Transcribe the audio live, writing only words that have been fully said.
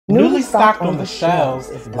Newly stocked on the shelves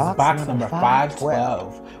is box number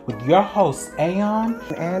 512 with your hosts Aeon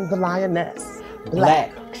and the Lioness,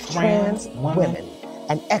 Black trans women,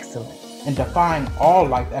 and excellent. and defying all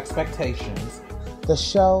life expectations. The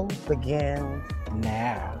show begins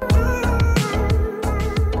Now.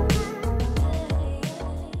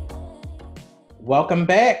 Welcome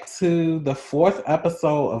back to the fourth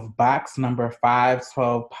episode of box number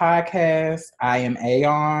 512 podcast. I am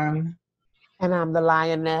Aeon. And I'm the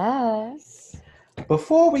Lioness.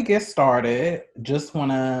 Before we get started, just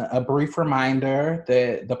want a brief reminder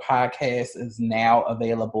that the podcast is now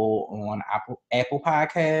available on Apple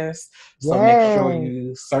Podcasts. So Make sure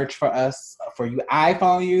you search for us for you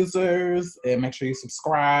iPhone users and make sure you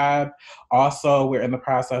subscribe. Also, we're in the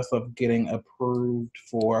process of getting approved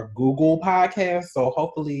for Google Podcasts. So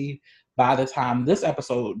hopefully by the time this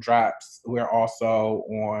episode drops, we're also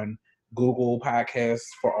on Google Podcasts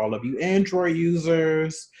for all of you Android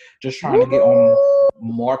users. Just trying to get on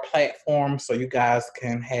more platforms so you guys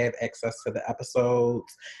can have access to the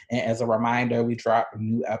episodes. And as a reminder, we drop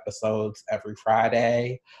new episodes every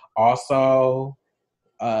Friday. Also,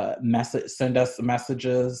 send us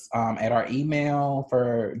messages at our email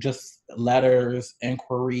for just letters,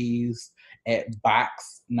 inquiries at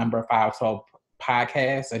box number 512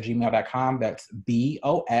 podcast at gmail.com. That's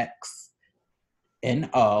BOXNO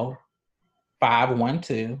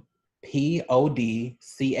 512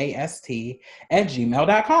 podcast at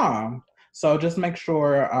gmail.com. So just make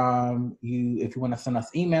sure if you want to send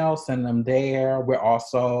us emails, send them there. We're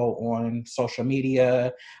also on social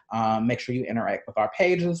media. Make sure you interact with our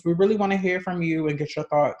pages. We really want to hear from you and get your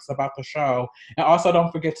thoughts about the show. And also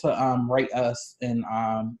don't forget to rate us and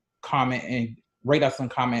comment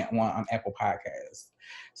on Apple Podcasts.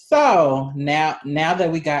 So now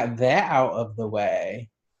that we got that out of the way,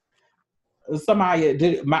 somebody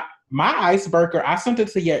did my icebreaker. I sent it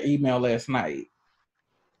to your email last night.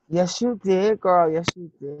 Yes, you did, girl. Yes,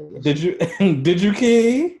 you did. Did you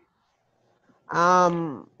key?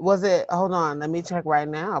 Was it? Hold on, let me check right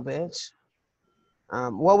now, bitch.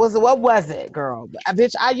 What was it? What was it, girl?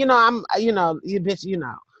 Bitch, you bitch, you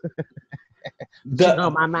know. You know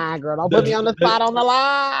my mind, girl. Don't put me on the spot on the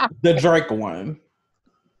line. The Drake one.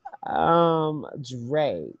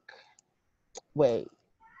 Drake. Wait.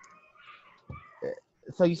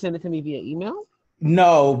 So you sent it to me via email?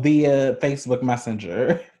 No, via Facebook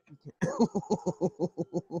Messenger.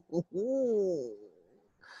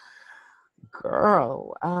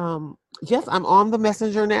 Girl, yes, I'm on the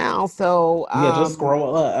messenger now. So yeah, just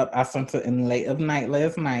scroll up. I sent it in late of night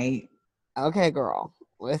last night. Okay, girl.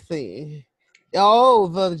 Let's see. Oh,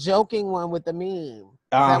 the joking one with the meme. Is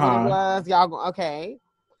that what it was? Y'all go okay.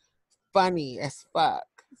 Funny as fuck.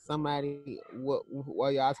 Somebody, what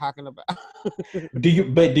are y'all talking about? Did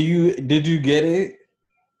you get it?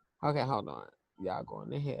 Okay, hold on. Y'all going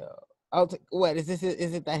to hell. Oh, what is this?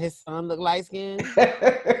 Is it that his son look light skinned?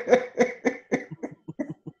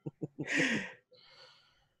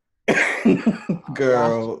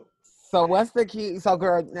 Girl. So what's the key? So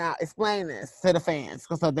girl, now explain this to the fans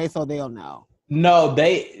so they'll know. No,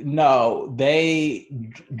 they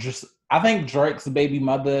just. I think Drake's baby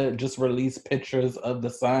mother just released pictures of the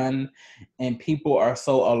son, and people are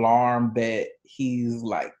so alarmed that he's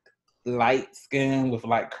like light skinned with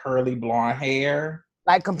like curly blonde hair,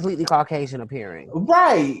 like completely Caucasian appearing.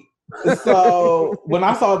 Right. So when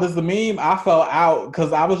I saw this meme, I fell out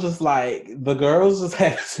because I was just like, the girls just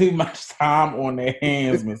had too much time on their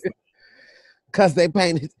hands, because they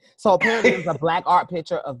painted. So apparently, it was a black art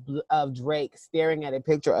picture of Drake staring at a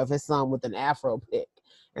picture of his son with an Afro pick.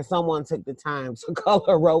 And someone took the time to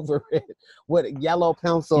color over it with a yellow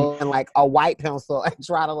pencil and like a white pencil and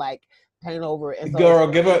try to like paint over it. And so girl,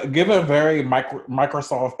 give a very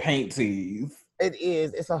Microsoft Paint tease. It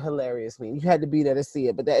is. It's a hilarious meme. You had to be there to see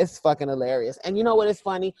it, but that is fucking hilarious. And you know what is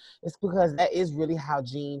funny? It's because that is really how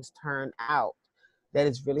genes turn out. That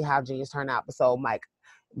is really how genes turn out. So Mike,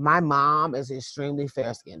 my mom is extremely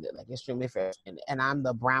fair-skinned, and I'm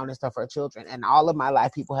the brownest of her children. And all of my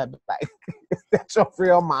life, people have been like, "Is that your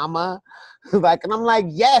real mama?" Like, and I'm like,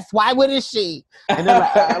 "Yes. Why wouldn't she?" And they're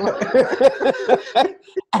like,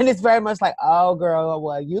 and it's very much like, "Oh, girl,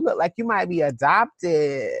 well, you look like you might be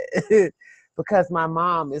adopted," because my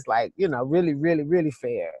mom is like, really, really, really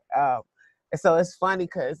fair. And so it's funny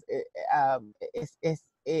because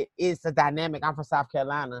it's a dynamic. I'm from South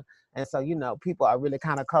Carolina. And so, people are really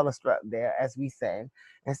kind of color struck there, as we say.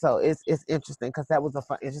 And so it's interesting because that was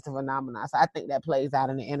it's just a phenomenon. So I think that plays out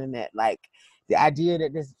in the internet. Like the idea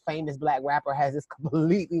that this famous black rapper has this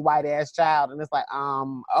completely white ass child. And it's like,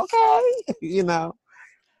 okay,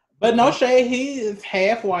 But no shade, he is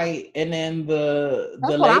half white, and then the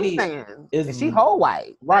That's what I'm lady saying. is She whole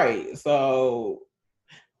white. right. So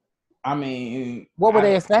I mean, What were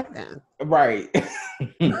they expecting? Right.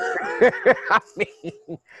 I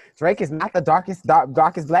mean, Drake is not the darkest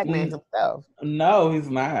black man himself. No, he's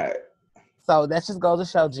not. So that just goes to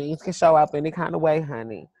show jeans can show up any kind of way,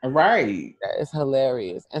 honey. Right. That is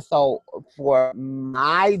hilarious. And so for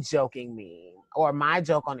my joking meme or my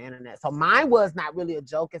joke on the internet, so mine was not really a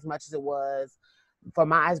joke as much as it was for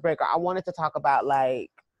my icebreaker. I wanted to talk about like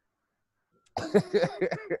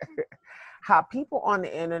how people on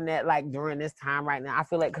the internet, like during this time right now, I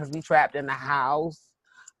feel like because we trapped in the house,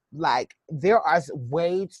 like there are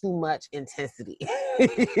way too much intensity.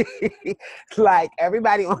 Like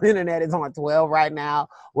everybody on the internet is on 12 right now.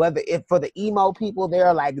 Whether if for the emo people,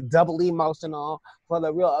 they're like double emotional. For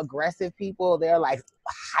the real aggressive people, they're like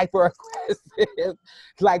hyper aggressive.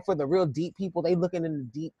 Like for the real deep people, they looking in the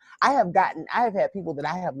deep. I have had people that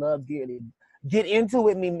I have loved dearly get into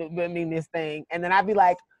with me this thing, and then I'd be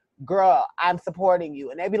like, girl, I'm supporting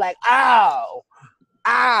you. And they'd be like, ow,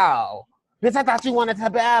 bitch, I thought you wanted to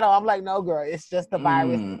battle. I'm like, no, girl, it's just the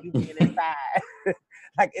virus you being inside.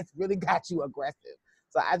 Like, it's really got you aggressive.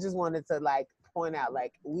 So I just wanted to, like, point out,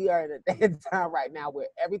 like, we are in a time right now where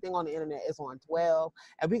everything on the internet is on 12.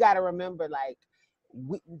 And we got to remember, like,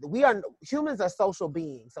 humans are social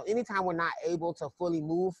beings. So anytime we're not able to fully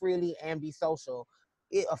move freely and be social,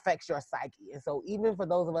 it affects your psyche. And so even for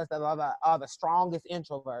those of us that are the strongest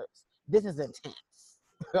introverts, this is intense,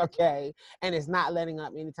 okay? And it's not letting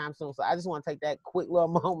up anytime soon. So I just want to take that quick little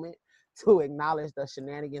moment to acknowledge the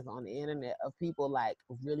shenanigans on the internet of people like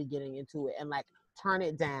really getting into it and like turn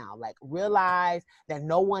it down. Like realize that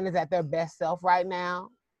no one is at their best self right now.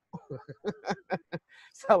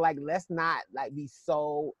 So like let's not like be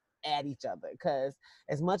so at each other, because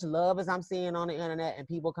as much love as I'm seeing on the internet and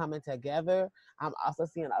people coming together, I'm also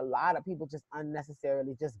seeing a lot of people just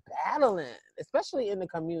unnecessarily just battling, especially in the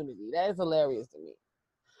community. That is hilarious to me.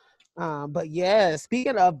 But yeah,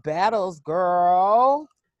 speaking of battles, girl,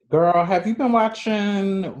 have you been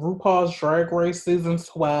watching RuPaul's Drag Race season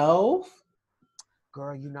 12?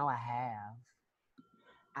 Girl, you know I have.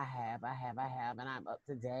 And I'm up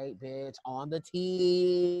to date, bitch, on the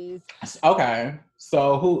teas. Okay.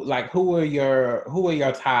 So who are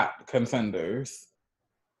your top contenders?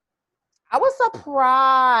 I was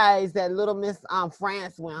surprised that Little Miss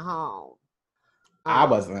France went home. I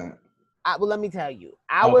wasn't. Well, let me tell you,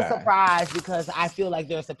 I was surprised because I feel like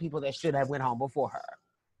there's some people that should have went home before her.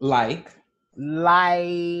 Like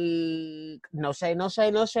no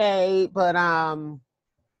shade, but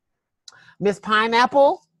Miss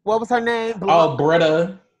Pineapple, what was her name?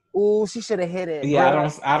 Britta. Ooh, she should have hit it. Yeah,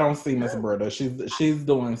 Britta. I don't see Miss Britta. She's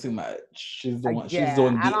doing too much. She's doing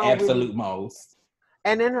the absolute most.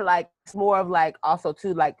 And then like it's more of like also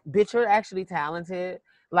too like, bitch, you're actually talented.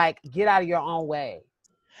 Like get out of your own way.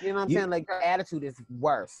 You know what I'm saying? Like her attitude is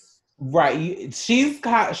worse. Right. She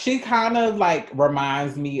kind of like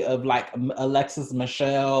reminds me of like Alexis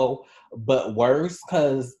Michelle, but worse,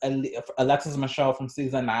 because Alexis Michelle from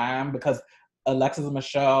season 9, because Alexis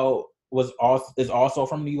Michelle is also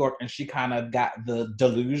from New York, and she kind of got the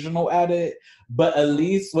delusional at it. But at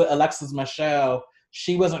least with Alexis Michelle,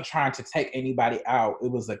 she wasn't trying to take anybody out. It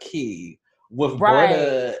was a key. With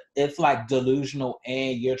Britta, it's like delusional,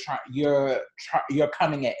 and you're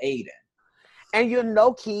coming at Aiden. And you're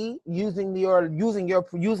low key using your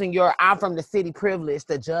I'm from the city privilege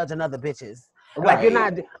to judge another bitches. Right. Like you're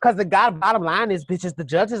not, because bottom line is, bitches, the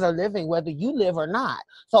judges are living whether you live or not.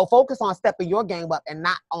 So focus on stepping your game up and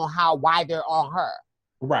not on why they're on her.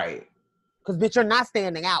 Right. Because bitch, you're not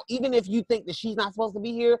standing out. Even if you think that she's not supposed to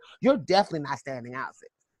be here, you're definitely not standing out, sis.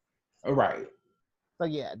 Right. So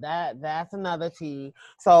yeah, that's another tea.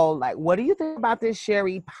 So like, what do you think about this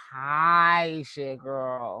Sherry Pie shit,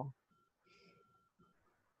 girl?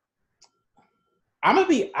 I'm gonna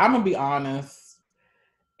be honest,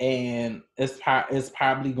 and it's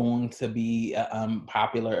probably going to be a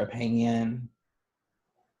popular opinion.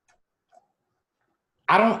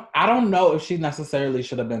 I don't know if she necessarily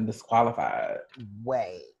should have been disqualified.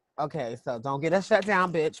 Wait. Okay, so don't get us shut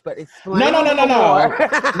down, bitch. But explain. No. No,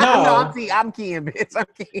 I'm keying, bitch. I'm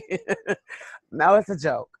keying. No, it's a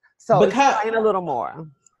joke. So explain a little more.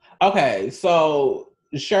 Okay, so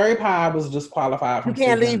Sherry Pie was disqualified from. You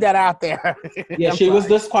can't leave that out there. Yeah, she was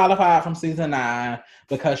disqualified from season 9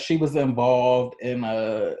 because she was involved in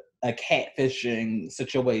a catfishing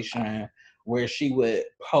situation where she would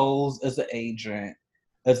pose as a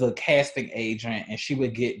casting agent, and she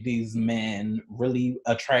would get these men, really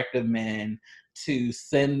attractive men, to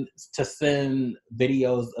send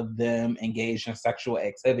videos of them engaged in sexual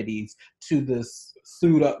activities to this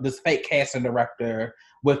fake casting director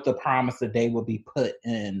with the promise that they would be put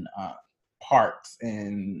in parts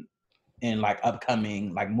and in like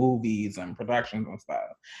upcoming like movies and productions and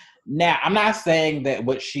stuff. Now, I'm not saying that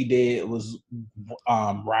what she did was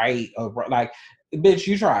right or like, bitch,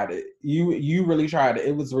 you tried it. You really tried it.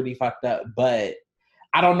 It was really fucked up, but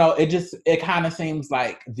I don't know. It kind of seems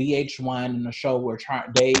like VH1 and the show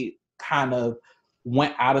they kind of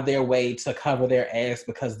went out of their way to cover their ass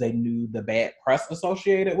because they knew the bad press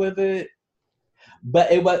associated with it.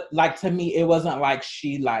 But it was like, to me, it wasn't like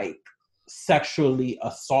she like sexually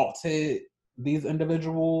assaulted these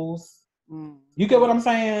individuals. You get what I'm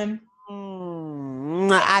saying?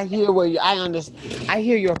 I hear I understand. I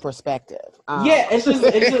hear your perspective. Yeah,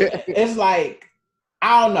 it's like,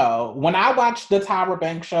 I don't know. When I watched the Tyra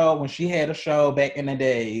Banks show, when she had a show back in the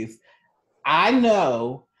days, I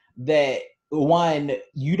know that one,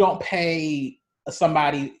 you don't pay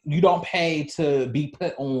to be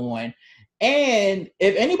put on. And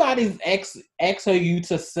if anybody's asking you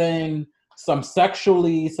to send some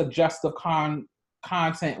sexually suggestive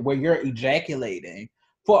content where you're ejaculating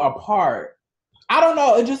for a part, I don't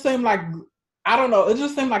know. It just seemed like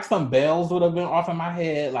some bells would have been off in my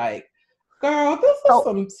head. Like, girl, this is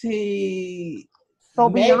some tea. So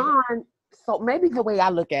maybe the way I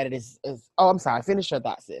look at it is I'm sorry, finish your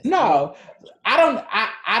thoughts, sis. No, I don't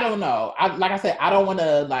know. Like I said, I don't want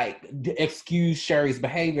to like excuse Sherry's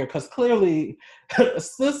behavior because clearly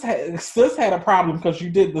sis had a problem because you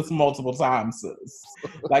did this multiple times, sis.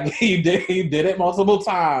 Like he did it multiple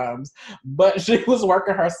times, but she was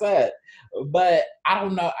working her set. But I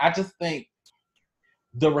don't know. I just think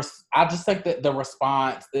that the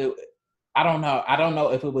response, I don't know. I don't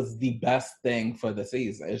know if it was the best thing for the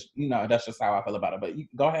season. That's just how I feel about it. But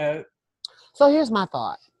go ahead. So here's my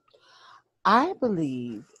thought. I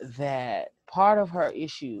believe that part of her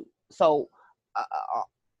issue. So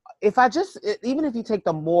even if you take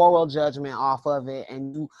the moral judgment off of it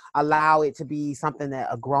and you allow it to be something that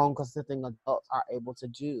a grown, consenting adults are able to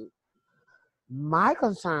do, my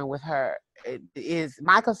concern with her is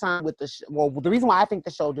the reason why I think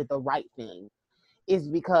the show did the right thing is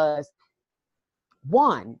because,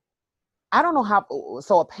 one, I don't know how.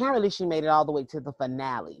 So apparently she made it all the way to the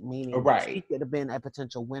finale, meaning she could have been a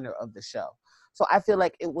potential winner of the show. So I feel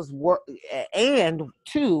like it was work. And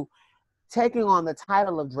two, taking on the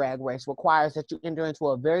title of Drag Race requires that you enter into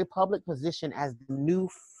a very public position as the new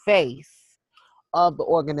face of the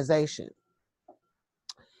organization.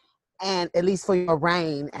 And at least for your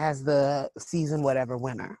reign as the season whatever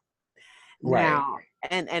winner. Right. Now,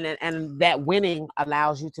 and that winning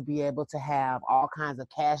allows you to be able to have all kinds of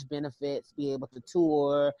cash benefits, be able to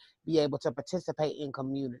tour, be able to participate in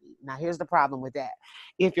community. Now, here's the problem with that.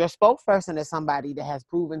 If your spokesperson is somebody that has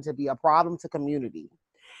proven to be a problem to community,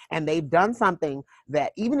 and they've done something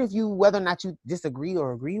that even if whether or not you disagree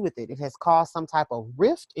or agree with it, it has caused some type of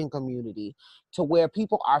rift in community to where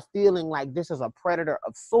people are feeling like this is a predator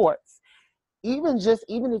of sorts. Even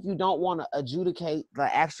if you don't want to adjudicate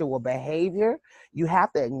the actual behavior, you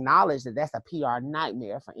have to acknowledge that that's a PR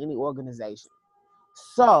nightmare for any organization.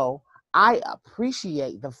 So I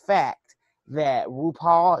appreciate the fact that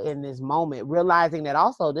RuPaul in this moment, realizing that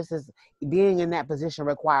also being in that position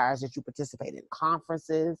requires that you participate in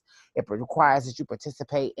conferences. It requires that you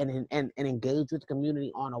participate and engage with the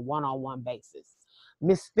community on a one-on-one basis.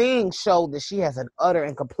 Miss Thing showed that she has an utter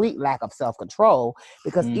and complete lack of self-control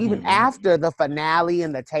because even after the finale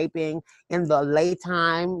and the taping in the late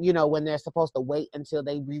time, when they're supposed to wait until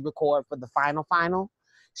they re-record for the final,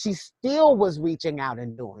 she still was reaching out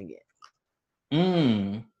and doing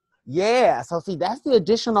it. Yeah, so see, that's the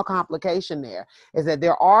additional complication there, is that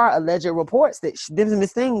there are alleged reports that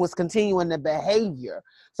Miss Thing was continuing the behavior.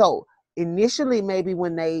 So initially, maybe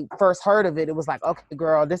when they first heard of it, it was like, okay,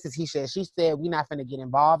 girl, this is he said, she said, we're not going to get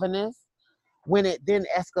involved in this. When it then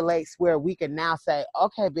escalates where we can now say,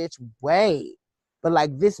 okay, bitch, wait. But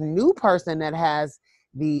like this new person that has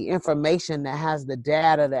the information, that has the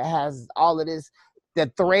data, that has all of this, the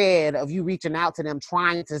thread of you reaching out to them,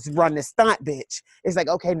 trying to run the stunt, bitch. It's like,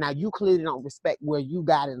 okay, now you clearly don't respect where you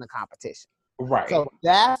got in the competition. Right. So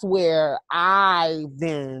that's where I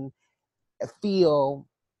then feel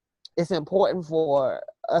it's important for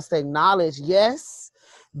us to acknowledge, yes,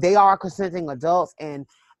 they are consenting adults. And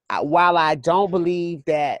while I don't believe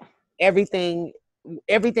that everything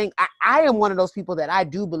everything. I am one of those people that I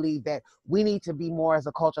do believe that we need to be more as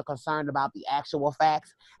a culture concerned about the actual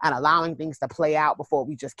facts and allowing things to play out before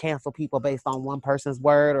we just cancel people based on one person's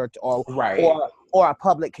word or a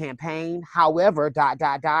public campaign. However, ...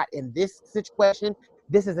 in this situation,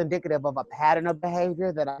 this is indicative of a pattern of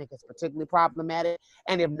behavior that I think is particularly problematic.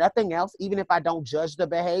 And if nothing else, even if I don't judge the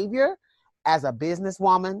behavior, as a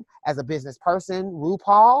businesswoman, as a business person,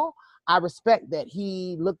 RuPaul, I respect that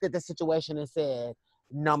he looked at the situation and said,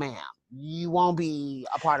 no, ma'am, you won't be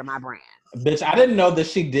a part of my brand. Bitch, I didn't know that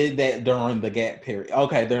she did that during the gap period.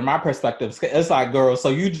 Okay, then my perspective, it's like, girl, so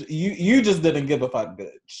you just didn't give a fuck,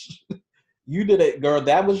 bitch. You did it, girl.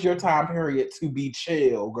 That was your time period to be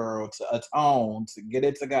chill, girl, to atone, to get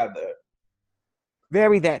it together.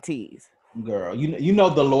 Very that tease. Girl, you know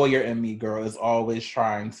the lawyer in me, girl, is always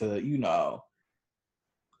trying to,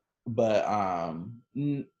 but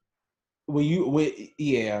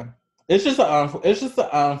yeah, it's just an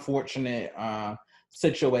unfortunate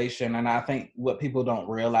situation, and I think what people don't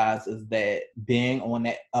realize is that being on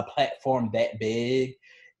a platform that big,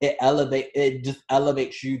 it just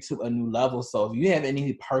elevates you to a new level. So if you have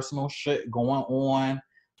any personal shit going on,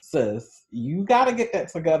 sis, you gotta get that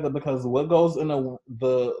together, because what goes in the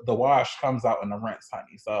wash comes out in the rinse,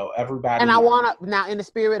 honey. So everybody. And I want to, now in the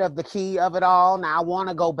spirit of the key of it all, now I want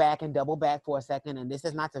to go back and double back for a second. And this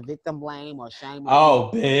is not to victim blame or shame. Oh,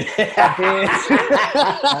 bitch.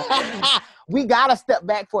 We got to step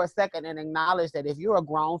back for a second and acknowledge that if you're a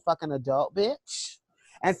grown fucking adult, bitch,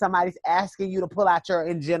 and somebody's asking you to pull out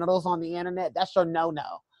your genitals on the internet, that's your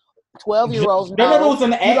no-no. 12-year-olds genitals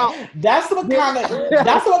in the ass. That's what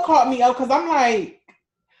caught me up, because I'm like,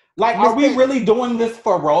 are we really doing this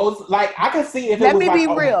for roles? Like, I can see if it was. Let me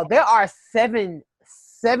be real. There are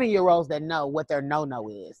 7-year-olds that know what their no-no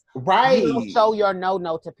is. Right. You don't show your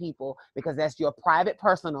no-no to people because that's your private,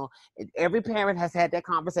 personal. Every parent has had that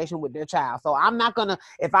conversation with their child. So I'm not gonna.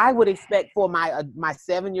 If I would expect for my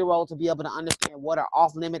 7-year-old to be able to understand what are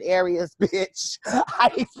off-limit areas, bitch,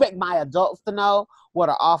 I expect my adults to know what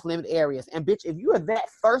are off-limit areas. And bitch, if you are that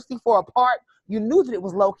thirsty for a part, you knew that it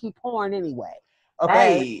was low-key porn anyway.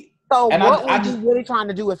 Okay. Right. So and what were you really trying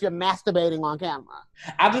to do if you're masturbating on camera?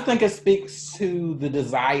 I just think it speaks to the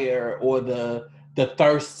desire or the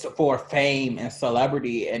thirst for fame and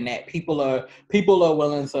celebrity, and that people are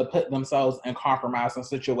willing to put themselves in compromising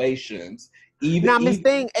situations. Now, Miss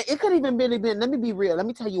Thing, it could even really be, let me be real. Let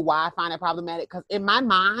me tell you why I find it problematic. Because in my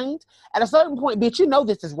mind, at a certain point, bitch, you know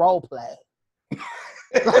this is role play.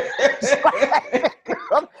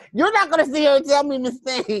 You're not gonna sit here and tell me, Miss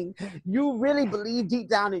Thing, you really believe deep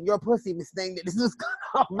down in your pussy, Miss Thing, that this was gonna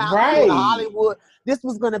come out in Hollywood. This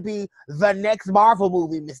was gonna be the next Marvel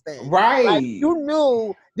movie, Miss Thing. Right. Like, you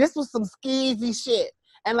knew this was some skeezy shit.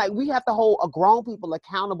 And like, we have to hold a grown people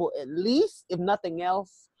accountable, at least, if nothing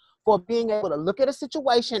else, for being able to look at a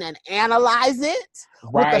situation and analyze it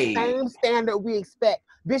with the same standard we expect.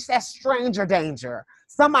 Bitch, that's stranger danger.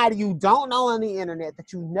 Somebody you don't know on the internet,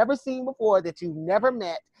 that you've never seen before, that you've never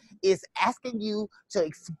met, is asking you to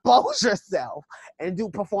expose yourself and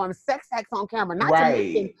perform sex acts on camera. Not to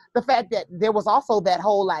mention the fact that there was also that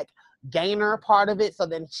whole like gainer part of it. So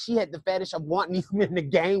then she had the fetish of wanting these men to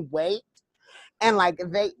gain weight. And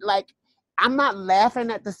I'm not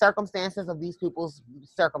laughing at the circumstances of these people's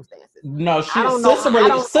circumstances. No,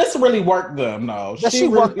 sis really worked them. No, she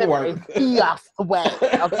worked them in a kiosk way,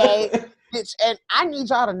 okay? Bitch, and I need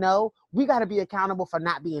y'all to know we got to be accountable for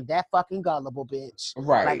not being that fucking gullible, bitch.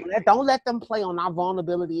 Right. Like, don't let them play on our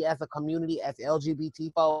vulnerability as a community, as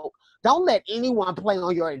LGBT folk. Don't let anyone play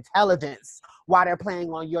on your intelligence while they're playing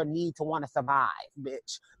on your need to want to survive,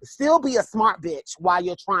 bitch. Still be a smart bitch while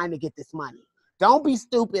you're trying to get this money. Don't be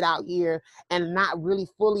stupid out here and not really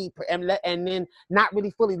fully, and then not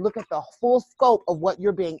really fully look at the full scope of what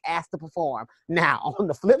you're being asked to perform. Now, on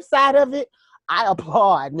the flip side of it, I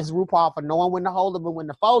applaud Miss RuPaul for knowing when to hold them and when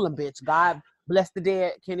to fold them, bitch. God bless the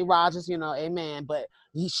dead, Kenny Rogers, amen. But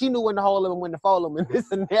she knew when to hold them and when to fold them in this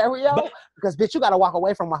scenario, because bitch, you got to walk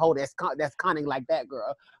away from a hoe that's cunning like that,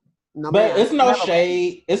 girl. No, but it's no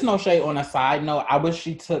shade. It's no shade. On a side note, I wish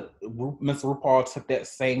Miss RuPaul took that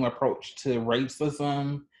same approach to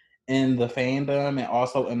racism in the fandom and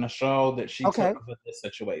also in the show that she took with this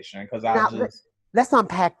situation. Because let's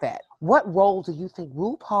unpack that. What role do you think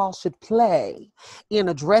RuPaul should play in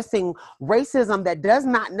addressing racism that does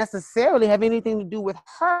not necessarily have anything to do with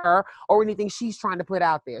her or anything she's trying to put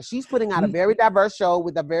out there? She's putting out a very diverse show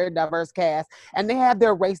with a very diverse cast, and they have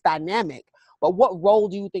their race dynamic. But what role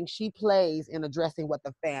do you think she plays in addressing what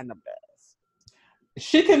the fandom does?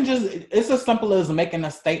 She can it's as simple as making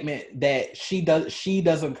a statement that she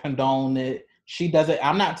doesn't condone it. she doesn't.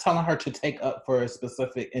 I'm not telling her to take up for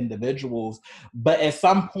specific individuals, but at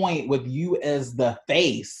some point, with you as the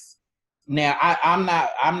face, now I'm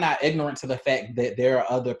not ignorant to the fact that there are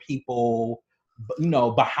other people,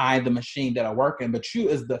 behind the machine that are working, but you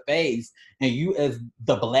as the face and you as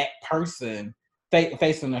the Black person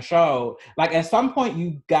facing the show, like at some point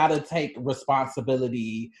you gotta take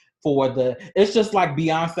responsibility for it's just like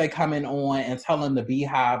Beyonce coming on and telling the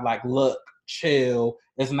Beehive, like, look, chill,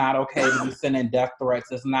 it's not okay to be sending death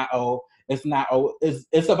threats, it's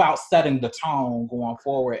about setting the tone going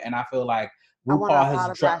forward. And I feel like I want to RuPaul has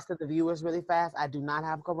apologize to the viewers really fast. I do not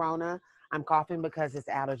have corona. I'm coughing because it's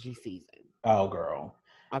allergy season. Oh, girl.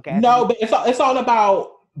 Okay. No, but it's all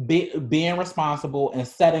about being responsible and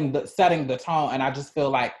setting the tone. And I just feel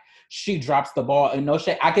like she drops the ball. And no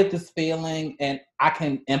shade, I get this feeling, and I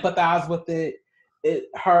can empathize with it.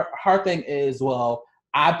 Her thing is, well,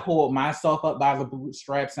 I pulled myself up by the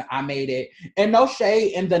bootstraps and I made it. And no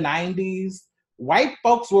shade, in the 90s, white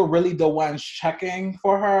folks were really the ones checking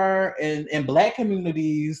for her. And in Black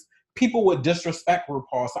communities, people would disrespect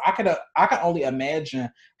RuPaul. So I can only imagine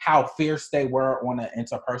how fierce they were on an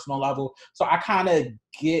interpersonal level. So I kind of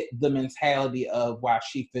get the mentality of why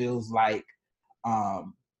she feels like,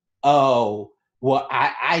 oh, well,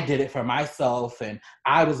 I did it for myself and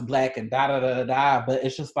I was Black and da da da da da. But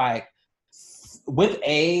it's just like, with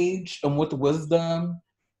age and with wisdom,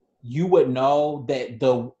 you would know that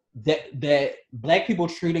that Black people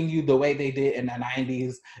treating you the way they did in the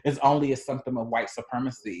 90s is only a symptom of white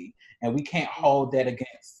supremacy. And we can't hold that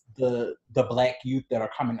against the Black youth that are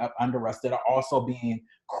coming up under us, that are also being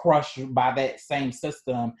crushed by that same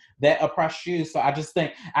system that oppressed you. So I just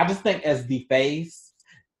think as the face,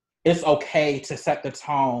 it's okay to set the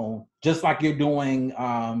tone, just like you're doing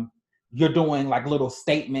like little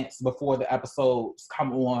statements before the episodes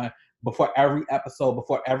come on, before every episode,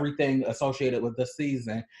 before everything associated with the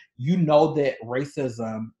season. You know that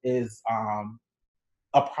racism is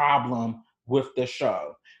a problem with the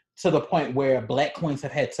show, to the point where Black queens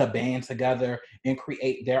have had to band together and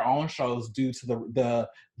create their own shows due to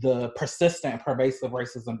the persistent and pervasive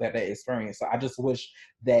racism that they experience. So I just wish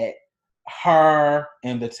that her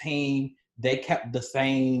and the team, they kept the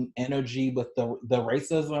same energy with the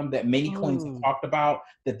racism that many queens have talked about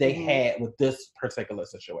that they had with this particular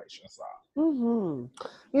situation. So,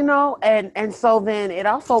 and so then it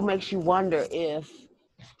also makes you wonder if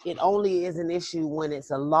it only is an issue when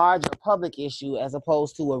it's a larger public issue as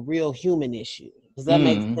opposed to a real human issue. Does that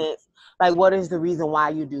make sense? Like, what is the reason why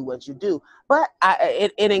you do what you do? But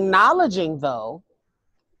in acknowledging, though,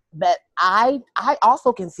 that I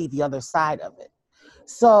also can see the other side of it.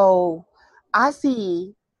 So I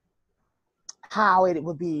see how it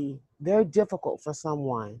would be very difficult for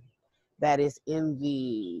someone that is in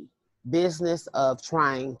the business of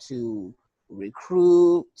trying to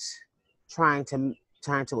recruit, trying to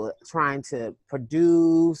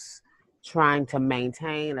produce, trying to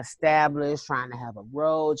maintain, establish, trying to have a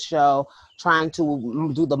road show, trying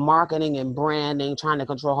to do the marketing and branding, trying to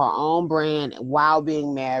control her own brand while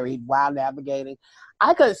being married, while navigating.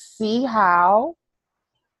 I could see how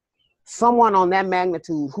someone on that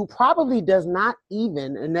magnitude, who probably does not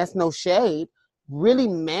even, and that's no shade, really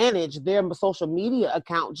manage their social media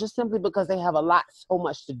account, just simply because they have so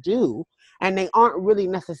much to do, and they aren't really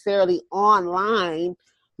necessarily online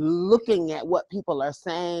looking at what people are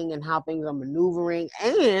saying and how things are maneuvering.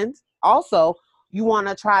 And also, you want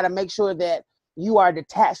to try to make sure that you are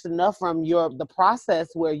detached enough from the process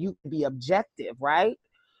where you can be objective, right?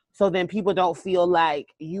 So then people don't feel like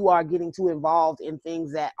you are getting too involved in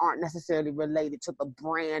things that aren't necessarily related to the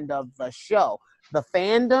brand of the show. The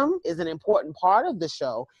fandom is an important part of the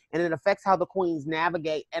show, and it affects how the queens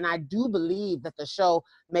navigate. And I do believe that the show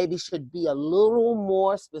maybe should be a little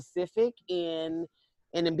more specific in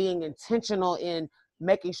being intentional in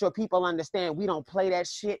making sure people understand we don't play that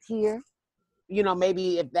shit here.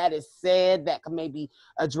 Maybe if that is said, that can maybe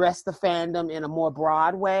address the fandom in a more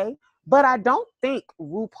broad way. But I don't think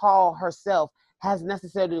RuPaul herself has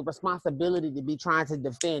necessarily the responsibility to be trying to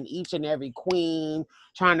defend each and every queen,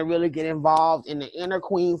 trying to really get involved in the inner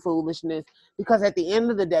queen foolishness. Because at the end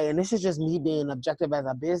of the day, and this is just me being objective as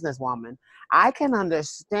a businesswoman, I can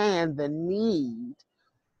understand the need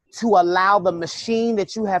to allow the machine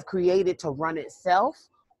that you have created to run itself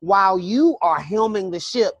while you are helming the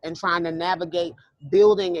ship and trying to navigate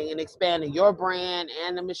building and expanding your brand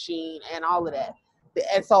and the machine and all of that.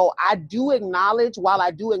 And so I do acknowledge,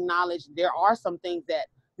 there are some things that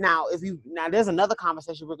now there's another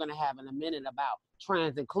conversation we're going to have in a minute about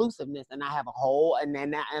trans inclusiveness, and I have a whole, and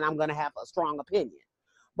I'm going to have a strong opinion.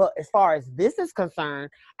 But as far as this is concerned,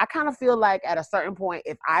 I kind of feel like at a certain point,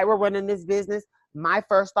 if I were running this business, my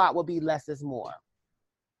first thought would be less is more.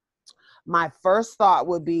 My first thought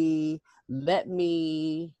would be let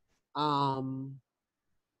me remove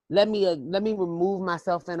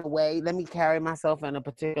myself in a way, let me carry myself in a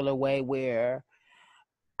particular way where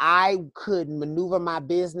I could maneuver my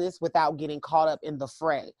business without getting caught up in the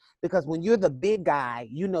fray. Because when you're the big guy,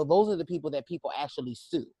 you know, those are the people that people actually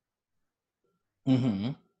sue.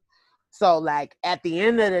 Mm-hmm. So, like, at the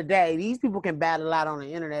end of the day, these people can battle out on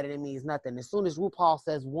the internet and it means nothing. As soon as RuPaul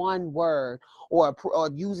says one word or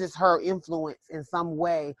uses her influence in some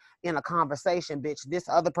way in a conversation, bitch, this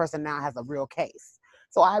other person now has a real case.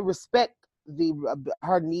 So I respect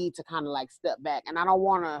her need to kind of like step back. And I don't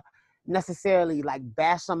want to necessarily like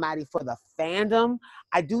bash somebody for the fandom.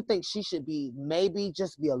 I do think she should be maybe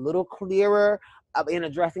just be a little clearer in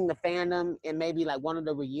addressing the fandom and maybe like one of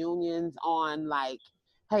the reunions on like,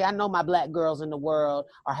 hey, I know my Black girls in the world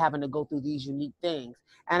are having to go through these unique things.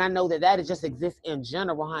 And I know that just exists in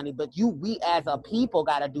general, honey, but we as a people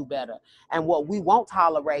got to do better. And what we won't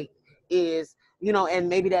tolerate is, you know, and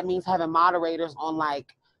maybe that means having moderators on like,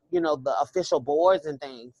 you know, the official boards and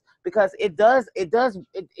things, because it does,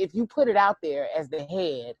 if you put it out there as the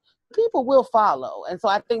head, people will follow. And so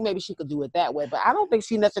I think maybe she could do it that way, but I don't think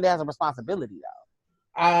she necessarily has a responsibility though.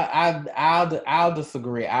 I'll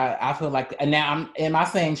disagree. I feel like, and now am I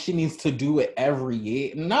saying she needs to do it every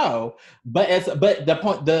year? No, but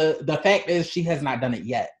the fact is she has not done it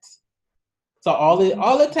yet. So all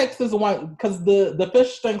it takes is one, because the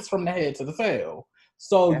fish stinks from the head to the tail.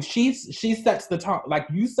 So yeah. she sets the tone, like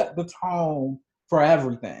you set the tone for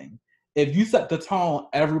everything. If you set the tone,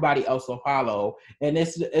 everybody else will follow. And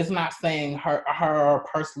it's not saying her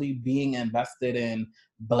personally being invested in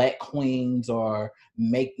Black queens or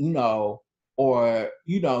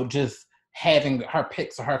just having her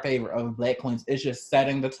picks or her favorite of Black queens. It's just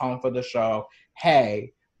setting the tone for the show.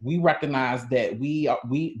 Hey, we recognize that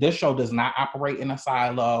this show does not operate in a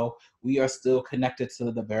silo. We are still connected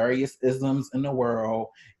to the various isms in the world.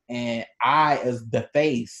 And I, as the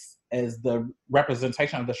face, as the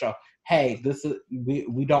representation of the show, hey, this is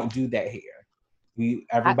we don't do that here.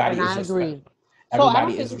 Everybody is respected. So I don't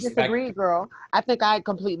think you disagree, girl. I think I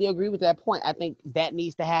completely agree with that point. I think that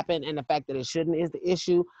needs to happen, and the fact that it shouldn't is the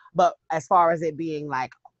issue. But as far as it being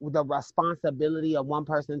like the responsibility of one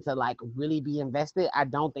person to like really be invested, I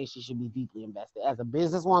don't think she should be deeply invested. As a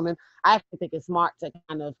businesswoman, I think it's smart to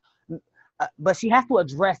kind of, but she has to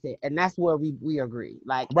address it, and that's where we agree.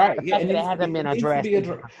 Like, right, the fact that it hasn't been addressed.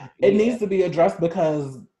 It needs to be addressed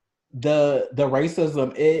because the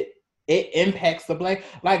racism it impacts the Black.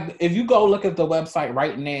 Like, if you go look at the website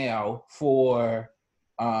right now for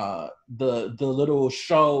the little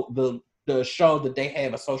show, the show that they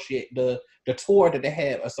have the tour that they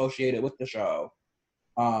have associated with the show,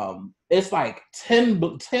 it's like 10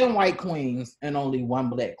 white queens and only one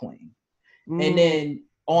Black queen. And then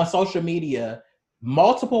on social media,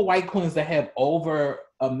 multiple white queens that have over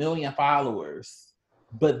 1 million followers,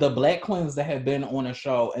 but the Black queens that have been on a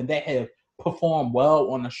show and that have performed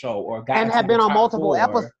well on the show or gotten and have been on multiple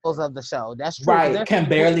episodes of the show. That's true. Right, can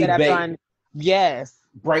barely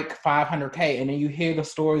break 500K. And then you hear the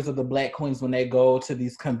stories of the Black queens when they go to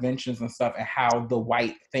these conventions and stuff, and how the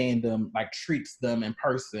white fandom like treats them in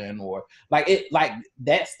person, or like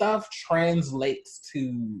that stuff translates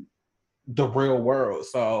to the real world.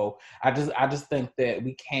 So I just think that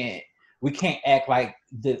we can't act like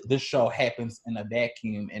this show happens in a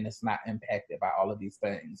vacuum and it's not impacted by all of these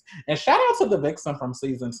things. And shout out to the Vixen from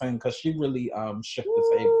season 10, because she really shook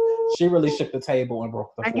the table. She really shook the table and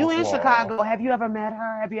broke the fourth wall. And you in Chicago? Have you ever met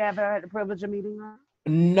her? Have you ever had the privilege of meeting her?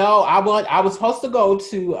 No, I was supposed to go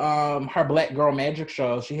to her Black Girl Magic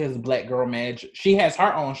show. She has Black Girl Magic. She has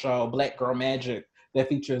her own show, Black Girl Magic, that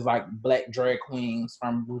features like Black drag queens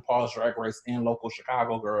from RuPaul's Drag Race and local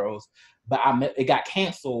Chicago girls. But it got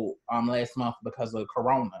canceled last month because of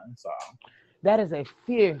Corona. So that is a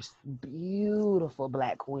fierce, beautiful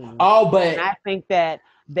Black queen. Oh, but and I think that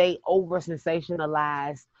they over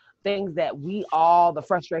sensationalized things that the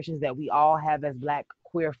frustrations that we all have as Black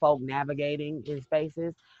queer folk navigating in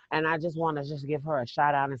spaces. And I just want to just give her a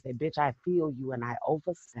shout out and say, bitch, I feel you and I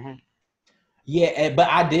overstand. Yeah, but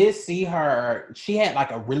I did see her. She had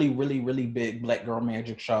like a really, really, really big Black Girl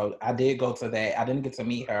Magic show. I did go to that. I didn't get to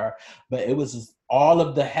meet her, but it was just all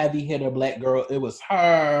of the heavy hitter Black girl. It was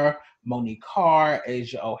her, Monique Carr,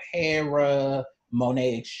 Asia O'Hara,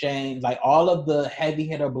 Monet Exchange, like all of the heavy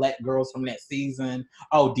hitter Black girls from that season.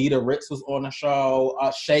 Oh, Dita Ritz was on the show.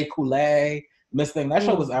 Shea Coulee, Miss Thing. That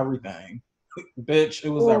show was everything. Bitch, it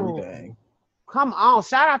was everything. Come on,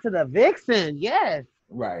 shout out to the Vixen. Yes.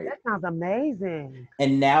 Right. That sounds amazing.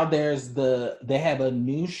 And now they have a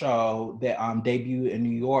new show that debuted in New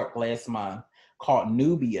York last month called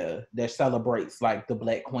Nubia that celebrates like the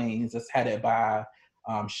Black Queens. It's headed by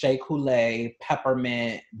Shea Coulee,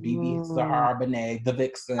 Peppermint, BB Mm. Zahara Benet, The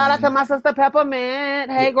Shout out to Vixen, my sister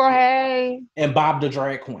Peppermint. Hey, girl, hey. and Bob the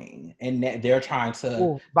Drag Queen. And they're trying to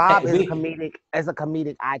Ooh, Bob is we a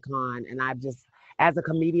comedic icon, and I've just, as a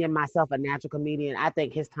comedian myself, a natural comedian, I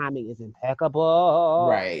think his timing is impeccable.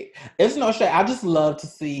 right. It's no shade. I just love to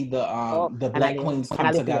see Oh, the Black Queens and come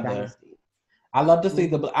I live for your together. dynasty. I love to see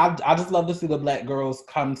Mm-hmm. I just love to see the Black girls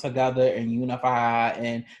come together and unify.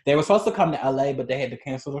 And they were supposed to come to LA, but they had to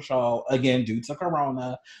cancel the show again due to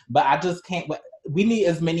Corona. But I just can't. We need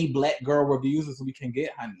as many Black girl reviews as we can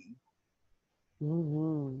get, honey.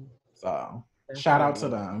 Mm-hmm. So shout out to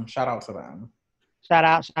Definitely. them. Shout out to them. Shout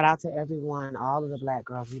out to everyone, all of the Black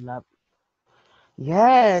girls we love.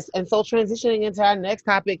 Yes, and so transitioning into our next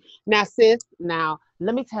topic. Now, sis, now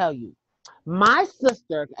let me tell you, my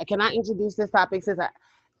sister, can I introduce this topic, sis?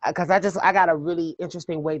 Because I got a really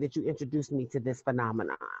interesting way that you introduced me to this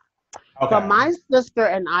phenomenon. So Okay. my sister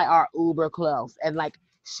and I are uber close, and like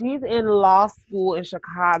she's in law school in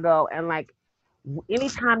Chicago, and like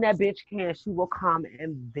anytime that bitch can, she will come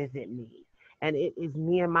and visit me. And it is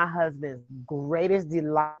me and my husband's greatest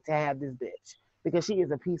delight to have this bitch because she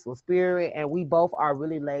is a peaceful spirit, and we both are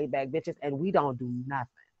really laid back bitches, and we don't do nothing.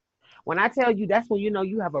 When I tell you, that's when you know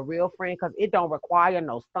you have a real friend because it don't require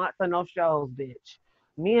no stunts or no shows, bitch.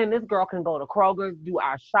 Me and this girl can go to Kroger, do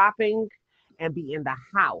our shopping, and be in the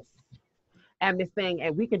house and this thing,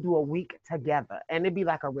 and we could do a week together, and it'd be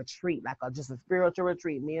like a retreat, like just a spiritual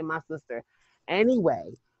retreat. Me and my sister.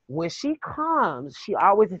 Anyway, when she comes, she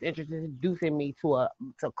always is introducing me to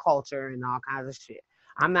culture and all kinds of shit.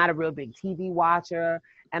 I'm not a real big TV watcher,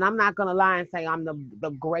 and I'm not gonna lie and say I'm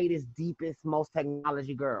the greatest, deepest, most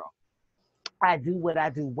technology girl. I do what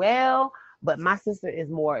I do well, but my sister is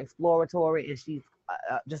more exploratory and she's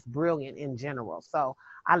just brilliant in general. So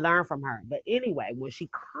I learn from her. But anyway, when she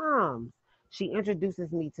comes, she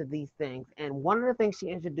introduces me to these things. And one of the things she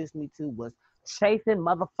introduced me to was chasing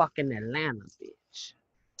motherfucking Atlanta, bitch.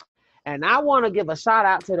 And I want to give a shout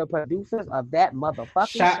out to the producers of that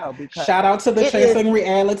motherfucking show because Shout out to the it is Chasing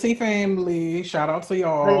Reality family. Shout out to the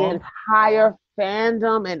y'all. entire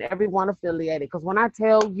fandom and everyone affiliated. Because when I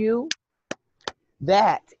tell you,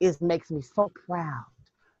 that is makes me so proud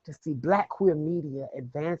to see Black queer media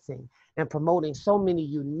advancing and promoting so many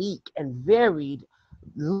unique and varied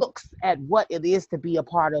looks at what it is to be a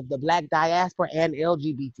part of the Black diaspora and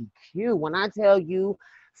LGBTQ. When I tell you,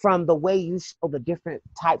 from the way you show the different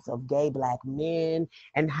types of gay Black men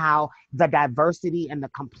and how the diversity and the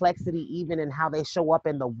complexity, even in how they show up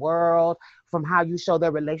in the world, from how you show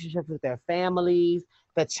their relationships with their families,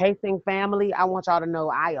 the chasing family, I want y'all to know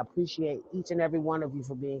I appreciate each and every one of you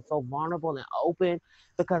for being so vulnerable and open.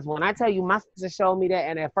 Because when I tell you, my sister showed me that,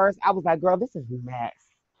 and at first I was like, girl, this is mess.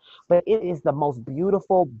 But it is the most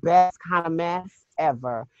beautiful, best kind of mess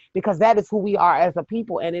ever. Because that is who we are as a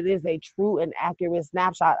people. And it is a true and accurate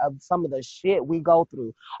snapshot of some of the shit we go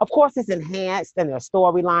through. Of course, it's enhanced and there's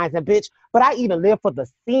storylines and bitch, but I even live for the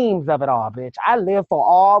themes of it all, bitch. I live for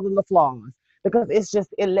all of the flaws because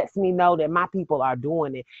it lets me know that my people are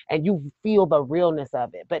doing it and you feel the realness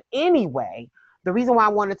of it. But anyway, the reason why I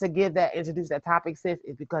wanted to introduce that topic, sis,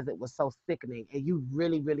 is because it was so sickening and you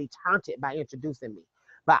really, really turned it by introducing me.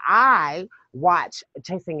 But I watch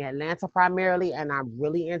Chasing Atlanta primarily, and I'm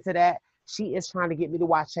really into that. She is trying to get me to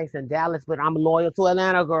watch Chasing Dallas, but I'm loyal to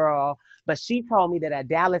Atlanta, girl. But she told me that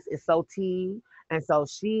Dallas is so tea, and so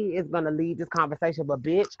she is going to lead this conversation. But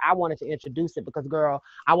bitch, I wanted to introduce it because, girl,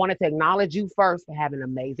 I wanted to acknowledge you first for having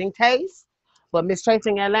amazing taste. But Miss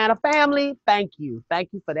Chasing Atlanta family, thank you. Thank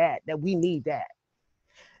you for that. That we need that.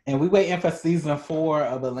 And we waiting for season 4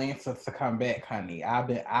 of Atlanta to come back, honey. I've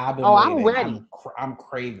been Oh, I'm waiting. ready. I'm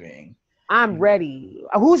craving. I'm ready.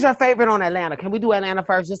 Who's your favorite on Atlanta? Can we do Atlanta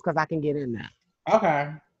first just because I can get in there?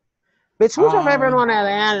 Okay. Bitch, who's your favorite on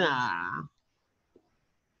Atlanta?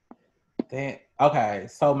 Okay.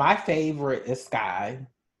 So my favorite is Sky.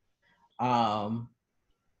 I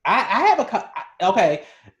have okay.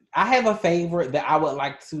 I have a favorite that I would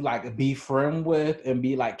like to like be friend with and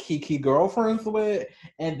be like Kiki girlfriends with,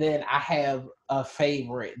 and then I have a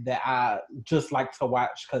favorite that I just like to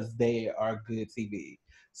watch because they are good TV.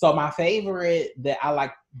 So my favorite that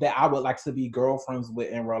I would like to be girlfriends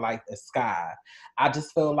with in real life is Sky. I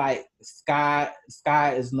just feel like Sky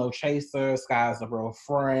is no chaser. Sky is a real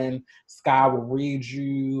friend. Sky will read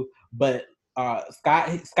you, but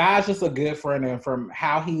Sky's just a good friend, and from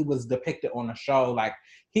how he was depicted on the show, like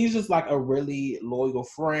he's just like a really loyal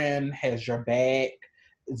friend, has your back.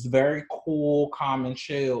 is very cool, calm, and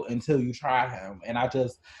chill until you try him. And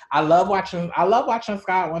I love watching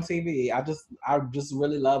Scott on TV. I just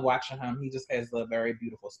really love watching him. He just has a very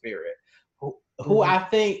beautiful spirit. Who I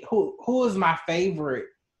think who is my favorite,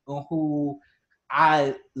 who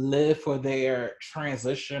I live for their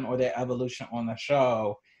transition or their evolution on the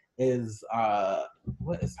show is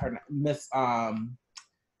what is her name?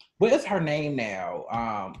 What is her name now?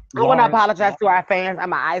 I want to Lauren. apologize to our fans.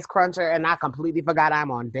 I'm an ice cruncher, and I completely forgot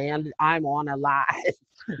I'm on a live.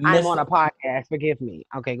 I'm Miss on a podcast. Forgive me.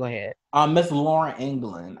 Okay, go ahead. Miss Lauren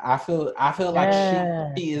England. I feel like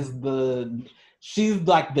she's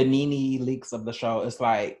like the Nene Leakes of the show. It's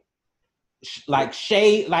like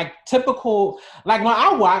shade, like typical. Like when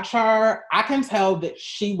I watch her, I can tell that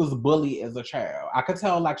she was bullied as a child. I could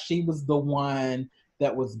tell like she was the one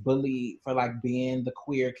that was bullied for like being the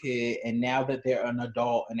queer kid, and now that they're an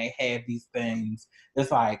adult and they have these things, it's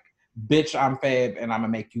like, bitch, I'm fab and I'm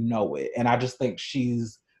gonna make you know it. And I just think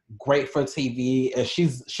she's great for TV, and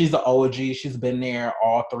she's an OG. She's been there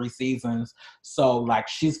all 3 seasons, so like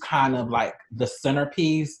she's kind of like the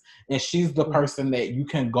centerpiece, and she's the person that you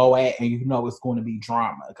can go at and you know it's going to be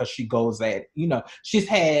drama because she goes at, you know, she's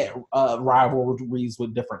had rivalries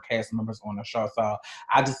with different cast members on the show, so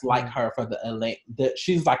I just like her for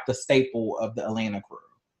she's like the staple of the Atlanta crew.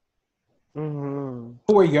 Mm-hmm.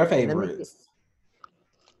 Who are your favorites?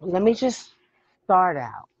 Let me just start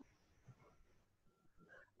out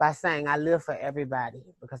by saying I live for everybody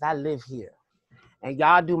because I live here. And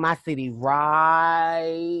y'all do my city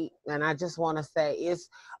right. And I just want to say it's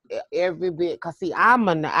every bit, because see, I'm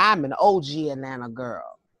an OG Atlanta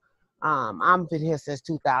girl. I've been here since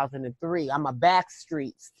 2003. I'm a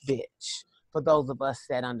backstreets bitch. For those of us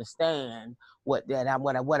that understand what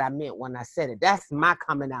I meant when I said it. That's my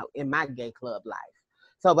coming out in my gay club life.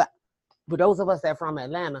 So, but for those of us that are from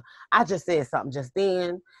Atlanta, I just said something just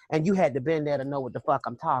then, and you had to been there to know what the fuck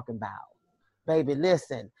I'm talking about. Baby,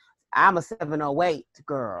 listen, I'm a 708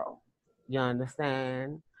 girl. You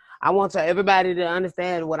understand? I want everybody to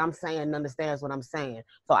understand what I'm saying and understands what I'm saying.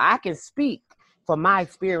 So I can speak for my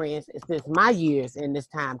experience since my years in this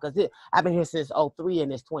time, because I've been here since 03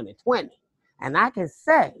 and it's 2020. And I can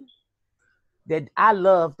say that I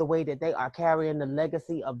love the way that they are carrying the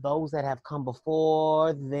legacy of those that have come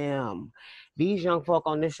before them. These young folk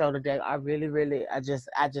on this show today are really, really, I just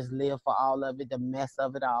live for all of it, the mess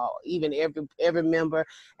of it all, even every member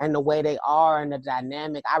and the way they are and the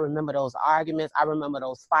dynamic. I remember those arguments. I remember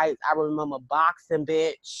those fights. I remember boxing,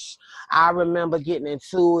 bitch. I remember getting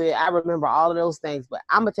into it. I remember all of those things. But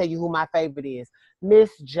I'm going to tell you who my favorite is.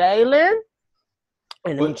 Miss Jalen.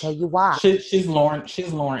 And let me tell you why. She's Lauren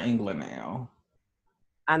England now.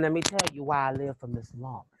 And let me tell you why I live for Miss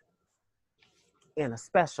Lauren in a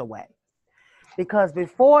special way. Because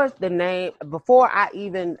before I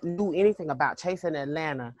even knew anything about Chasing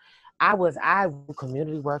Atlanta, I do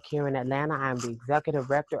community work here in Atlanta. I'm the executive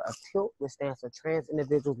director of TILT, which stands for Trans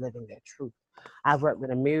Individuals Living Their Truth. I've worked with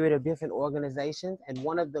a myriad of different organizations, and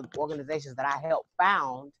one of the organizations that I helped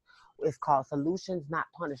found is called Solutions Not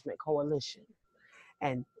Punishment Coalition.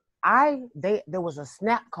 And there was a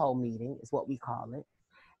SNAPCO meeting, is what we call it.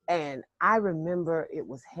 And I remember it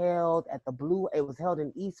was held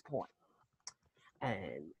in East Point.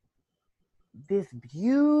 And this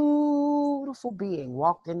beautiful being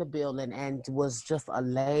walked in the building and was just a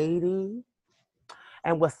lady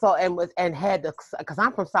and because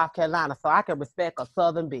I'm from South Carolina, so I can respect a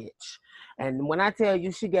Southern bitch. And when I tell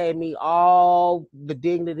you, she gave me all the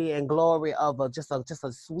dignity and glory of just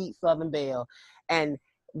a sweet Southern belle. And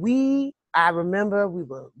I remember we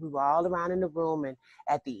were all around in the room, and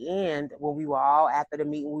at the end, when we were all after the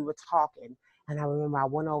meeting, we were talking. And I remember I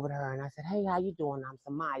went over to her and I said, "Hey, how you doing? I'm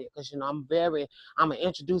Samaya." Because, I'm going to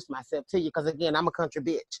introduce myself to you. Because, again, I'm a country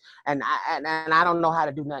bitch. And I don't know how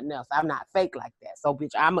to do nothing else. I'm not fake like that. So,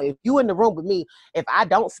 bitch, if you in the room with me, if I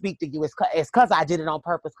don't speak to you, it's because I did it on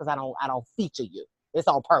purpose, because I don't feature you. It's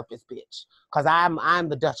on purpose, bitch. Because I'm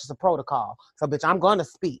the Duchess of Protocol. So, bitch, I'm going to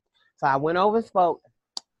speak. So I went over and spoke.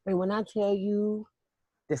 And when I tell you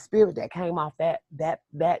the spirit that came off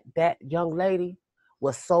that young lady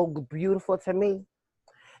was so beautiful to me.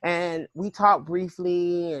 And we talked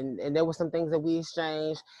briefly, and there were some things that we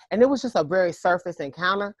exchanged. And it was just a very surface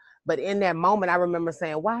encounter. But in that moment, I remember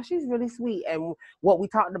saying, wow, she's really sweet. And what we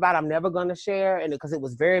talked about, I'm never going to share, and because it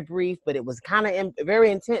was very brief, but it was kind of very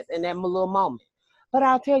intense in that little moment. But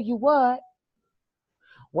I'll tell you what,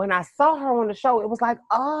 when I saw her on the show, it was like,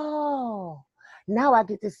 oh, now I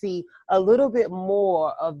get to see a little bit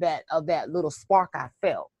more of that little spark I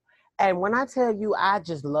felt. And when I tell you, I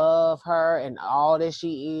just love her and all that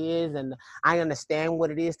she is, and I understand what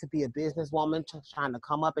it is to be a businesswoman trying to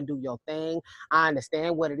come up and do your thing. I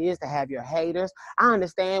understand what it is to have your haters. I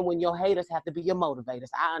understand when your haters have to be your motivators.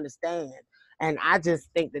 I understand, and I just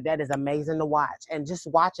think that is amazing to watch. And just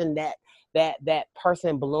watching that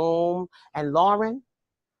person bloom. And Lauren,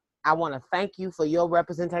 I want to thank you for your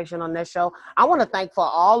representation on that show. I want to thank for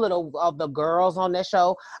all of the girls on that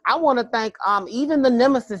show. I want to thank even the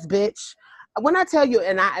nemesis bitch. When I tell you,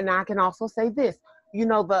 and I can also say this, you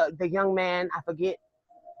know, the young man, I forget,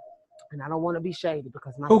 and I don't want to be shady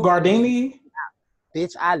because my Gardini?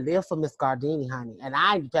 Bitch, I live for Miss Gardini, honey, and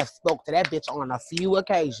I just spoke to that bitch on a few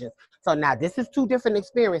occasions. So now this is two different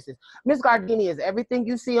experiences. Miss Gardini is everything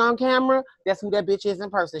you see on camera. That's who that bitch is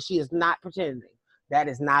in person. She is not pretending. That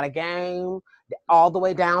is not a game. All the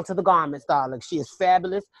way down to the garments, darling. She is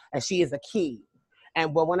fabulous, and she is a key.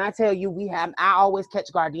 And but when I tell you, I always catch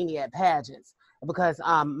Gardini at pageants because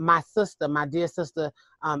my sister, my dear sister,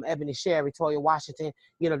 Ebony Sherry, Toya Washington,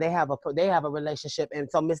 you know, they have a relationship. And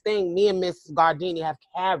so me and Miss Gardini have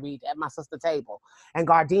carried at my sister table. And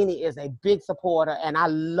Gardini is a big supporter, and I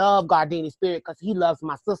love Gardini's spirit because he loves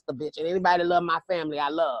my sister, bitch. And anybody that love my family, I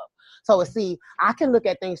love. So see, I can look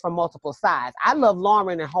at things from multiple sides. I love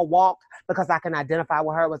Lauren and her walk because I can identify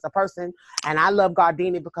with her as a person. And I love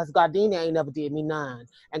Gardini because Gardini ain't never did me none.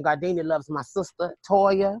 And Gardini loves my sister,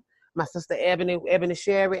 Toya, my sister Ebony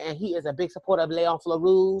Sherry, and he is a big supporter of Leon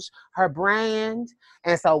Rouge, her brand.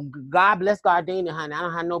 And so God bless Gardini, honey. I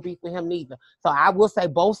don't have no beef with him neither. So I will say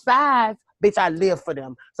both sides, bitch, I live for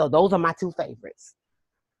them. So those are my two favorites.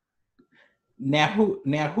 Now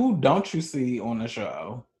who don't you see on the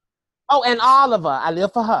show? Oh, and Oliver. I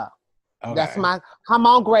live for her. Okay. That's come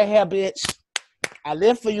on, gray hair bitch. I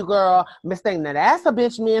live for you, girl. Miss Thing. Now that's a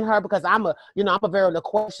bitch, me and her, because I'm a very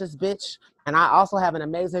loquacious bitch. And I also have an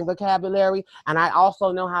amazing vocabulary. And I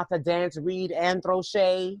also know how to dance, read, and throw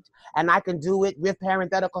shade. And I can do it with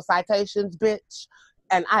parenthetical citations, bitch.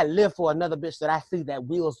 And I live for another bitch that I see that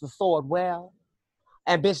wields the sword well.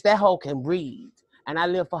 And bitch, that hoe can read. And I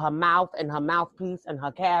live for her mouth and her mouthpiece and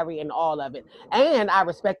her carry and all of it. And I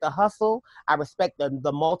respect the hustle. I respect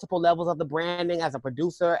the multiple levels of the branding as a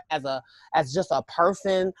producer, as just a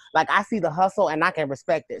person. Like I see the hustle and I can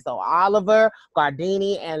respect it. So Oliver,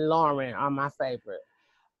 Gardini, and Lauren are my favorite.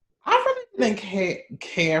 I really didn't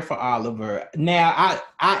care for Oliver. Now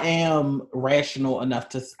I am rational enough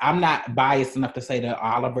I'm not biased enough to say that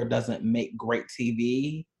Oliver doesn't make great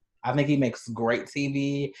TV. I think he makes great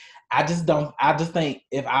TV. I just think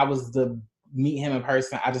if I was to meet him in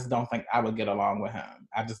person, I just don't think I would get along with him.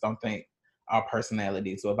 I just don't think our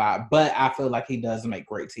personalities would vibe. But I feel like he does make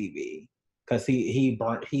great TV because he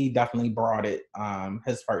definitely brought it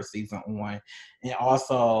his first season on. And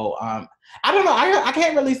also, I don't know. I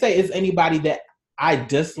can't really say it's anybody that I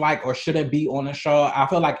dislike or shouldn't be on the show. I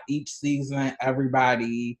feel like each season,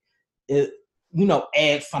 everybody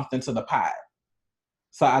adds something to the pot.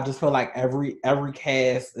 So I just feel like every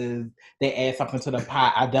cast they add something to the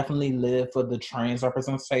pot. I definitely live for the trans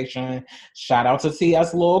representation. Shout out to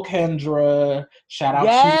T.S. Lil Kendra. Shout out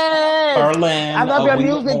to Berlin. I love your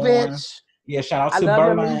music, bitch. Yeah, shout out to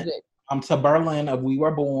Berlin. To Berlin of We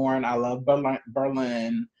Were Born. I love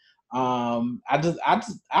Berlin. I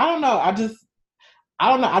don't know. I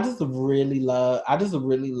just really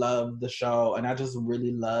love the show, and I just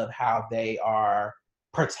really love how they are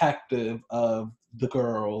protective of the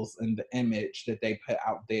girls and the image that they put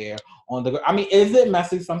out there on the. I mean, is it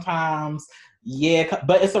messy sometimes? Yeah,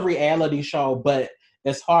 but it's a reality show. But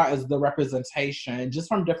as far as the representation, just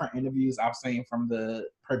from different interviews I've seen from the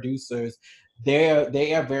producers,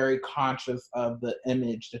 they are very conscious of the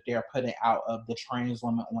image that they're putting out of the trans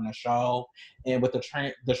women on the show, and with the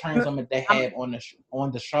trans women they have on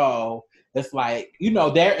the show. It's like,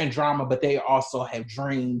 they're in drama, but they also have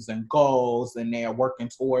dreams and goals, and they're working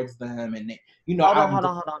towards them. And hold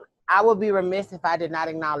on. I would be remiss if I did not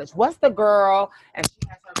acknowledge. What's the girl? And she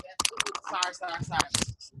has her best. Sorry.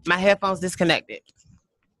 My headphones disconnected.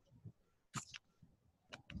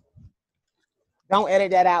 Don't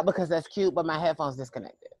edit that out because that's cute, but my headphones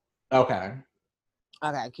disconnected. Okay,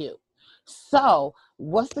 cute. So,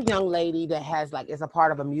 what's the young lady that is a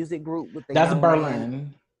part of a music group with the That's Berlin.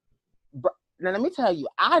 Man? Now, let me tell you,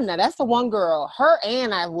 that's the one girl, her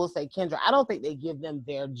and I will say Kendra, I don't think they give them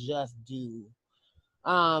their just due.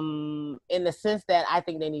 In the sense that I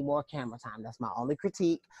think they need more camera time. That's my only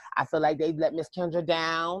critique. I feel like they let Miss Kendra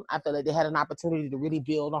down. I feel like they had an opportunity to really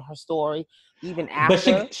build on her story, even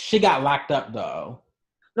after. But she got locked up, though.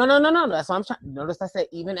 No. That's what I'm trying. Notice I said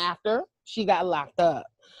even after she got locked up.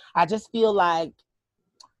 I just feel like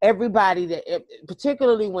everybody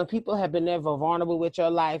particularly when people have been never vulnerable with your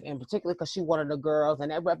life, and particularly because she one of the girls, and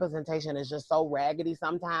that representation is just so raggedy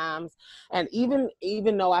sometimes. And even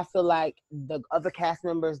though I feel like the other cast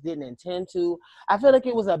members didn't intend to, I feel like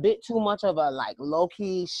it was a bit too much of a like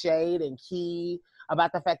low-key shade and key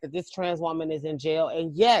about the fact that this trans woman is in jail.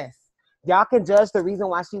 And yes, y'all can judge the reason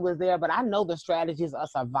why she was there, but I know the strategies are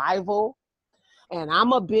survival. And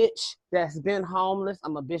I'm a bitch that's been homeless.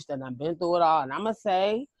 I'm a bitch that I've been through it all. And I'm going to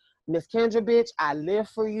say, Miss Kendra, bitch, I live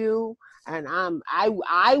for you. And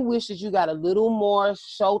I wish that you got a little more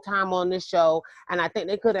showtime on this show. And I think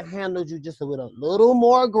they could have handled you just with a little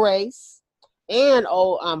more grace. And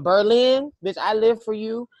Berlin, bitch, I live for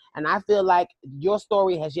you. And I feel like your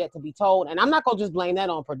story has yet to be told. And I'm not going to just blame that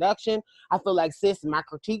on production. I feel like, sis, my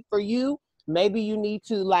critique for you, maybe you need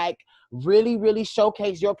to like really, really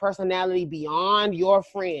showcase your personality beyond your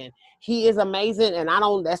friend. He is amazing, and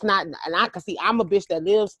cause see, I'm a bitch that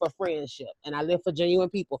lives for friendship, and I live for genuine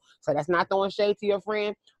people. So that's not throwing shade to your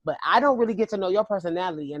friend, but I don't really get to know your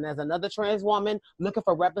personality. And as another trans woman looking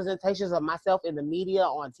for representations of myself in the media,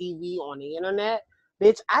 on TV, on the internet,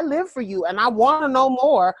 bitch, I live for you, and I want to know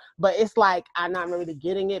more, but it's like I'm not really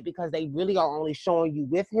getting it because they really are only showing you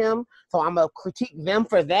with him. So I'm gonna critique them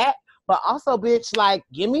for that. But also, bitch, like,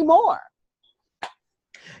 give me more.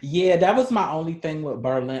 Yeah, that was my only thing with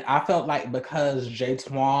Berlin. I felt like because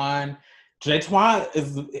Jay-Twan,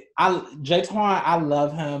 I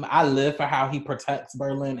love him. I live for how he protects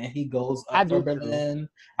Berlin and he goes up for Berlin.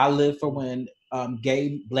 I live for when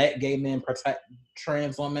black gay men protect black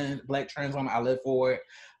trans women. I live for it.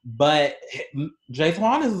 But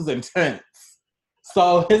Jay-Twan is intense.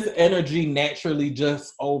 So his energy naturally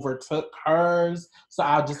just overtook hers. So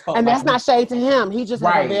I just felt and that's not shade to him. He just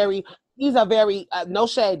has he's a very no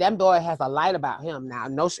shade. That boy has a light about him now.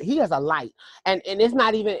 He has a light, and it's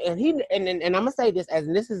not even. And I'm gonna say this, as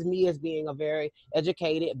this is me as being a very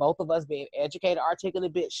educated, both of us being educated,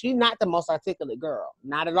 articulate bitch. She's not the most articulate girl,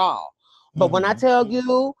 not at all. But when I tell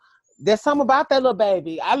you, there's something about that little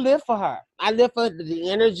baby. I live for her. I live for the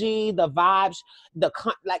energy, the vibes,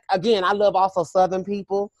 like again. I love also Southern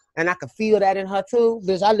people, and I can feel that in her too.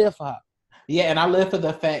 Bitch, I live for her. Yeah, and I live for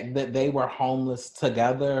the fact that they were homeless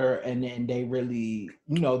together, and then they really,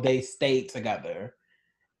 they stayed together.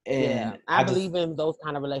 And yeah, I believe in those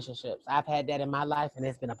kind of relationships. I've had that in my life, and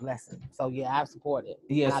it's been a blessing. So yeah, I've supported.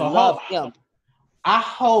 Yeah, and so I love him.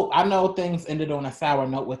 I know things ended on a sour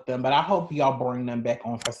note with them, but I hope y'all bring them back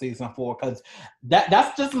on for season 4 because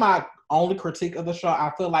that's just my only critique of the show.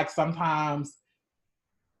 I feel like sometimes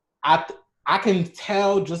I can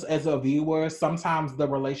tell just as a viewer, sometimes the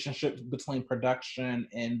relationships between production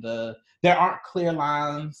and there aren't clear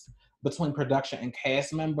lines between production and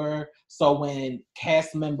cast member. So when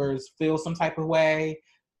cast members feel some type of way,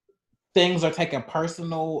 things are taken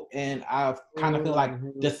personal, and I kind of feel like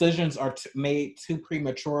decisions are made too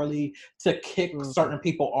prematurely to kick certain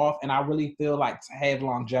people off. And I really feel like to have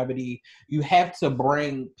longevity, you have to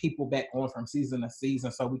bring people back on from season to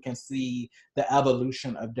season so we can see the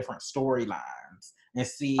evolution of different storylines and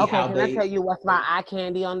see how can I tell you what's my eye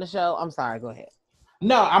candy on the show? I'm sorry, go ahead.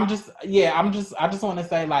 No, I just want to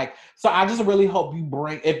say so I just really hope you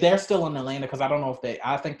bring, if they're still in Atlanta, because I don't know if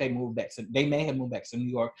I think they may have moved back to New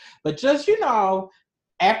York, but just,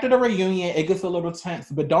 after the reunion, it gets a little tense,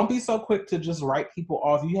 but don't be so quick to just write people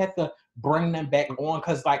off. You have to bring them back on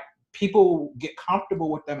because people get comfortable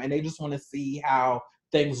with them and they just want to see how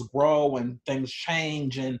things grow and things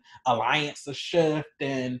change and alliances shift.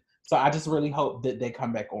 And so I just really hope that they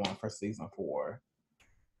come back on for season 4.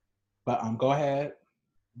 But go ahead.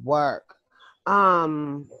 Work.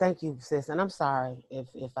 Thank you, sis. And I'm sorry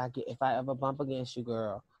if I ever bump against you,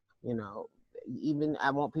 girl. Even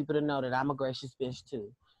I want people to know that I'm a gracious bitch too.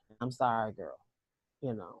 I'm sorry, girl.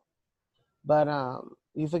 But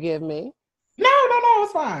you forgive me? No,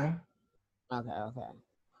 it's fine. Okay.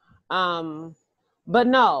 But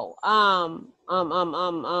no.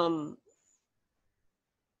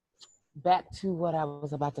 Back to what I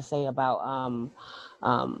was about to say about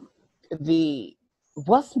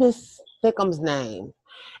what's Miss Thickham's name?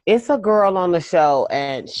 It's a girl on the show,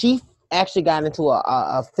 and she actually got into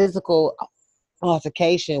a physical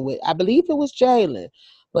altercation with, I believe it was Jalen,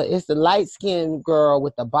 but it's the light-skinned girl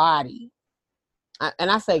with the body. And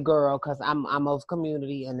I say girl because I'm of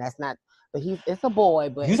community, and that's not. But it's a boy.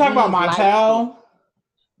 But you talking about Montel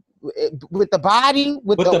with the body,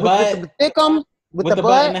 with the Thickham, with the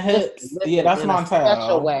butt and the hips. Listen, that's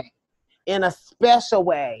Montel. In a special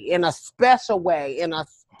way,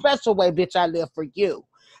 bitch, I live for you.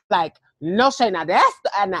 Like, no shade. Now that's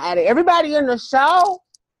out of everybody in the show,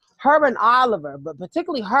 her and Oliver, but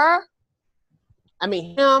particularly her, I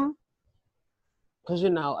mean, him, because,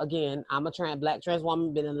 again, I'm a black trans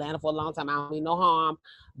woman, been in Atlanta for a long time. I don't mean no harm.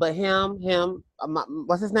 But him,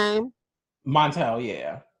 what's his name? Montel,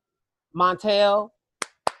 yeah. Montel,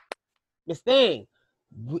 Miss Thing,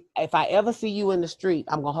 if I ever see you in the street,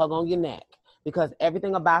 I'm going to hug on your neck. Because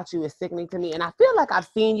everything about you is sickening to me. And I feel like I've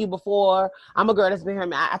seen you before. I'm a girl that's been here.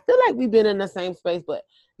 I feel like we've been in the same space, but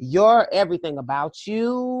everything about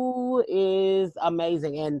you is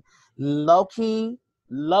amazing. And low-key,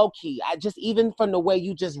 I just, even from the way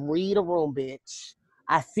you just read a room, bitch,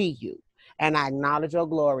 I see you. And I acknowledge your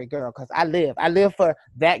glory, girl, because I live for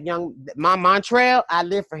that young, my Montreal, I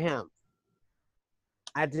live for him.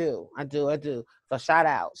 I do. So shout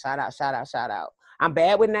out. I'm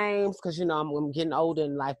bad with names because, I'm getting older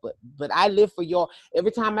in life, but I live for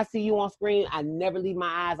every time I see you on screen, I never leave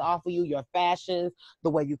my eyes off of you, your fashions,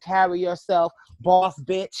 the way you carry yourself, boss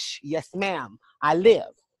bitch. Yes, ma'am. I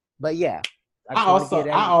live. But yeah. I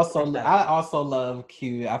also love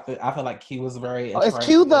Q. I feel like Q was very attractive. Is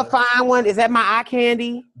Q the fine one? Is that my eye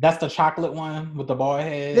candy? That's the chocolate one with the bald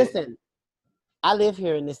head. Listen, I live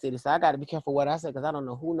here in this city, so I got to be careful what I say because I don't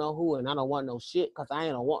know who, and I don't want no shit because I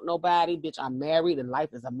ain't don't want nobody. Bitch, I'm married and life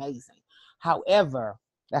is amazing. However,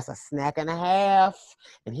 that's a snack and a half,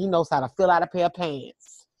 and he knows how to fill out a pair of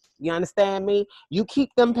pants. You understand me? You keep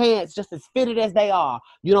them pants just as fitted as they are.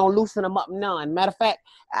 You don't loosen them up none. Matter of fact,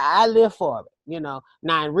 I live for it.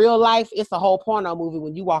 Now in real life, it's a whole porno movie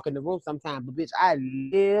when you walk in the room sometimes. But bitch, I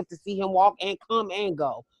live to see him walk and come and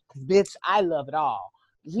go. Cause bitch, I love it all.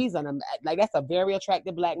 He's that's a very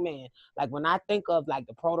attractive black man. Like when I think of like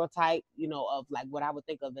the prototype, of like what I would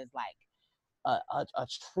think of as like a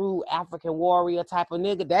true African warrior type of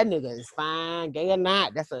nigga. That nigga is fine, gay or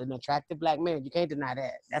not. That's an attractive black man. You can't deny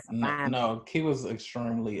that. That's a fine. No, he was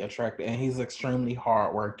extremely attractive, and he's extremely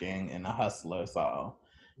hardworking and a hustler. So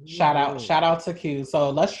shout out to Q.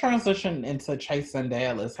 So let's transition into Chasing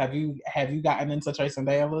Dallas. Have you gotten into Chasing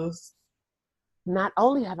Dallas? Not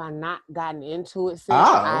only have I not gotten into it, sis,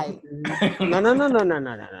 No.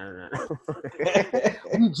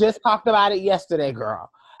 We just talked about it yesterday, girl.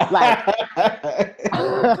 Like,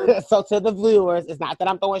 so to the viewers, it's not that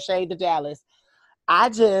I'm throwing shade to Dallas. I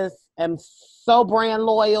just am so brand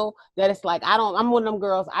loyal that it's like I'm one of them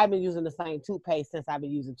girls. I've been using the same toothpaste since I've been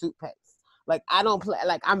using toothpaste. Like I don't play.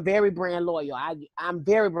 Like I'm very brand loyal. I'm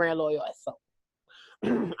very brand loyal at soap.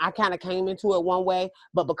 I kind of came into it one way,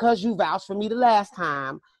 but because you vouched for me the last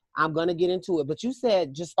time, I'm gonna get into it. But you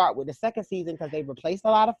said just start with the second season because they replaced a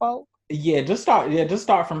lot of folk. Yeah, just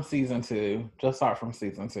start from season 2. Just start from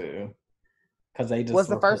season 2. Because they just was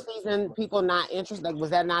the first season people not interested? Like, was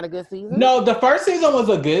that not a good season? No, the first season was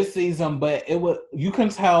a good season, but you can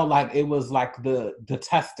tell like it was like the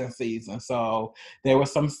testing season. So there were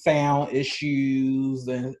some sound issues,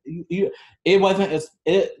 and it wasn't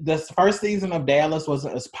this first season of Dallas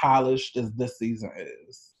wasn't as polished as this season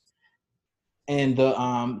is. And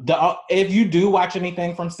the if you do watch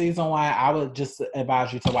anything from season 1, I would just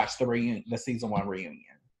advise you to watch the season 1 reunion.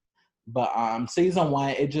 But season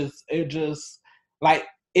 1, it just like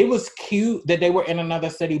it was cute that they were in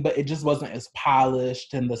another city, but it just wasn't as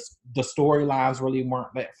polished, and the storylines really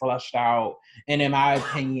weren't that fleshed out. And in my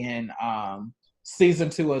opinion,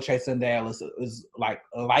 season 2 of Chasing Dallas is like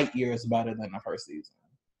light years better than the first season.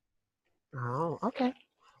 Oh, okay.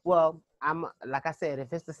 Well, I'm like I said,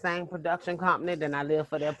 if it's the same production company, then I live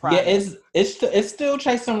for their product. Yeah, it's still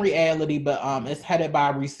Chasing Reality, but it's headed by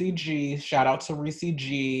Reese G. Shout out to Reese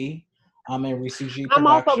G. And Reese G. I'm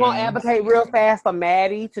also gonna advocate real fast for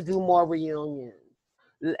Maddie to do more reunions.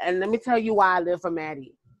 And let me tell you why I live for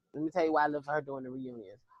Maddie. Let me tell you why I live for her doing the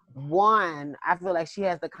reunions. One, I feel like she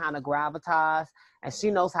has the kind of gravitas and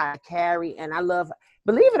she knows how to carry. And I love,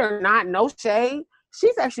 believe it or not, no shade.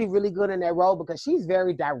 She's actually really good in that role because she's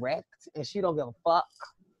very direct and she don't give a fuck.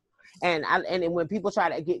 And when people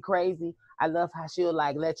try to get crazy, I love how she'll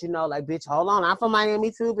like let you know, like, bitch, hold on, I'm from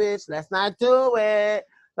Miami too, bitch. Let's not do it.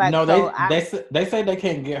 Like, no, they say they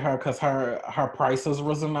can't get her because her prices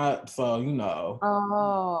risen up. So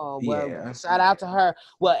Oh, well, yeah. Shout out to her.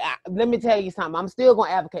 Well, let me tell you something. I'm still gonna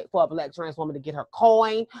advocate for a black trans woman to get her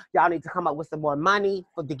coin. Y'all need to come up with some more money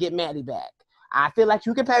to get Maddie back. I feel like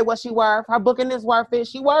you can pay what she worth. Her booking is worth it.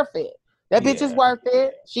 She worth it. That bitch is worth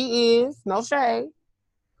it. She is. No shade.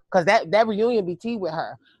 Because that reunion be tea with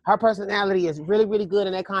her. Her personality is really, really good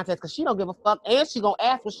in that context because she don't give a fuck and she gonna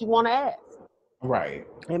ask what she want to ask. Right.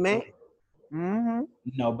 Amen. Mm-hmm.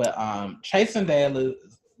 No, but Chasing Dallas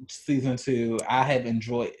season 2, I have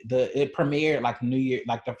enjoyed it premiered like New Year,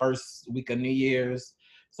 like the first week of New Year's.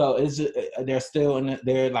 So it's just they're still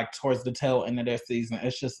they're like towards the tail end of their season.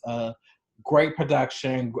 It's just a great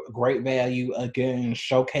production, great value. Again,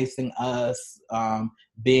 showcasing us,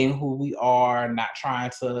 being who we are, not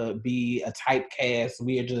trying to be a typecast.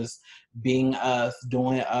 We are just being us,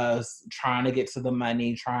 doing us, trying to get to the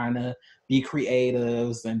money, trying to be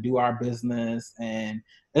creatives and do our business. And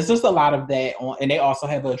it's just a lot of that on. And they also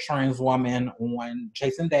have a trans woman on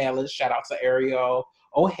Chasing Dallas. Shout out to Ariel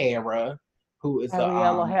O'Hara, who is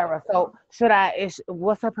Ariel O'Hara. So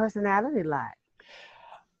what's her personality like?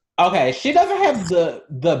 Okay, she doesn't have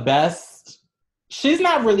the best. She's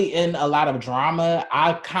not really in a lot of drama.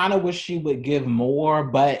 I kind of wish she would give more,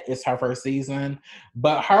 but it's her first season.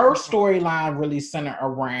 But her storyline really centered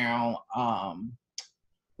around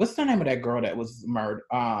what's the name of that girl that was murdered?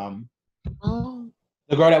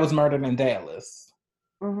 The girl that was murdered in Dallas.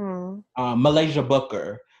 Malaysia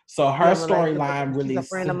Booker. So her storyline really. She's a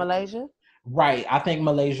friend of Malaysia? Right. I think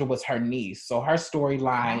Malaysia was her niece. So her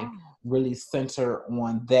storyline really centered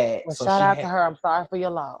on that. Well, so shout out to her. I'm sorry for your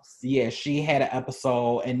loss. Yeah, she had an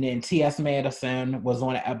episode, and then T.S. Madison was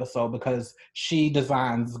on an episode because she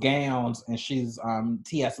designs gowns, and she's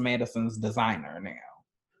T.S. Madison's designer now.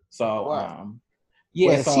 So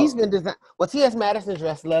she's been design. Well, T.S. Madison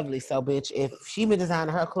dressed lovely, so bitch, if she been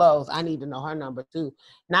designing her clothes, I need to know her number too.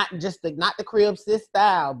 Not the crib sis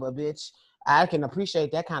style, but bitch, I can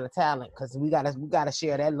appreciate that kind of talent because we gotta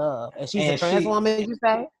share that love. And she's a trans woman, you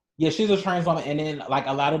say? Yeah, she's a trans woman, and then like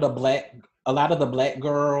a lot of the black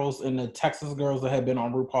girls and the Texas girls that have been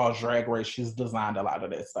on RuPaul's Drag Race, she's designed a lot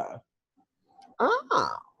of that stuff.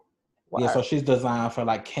 Yeah, so she's designed for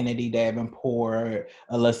like Kennedy Davenport,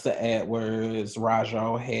 Alyssa Edwards, Raja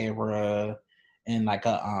O'Hara, and like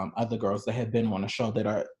other girls that have been on the show that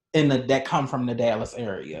are that come from the Dallas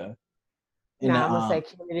area. Now I'm gonna say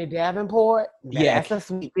Kennedy Davenport. That's a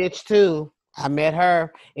sweet bitch too. I met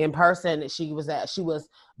her in person. She was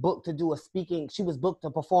booked to do a speaking. She was booked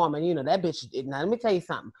to perform, and that bitch. Now let me tell you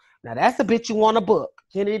something. Now that's a bitch you want to book,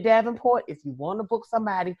 Kennedy Davenport. If you want to book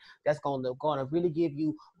somebody that's gonna really give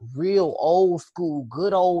you real old school,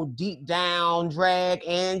 good old deep down drag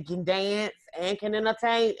and can dance and can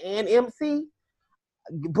entertain and MC,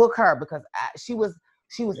 book her because she was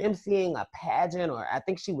emceeing a pageant, or I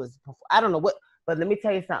think she was. I don't know what. But let me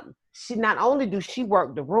tell you something. She not only do she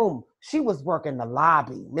work the room, she was working the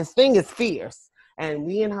lobby. Miss Thing is fierce. And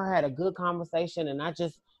we and her had a good conversation, and I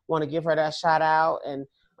just want to give her that shout out. And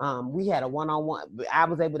we had a one-on-one. I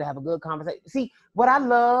was able to have a good conversation. See, what I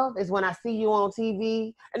love is when I see you on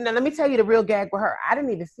TV. And now let me tell you the real gag with her. I didn't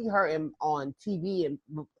even see her on TV. And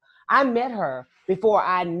I met her before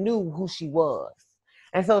I knew who she was.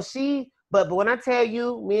 And so but when I tell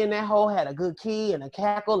you, me and that hoe had a good key and a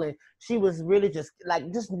cackle, and she was really just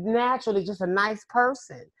naturally just a nice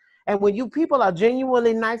person. And when people are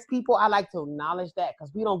genuinely nice people, I like to acknowledge that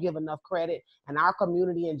because we don't give enough credit. And our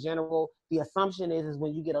community in general, the assumption is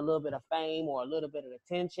when you get a little bit of fame or a little bit of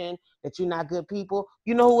attention that you're not good people.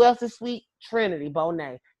 You know who else is sweet? Trinity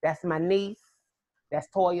Bonet. That's my niece. That's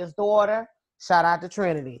Toya's daughter. Shout out to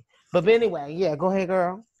Trinity. But anyway, yeah, go ahead,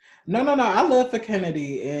 girl. No. I love for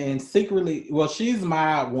Kennedy, and secretly, well, she's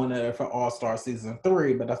my winner for All Star Season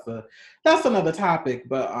 3, but that's another topic.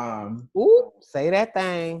 But say that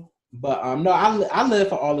thing. But no, I live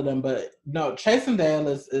for all of them. But no, Chasing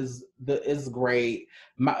Dallas is great.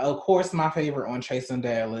 Of course, my favorite on Chasing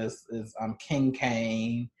Dallas is King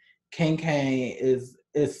Kane. King Kane is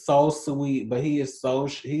so sweet, but he is so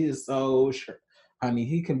honey,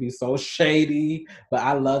 he can be so shady, but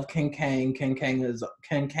I love King Kane. King Kane is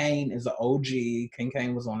an OG. King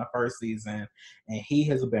Kane was on the first season, and he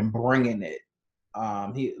has been bringing it.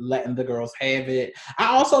 He letting the girls have it.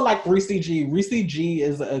 I also like Reese G. Reese G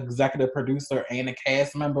is an executive producer and a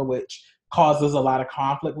cast member, which causes a lot of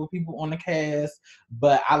conflict with people on the cast.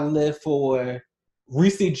 But I live for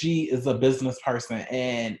Reese G is a business person,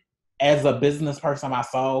 and as a business person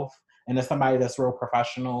myself, and as somebody that's real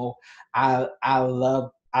professional, I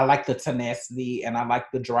like the tenacity and I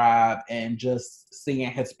like the drive and just seeing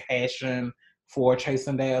his passion for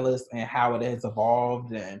Chasing Dallas and how it has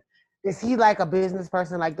evolved. And is he like a business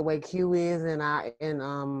person like the way Q is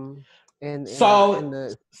So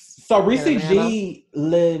Reese G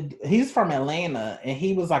he's from Atlanta, and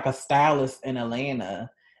he was like a stylist in Atlanta,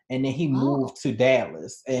 and then he moved to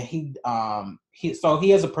Dallas, and he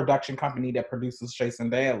has a production company that produces Chasing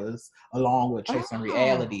Dallas along with Chasing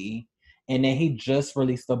Reality, and then he just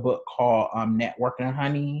released a book called Networking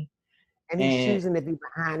Honey. And he's choosing to be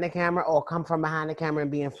behind the camera or come from behind the camera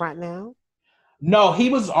and be in front now? No, he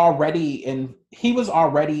was already in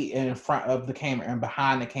front of the camera and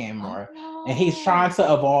behind the camera. And he's trying to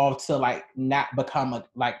evolve to like not become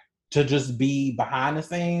to just be behind the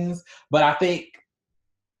scenes. But I think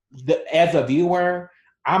as a viewer,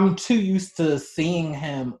 I'm too used to seeing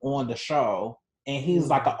him on the show, and he's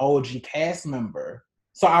like an OG cast member.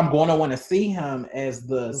 So I'm going to want to see him as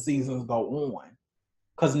the seasons go on.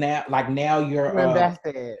 Because now you're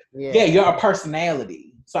invested. You're a personality.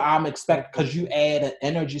 So I'm expecting, because you add an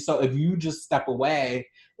energy. So if you just step away,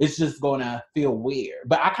 it's just gonna feel weird.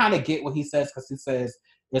 But I kind of get what he says, because he says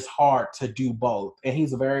it's hard to do both, and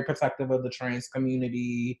he's very protective of the trans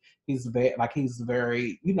community. He's very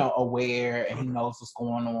aware, and he knows what's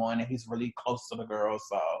going on, and he's really close to the girls.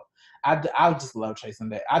 So I just love chasing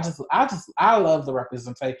that. I love the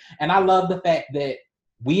representation, and I love the fact that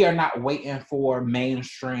we are not waiting for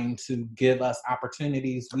mainstream to give us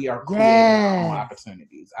opportunities. We are creating our own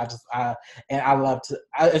opportunities. I love to,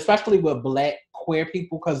 especially with Black queer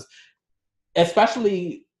people, because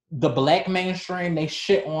especially the Black mainstream, they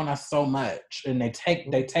shit on us so much, and they take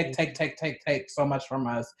so much from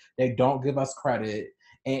us. They don't give us credit,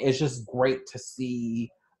 and it's just great to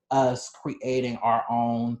see us creating our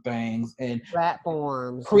own things and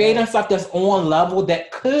platforms, creating stuff that's on level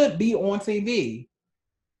that could be on TV.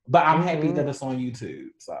 But I'm happy that it's on YouTube.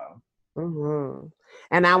 So,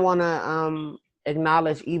 and I want to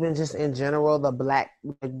acknowledge, even just in general, the black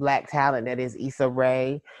talent that is Issa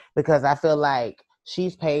Rae, because I feel like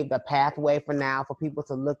she's paved a pathway for now for people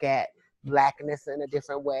to look at Blackness in a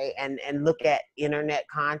different way and look at internet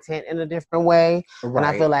content in a different way. Right. And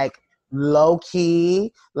I feel like low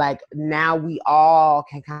key, like now we all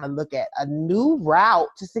can kind of look at a new route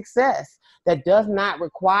to success that does not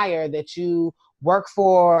require that you work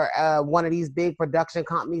for one of these big production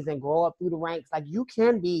companies and grow up through the ranks. Like, you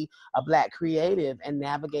can be a Black creative and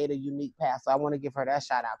navigate a unique path. So I want to give her that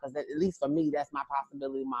shout out, because at least for me, that's my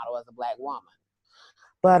possibility model as a Black woman.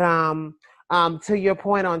 But to your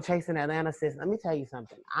point on chasing Atlanta, sis, let me tell you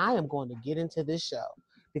something. I am going to get into this show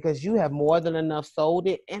because you have more than enough sold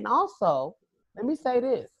it. And also, let me say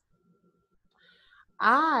this.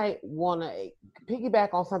 I want to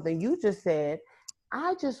piggyback on something you just said.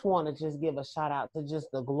 I just want to just give a shout out to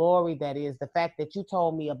just the glory that is the fact that you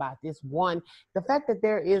told me about this one. The fact that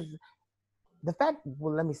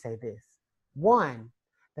let me say this. One,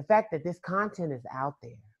 the fact that this content is out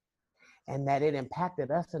there and that it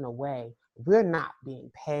impacted us in a way. We're not being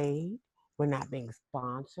paid. We're not being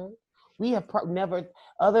sponsored. We have never,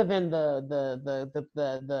 other than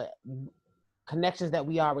the connections that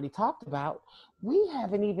we already talked about, we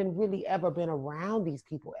haven't even really ever been around these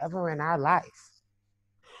people ever in our life.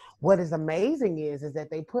 What is amazing is that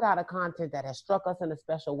they put out a content that has struck us in a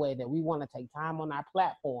special way that we want to take time on our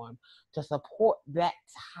platform to support that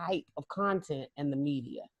type of content in the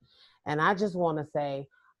media. And I just want to say,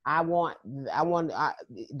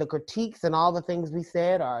 the critiques and all the things we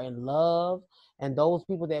said are in love. And those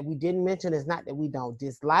people that we didn't mention, is not that we don't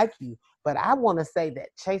dislike you, but I want to say that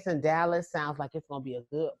Chasing Dallas sounds like it's going to be a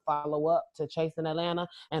good follow-up to Chasing Atlanta,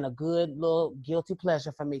 and a good little guilty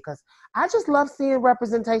pleasure for me, because I just love seeing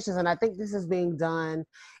representations. And I think this is being done,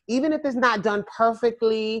 even if it's not done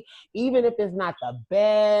perfectly, even if it's not the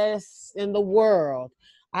best in the world.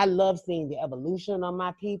 I love seeing the evolution of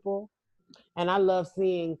my people. And I love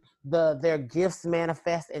seeing their gifts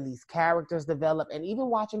manifest and these characters develop, and even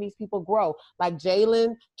watching these people grow, like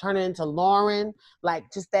Jalen turning into Lauren, like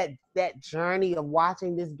just that journey of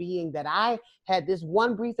watching this being that I had this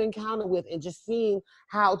one brief encounter with, and just seeing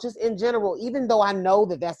how, just in general, even though I know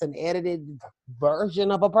that that's an edited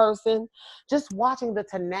version of a person, just watching the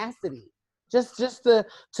tenacity. Just to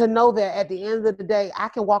know that at the end of the day, I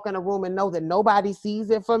can walk in a room and know that nobody sees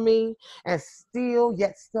it for me, and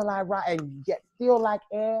yet still I rise, and yet still like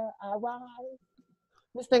air, I rise.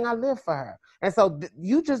 This thing, I live for her. And so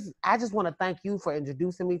I just want to thank you for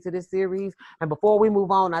introducing me to this series. And before we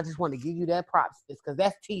move on, I just want to give you that props, because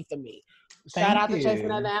that's tea for me. Shout out to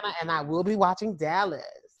Chasing Atlanta, and I will be watching Dallas.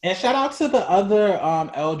 And shout out to the other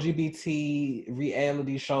LGBT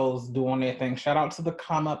reality shows doing their thing. Shout out to the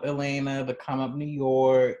Come Up Atlanta, the Come Up New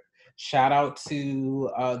York. Shout out to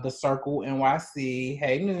the Circle NYC.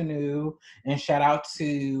 Hey, Nunu. And shout out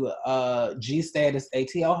to G Status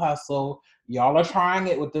ATL Hustle. Y'all are trying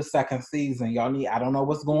it with the second season. I don't know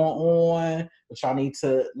what's going on, but y'all need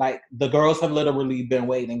to, like, the girls have literally been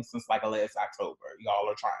waiting since like last October. Y'all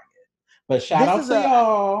are trying it. But shout out to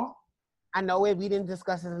y'all. I know we didn't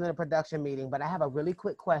discuss this in the production meeting, but I have a really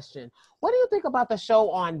quick question. What do you think about the show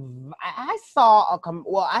on? I saw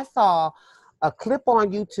a clip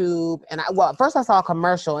on YouTube, and first I saw a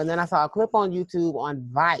commercial, and then I saw a clip on YouTube on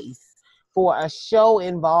Vice for a show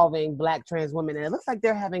involving Black trans women, and it looks like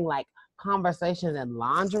they're having like conversations in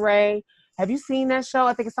lingerie. Have you seen that show?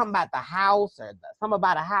 I think it's something about the house, or something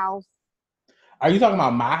about a house. Are you talking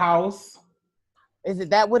about My House? Is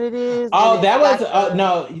it that what it is? And Oh, it's that was like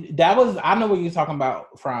no, that was I know what you're talking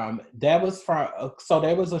about from. That was from so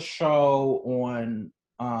there was a show on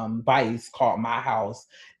Vice called My House,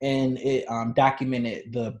 and it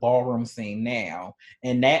documented the ballroom scene now.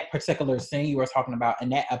 And that particular scene you were talking about in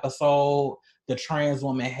that episode, the trans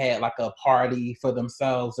woman had like a party for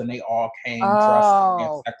themselves, and they all came dressed in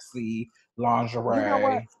oh, sexy you know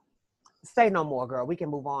what? lingerie. Say no more, girl. We can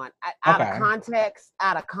move on. Okay, Out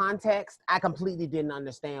of context, I completely didn't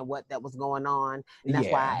understand what that was going on, and that's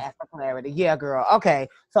why yeah. I asked for clarity. Yeah, girl. Okay,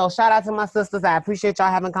 so shout out to my sisters. I appreciate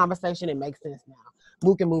y'all having conversation. It makes sense now.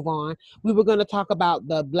 We can move on. We were going to talk about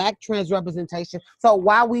the Black trans representation. So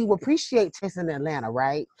while we appreciate this in Atlanta,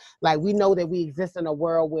 right? Like we know that we exist in a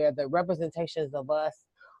world where the representations of us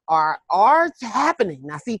are happening.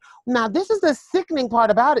 Now, see, now this is the sickening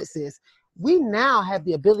part about it, sis. We now have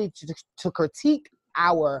the ability to critique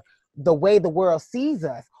the way the world sees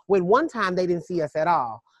us when one time they didn't see us at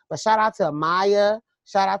all. But shout out to Maya,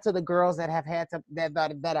 shout out to the girls that have had to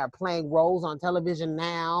that are playing roles on television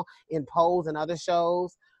now in Pose and other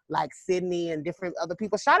shows like Sydney and different other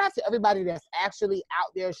people. Shout out to everybody that's actually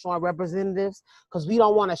out there showing representatives, because we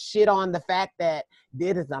don't want to shit on the fact that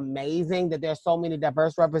it is amazing that there's so many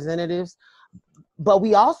diverse representatives. But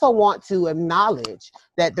we also want to acknowledge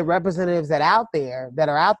that the representatives that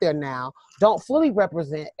are out there now don't fully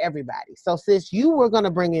represent everybody. So sis, you were going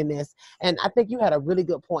to bring in this, and I think you had a really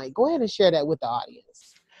good point. Go ahead and share that with the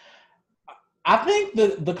audience. I think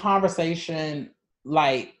the conversation,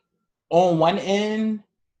 like on one end,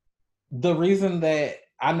 the reason that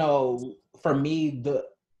I know for me,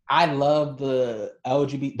 I love the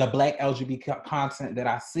Black LGBT content that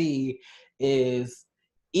I see is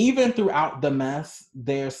even throughout the mess,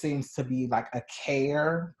 there seems to be like a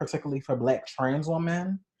care, particularly for Black trans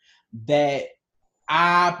women, that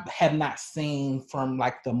I have not seen from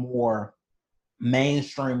like the more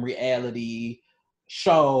mainstream reality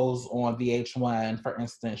shows on VH1, for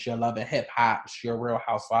instance, your Love and Hip Hops, your Real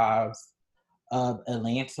Housewives of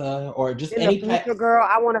Atlanta, or just In the any future, girl,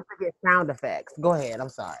 I want to forget sound effects. Go ahead. I'm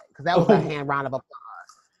sorry, because that was a hand round of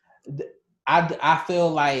applause. I feel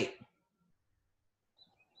like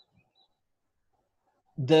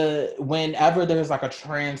whenever there's like a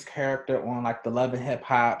trans character on like the Love and Hip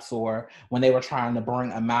Hops, or when they were trying to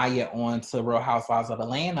bring Amaya on to Real Housewives of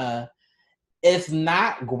Atlanta, it's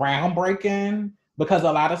not groundbreaking, because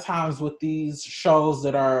a lot of times with these shows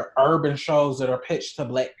that are urban shows that are pitched to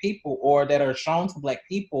Black people or that are shown to Black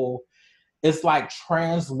people, it's like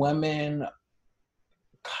trans women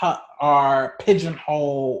are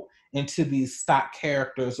pigeonholed into these stock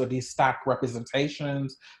characters or these stock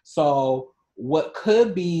representations. So what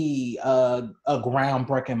could be a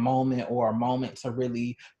groundbreaking moment or a moment to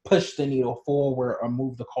really push the needle forward or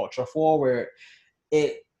move the culture forward,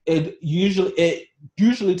 it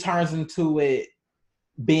usually turns into it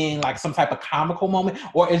being like some type of comical moment,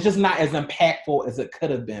 or it's just not as impactful as it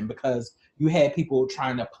could have been, because you had people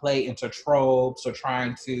trying to play into tropes or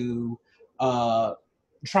uh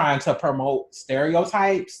trying to promote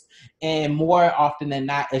stereotypes, and more often than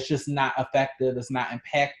not it's just not effective, it's not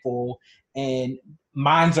impactful, and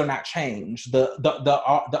minds are not changed.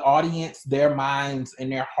 The audience, their minds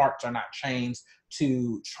and their hearts are not changed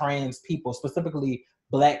to trans people, specifically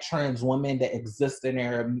Black trans women that exist in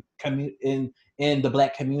their in the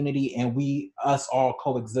Black community, and us all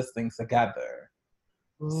coexisting together.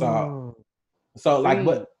 So like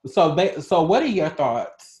Read. so what are your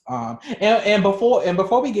thoughts? And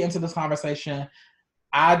before we get into this conversation,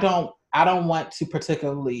 I don't want to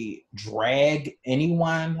particularly drag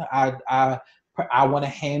anyone. I want to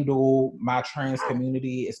handle my trans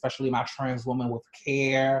community, especially my trans women, with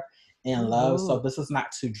care and love. So this is not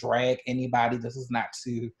to drag anybody. This is not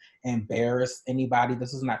to embarrass anybody.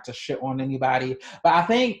 This is not to shit on anybody. But I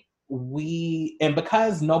think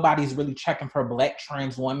because nobody's really checking for Black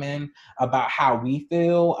trans women about how we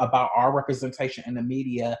feel about our representation in the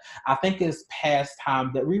media, I think it's past time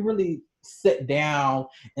that we really sit down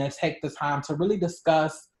and take the time to really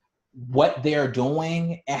discuss what they're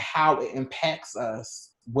doing and how it impacts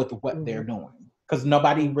us with what they're doing. Because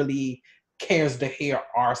nobody really cares to hear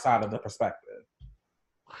our side of the perspective.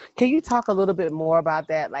 Can you talk a little bit more about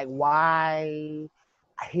that? Like why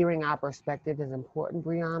hearing our perspective is important,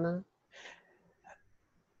 Brianna?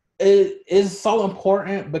 It is so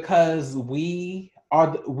important because we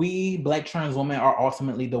Black trans women are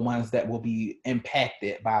ultimately the ones that will be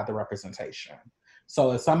impacted by the representation.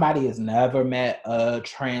 So if somebody has never met a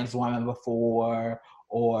trans woman before,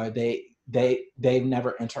 or they've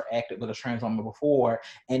never interacted with a trans woman before,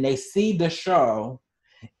 and they see the show,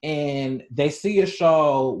 and they see a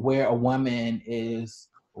show where a woman is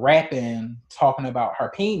rapping, talking about her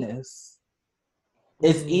penis,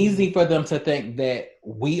 it's easy for them to think that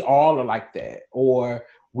we all are like that, or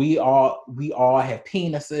we all have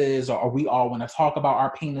penises, or we all want to talk about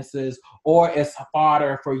our penises, or it's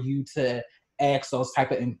harder for you to ask those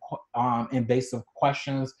type of invasive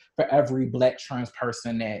questions for every Black trans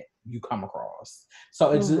person that you come across.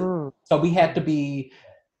 So it's so we have to be,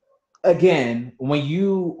 again, when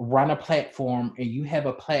you run a platform and you have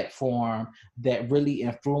a platform that really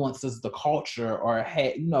influences the culture, or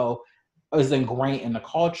is ingrained in the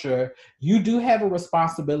culture, you do have a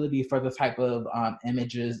responsibility for the type of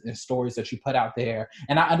images and stories that you put out there.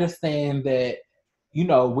 And I understand that,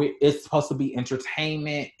 it's supposed to be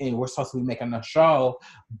entertainment and we're supposed to be making a show,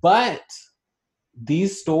 but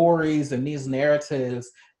these stories and these narratives,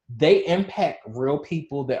 they impact real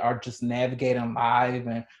people that are just navigating life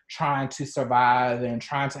and trying to survive and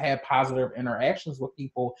trying to have positive interactions with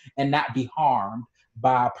people and not be harmed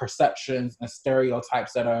by perceptions and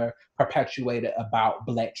stereotypes that are perpetuated about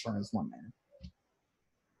Black trans women.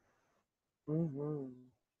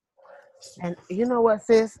 And you know what,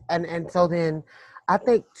 sis? And so then I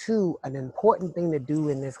think too, an important thing to do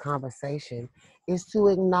in this conversation is to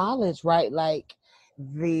acknowledge, right, like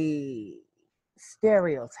the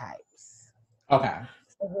stereotypes. Okay.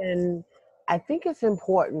 So then I think it's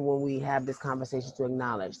important when we have this conversation to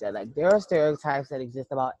acknowledge that, like, there are stereotypes that exist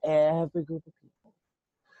about every group of people.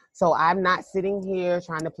 So I'm not sitting here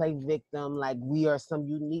trying to play victim like we are some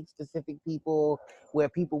unique, specific people where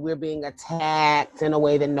we're being attacked in a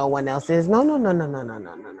way that no one else is. No.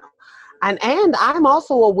 And I'm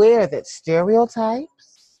also aware that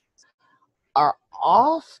stereotypes are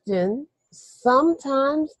often,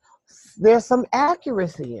 sometimes there's some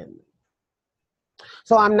accuracy in them.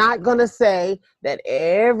 So I'm not going to say that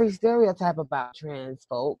every stereotype about trans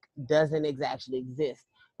folk doesn't actually exist.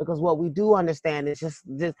 Because what we do understand is just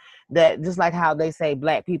like how they say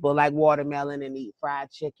Black people like watermelon and eat fried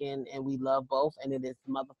chicken, and we love both, and it is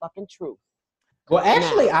motherfucking true. Well,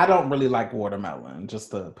 actually, I don't really like watermelon, just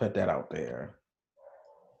to put that out there.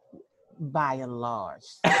 By and large.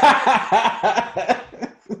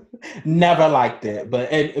 Never liked it, but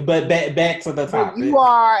back to the topic. But you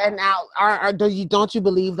are an don't you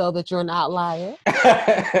believe though that you're an outlier?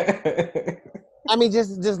 I mean,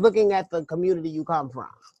 just looking at the community you come from.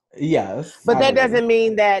 Yes. But that doesn't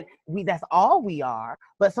mean that that's all we are.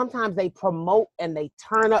 But sometimes they promote and they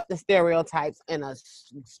turn up the stereotypes in an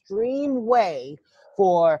extreme way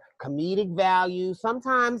for comedic value,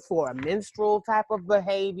 sometimes for a minstrel type of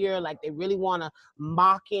behavior. Like they really want to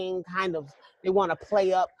mocking kind of, they want to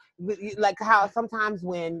play up. Like how sometimes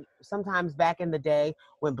back in the day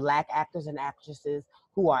when Black actors and actresses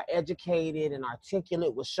who are educated and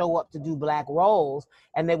articulate would show up to do Black roles,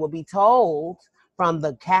 and they would be told from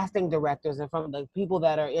the casting directors and from the people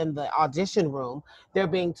that are in the audition room, they're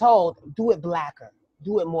being told, do it Blacker,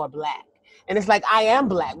 do it more Black. And it's like, I am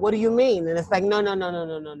Black. What do you mean? And it's like, no.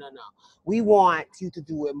 We want you to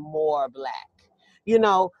do it more Black. You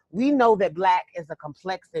know, we know that Black is a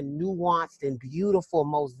complex and nuanced and beautiful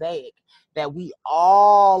mosaic that we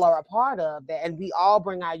all are a part of, and we all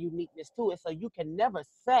bring our uniqueness to it. So you can never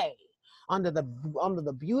say, under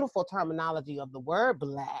the beautiful terminology of the word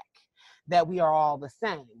Black, that we are all the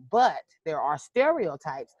same. But there are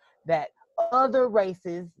stereotypes that other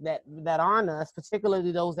races that aren't us,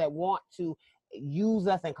 particularly those that want to use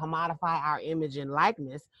us and commodify our image and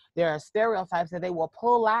likeness, there are stereotypes that they will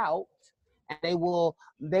pull out, and they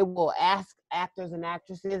will ask actors and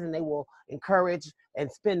actresses, and they will encourage and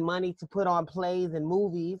spend money to put on plays and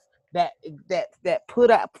movies that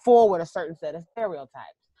put up forward a certain set of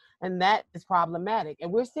stereotypes. And that is problematic.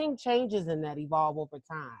 And we're seeing changes in that evolve over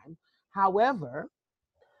time. However,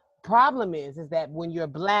 problem is that when you're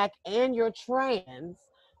Black and you're trans,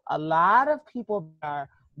 a lot of people a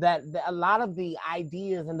lot of the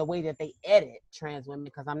ideas and the way that they edit trans women,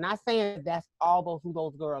 because I'm not saying that's who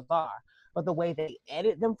those girls are, but the way they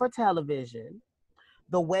edit them for television,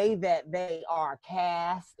 the way that they are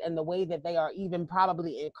cast, and the way that they are even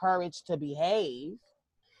probably encouraged to behave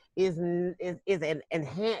is an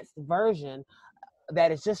enhanced version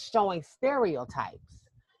that is just showing stereotypes.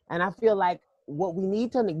 And I feel like what we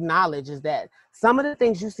need to acknowledge is that some of the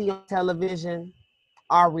things you see on television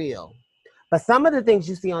are real, but some of the things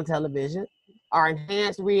you see on television are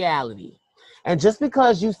enhanced reality. And just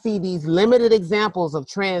because you see these limited examples of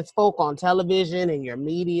trans folk on television and your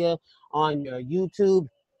media, on your YouTube,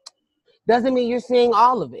 doesn't mean you're seeing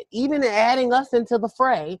all of it. Even adding us into the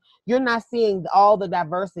fray, you're not seeing all the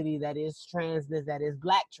diversity that is transness, that is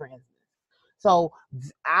Black transness. So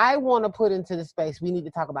I want to put into the space, we need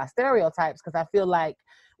to talk about stereotypes, because I feel like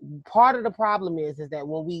part of the problem is that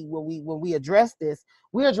when we address this,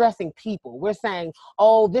 we're addressing people. We're saying,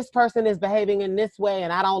 oh, this person is behaving in this way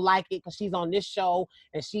and I don't like it because she's on this show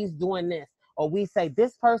and she's doing this. Or we say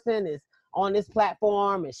this person is on this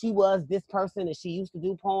platform and she was this person and she used to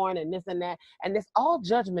do porn and this and that. And it's all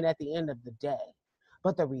judgment at the end of the day.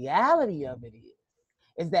 But the reality of it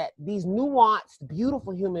is that these nuanced,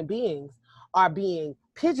 beautiful human beings are being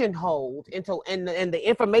pigeonholed into, and the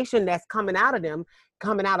information that's coming out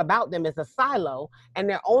about them is a silo, and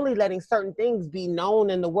they're only letting certain things be known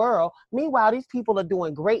in the world. Meanwhile, these people are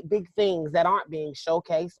doing great big things that aren't being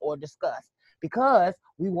showcased or discussed, because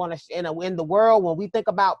we want to, in the world, when we think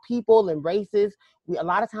about people and races, a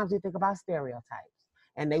lot of times we think about stereotypes,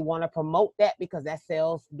 and they want to promote that because that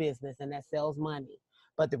sells business and that sells money.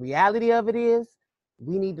 But the reality of it is,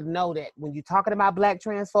 we need to know that when you're talking about Black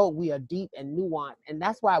trans folk, we are deep and nuanced. And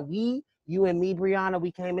that's why you and me, Brianna,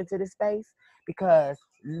 we came into this space, because,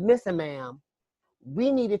 listen, ma'am,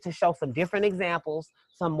 we needed to show some different examples,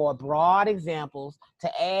 some more broad examples, to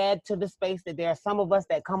add to the space that there are some of us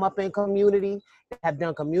that come up in community, that have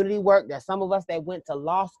done community work. There's some of us that went to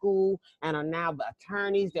law school and are now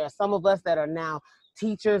attorneys. There are some of us that are now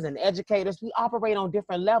teachers and educators. We operate on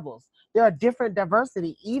different levels. There are different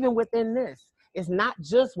diversity even within this. It's not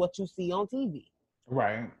just what you see on TV.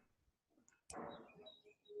 Right.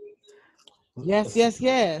 Yes, yes,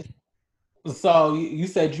 yes. So you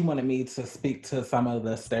said you wanted me to speak to some of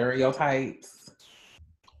the stereotypes.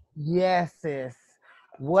 Yes, sis.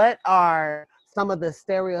 What are some of the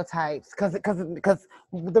stereotypes? Because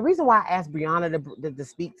the reason why I asked Brianna to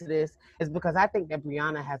speak to this is because I think that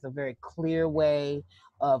Brianna has a very clear way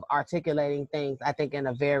of articulating things. I think in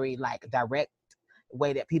a very direct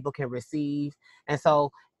way that people can receive. And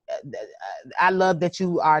so I love that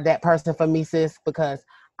you are that person for me, sis, because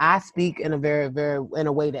I speak in a in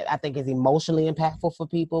a way that I think is emotionally impactful for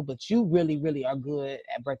people, but you really, really are good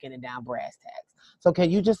at breaking it down brass tacks. So can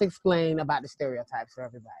you just explain about the stereotypes for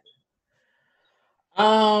everybody?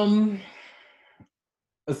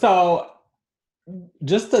 So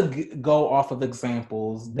just to go off of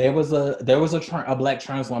examples, there was a Black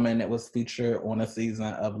trans woman that was featured on a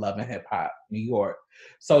season of Love and Hip Hop New York.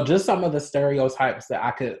 So just some of the stereotypes that I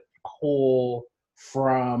could pull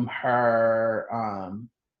from her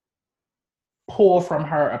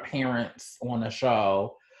appearance on the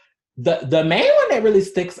show. The main one that really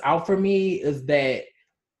sticks out for me is that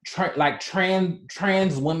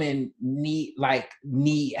trans women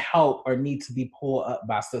need help or need to be pulled up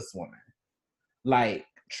by cis women. Like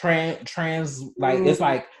trans it's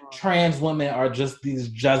like trans women are just these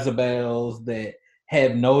Jezebels that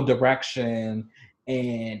have no direction,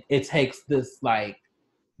 and it takes this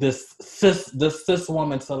cis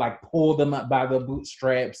woman to pull them up by the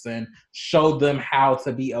bootstraps and show them how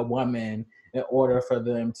to be a woman in order for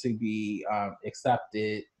them to be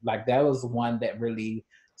accepted. Like that was one that really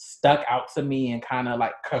stuck out to me and kind of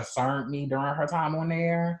concerned me during her time on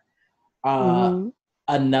there.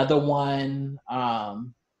 Another one,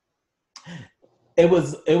 it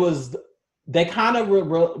was they kind of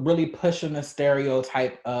really pushing the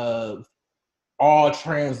stereotype of all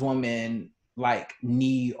trans women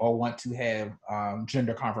need or want to have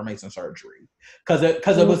gender confirmation surgery, because it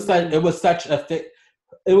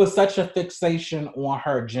was such a fixation on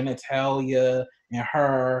her genitalia and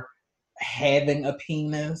her having a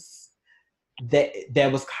penis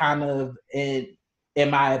that was kind of, in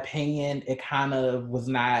my opinion, it kind of was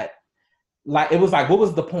not it was what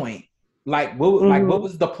was the point? What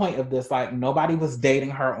was the point of this? Nobody was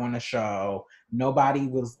dating her on the show.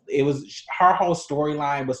 It was her whole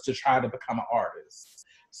storyline was to try to become an artist.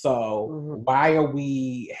 So why are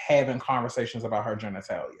we having conversations about her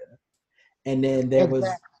genitalia? And then there was,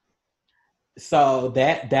 so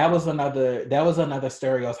that was another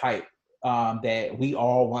stereotype, that we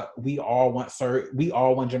all want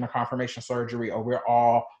gender confirmation surgery, or we're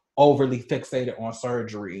all overly fixated on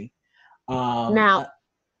surgery. Now,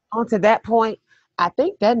 onto that point, I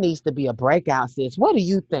think that needs to be a breakout, sis. What do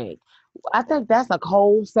you think? I think that's a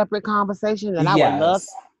whole separate conversation, and I would love to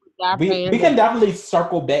we can definitely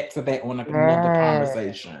circle back to that on another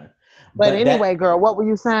conversation. But anyway, girl, what were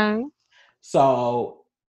you saying? So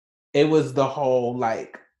it was the whole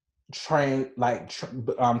trans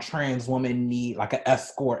women need an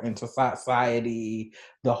escort into society,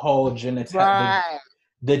 the whole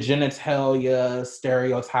the genitalia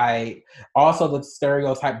stereotype, also the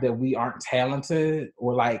stereotype that we aren't talented,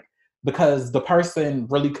 or because the person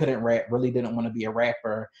really couldn't rap, really didn't want to be a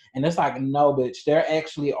rapper. And it's like, no, bitch, there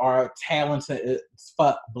actually are talented as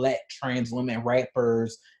fuck Black trans women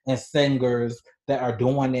rappers and singers that are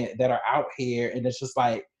doing it, that are out here. And it's just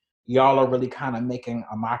like, y'all are really kind of making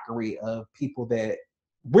a mockery of people that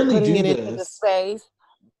really Putting do it into the this. space.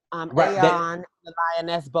 Right. That Aeon and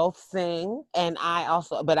Lioness both sing, and I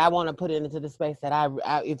want to put it into the space that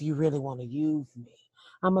if you really want to use me,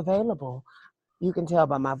 I'm available. You can tell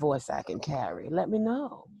by my voice I can carry. Let me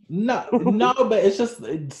know. no, but it's just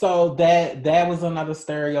so that was another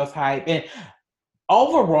stereotype. And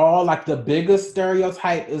overall, like the biggest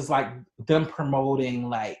stereotype is like them promoting,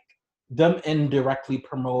 like them indirectly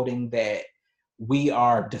promoting that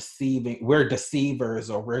we're deceivers,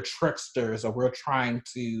 or we're tricksters, or we're trying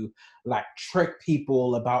to like trick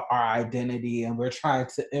people about our identity, and we're trying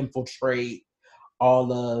to infiltrate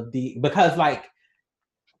all of the, because like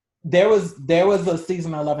there was a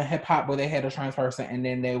season of Love and Hip Hop where they had a trans person, and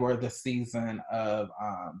then they were the season of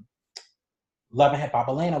Love and Hip Hop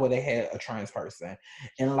Atlanta where they had a trans person,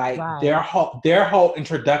 and like Right. their whole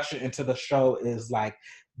introduction into the show is like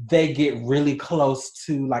they get really close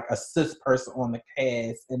to like a cis person on the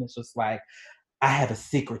cast, and it's just like, I have a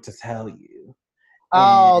secret to tell you.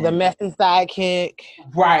 Oh, the And messy sidekick.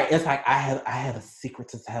 right, it's like, I have a secret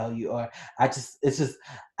to tell you, or it's just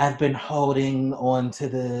I've been holding on to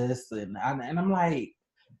this, and I'm like,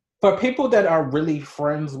 for people that are really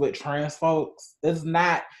friends with trans folks, it's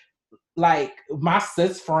not like my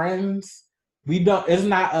cis friends. We don't. It's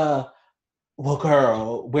not a, well,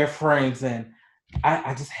 girl, we're friends, and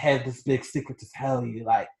I just had this big secret to tell you,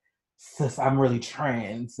 like, sis, I'm really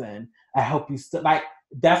trans, and I hope you still like.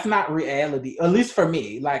 That's not reality, at least for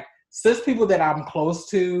me. Like, cis people that I'm close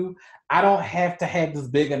to, I don't have to have this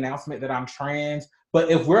big announcement that I'm trans.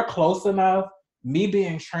 But if we're close enough, me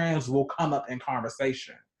being trans will come up in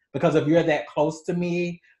conversation, because if you're that close to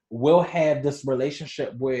me, we'll have this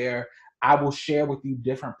relationship where I will share with you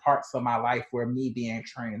different parts of my life where me being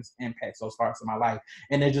trans impacts those parts of my life.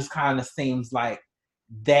 And it just kind of seems like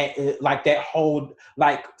like that whole,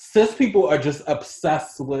 like, cis people are just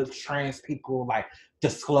obsessed with trans people, like,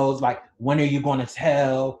 disclose, like, when are you going to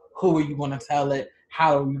tell, who are you going to tell it,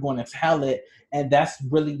 how are you going to tell it? And that's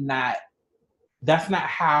not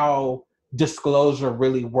how disclosure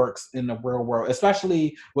really works in the real world,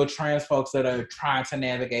 especially with trans folks that are trying to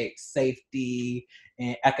navigate safety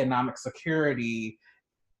and economic security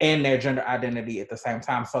and their gender identity at the same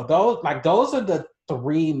time. So those are the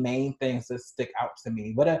three main things that stick out to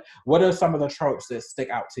me. What are some of the tropes that stick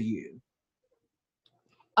out to you?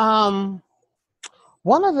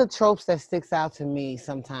 One of the tropes that sticks out to me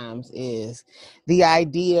sometimes is the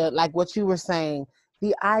idea, like what you were saying,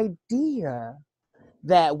 the idea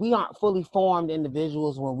that we aren't fully formed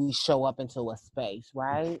individuals when we show up into a space,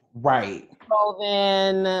 right? Right. So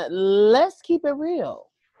then let's keep it real.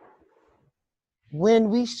 When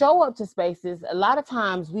we show up to spaces, a lot of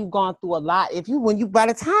times we've gone through a lot. By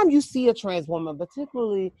the time you see a trans woman,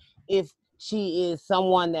 particularly if she is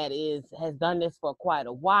someone that has done this for quite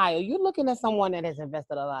a while, you're looking at someone that has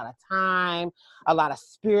invested a lot of time, a lot of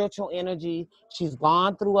spiritual energy. She's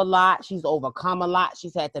gone through a lot. She's overcome a lot.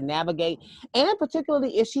 She's had to navigate. And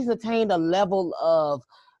particularly if she's attained a level of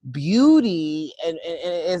beauty and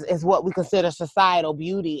is what we consider societal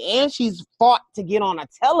beauty, and she's fought to get on a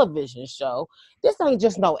television show. This ain't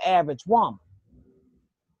just no average woman.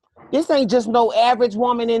 This ain't just no average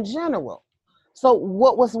woman in general. So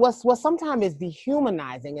what sometimes is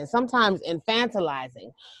dehumanizing, and sometimes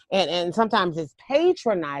infantilizing, and sometimes it's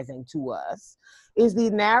patronizing to us, is the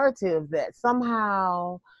narrative that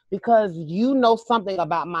somehow, because you know something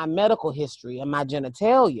about my medical history and my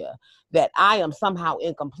genitalia, that I am somehow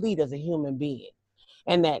incomplete as a human being,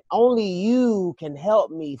 and that only you can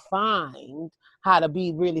help me find how to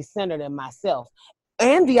be really centered in myself.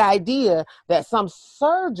 And the idea that some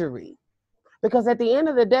surgery, because at the end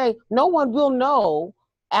of the day, no one will know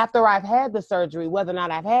after I've had the surgery whether or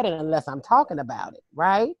not I've had it unless I'm talking about it,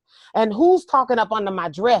 right? And who's talking up under my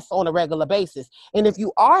dress on a regular basis? And if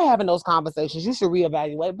you are having those conversations, you should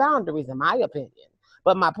reevaluate boundaries, in my opinion.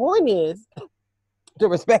 But my point is, to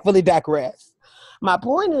respectfully digress, my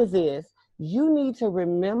point is you need to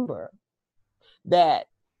remember that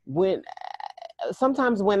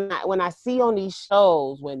sometimes when I see on these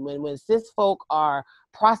shows, when cis folk are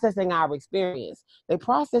processing our experience, they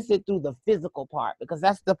process it through the physical part, because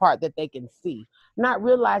that's the part that they can see, not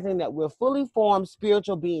realizing that we're fully formed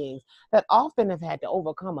spiritual beings that often have had to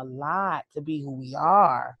overcome a lot to be who we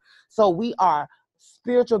are. So we are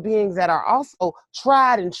spiritual beings that are also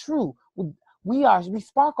tried and true. We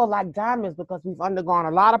sparkle like diamonds because we've undergone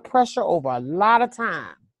a lot of pressure over a lot of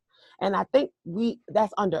time. And I think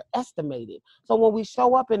that's underestimated. So when we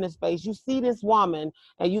show up in the space, you see this woman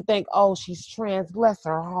and you think, oh, she's trans, bless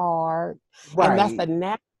her heart. And that's the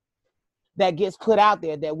Right. that gets put out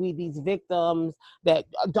there, that we these victims that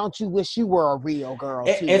don't you wish you were a real girl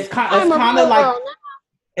too? It's I'm a kind of real like girl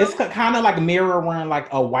it's kind of like mirroring like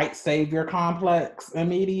a white savior complex in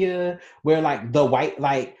media, where like the white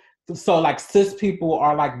like cis people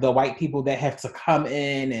are like the white people that have to come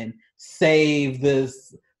in and save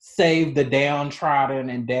the downtrodden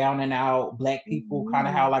and down and out black people. Kind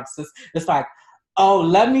of now. how like cis, it's like, oh,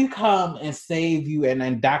 let me come and save you and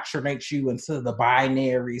indoctrinate you into the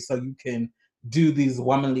binary so you can do these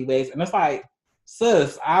womanly ways. And it's like,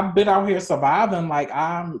 sis, I've been out here surviving.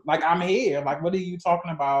 I'm here. Like, what are you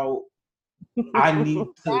talking about? I need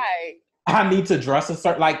to Right. I need to dress a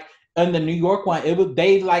certain, like in the New York one, it was,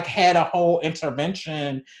 they like had a whole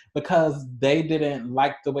intervention because they didn't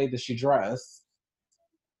like the way that she dressed.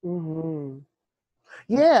 Mm-hmm.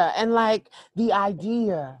 Yeah, and like the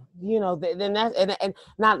idea, then that's and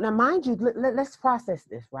now mind you, let's process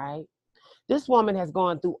this, right? This woman has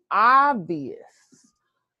gone through obvious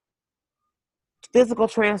physical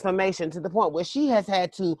transformation to the point where she has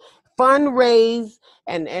had to fundraise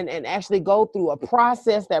and actually go through a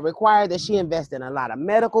process that required that she invest in a lot of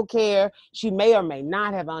medical care. She may or may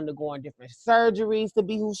not have undergone different surgeries to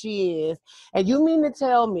be who she is. And you mean to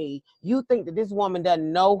tell me you think that this woman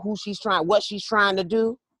doesn't know what she's trying to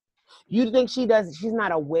do? You think she's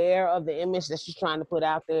not aware of the image that she's trying to put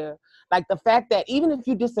out there? Like the fact that even if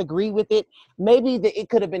you disagree with it, maybe it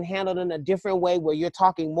could have been handled in a different way where you're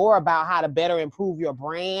talking more about how to better improve your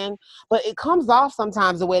brand. But it comes off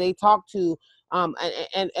sometimes the way they talk to,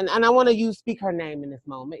 and I want to speak her name in this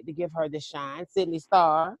moment to give her the shine, Sydney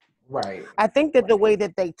Starr. Right. I think that the way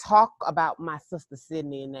that they talk about my sister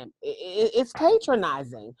Sydney and them, it's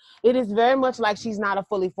patronizing. It is very much like she's not a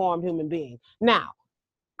fully formed human being. Now,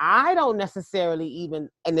 I don't necessarily even,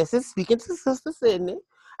 and this is speaking to Sister Sydney,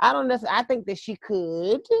 I think that she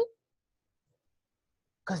could,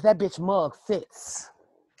 because that bitch mug fits,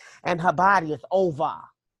 and her body is over,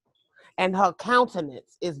 and her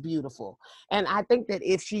countenance is beautiful. And I think that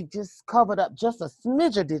if she just covered up just a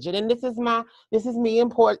smidger digit, and this is me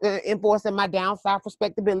enforcing my down south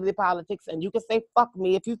respectability politics, and you can say fuck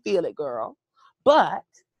me if you feel it, girl. But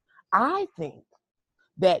I think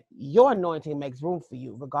that your anointing makes room for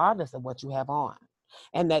you, regardless of what you have on.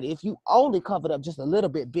 And that if you only covered up just a little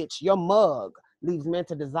bit, bitch, your mug leaves men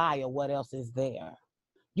to desire what else is there.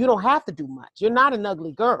 You don't have to do much. You're not an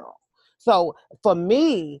ugly girl. So for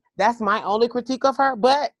me, that's my only critique of her.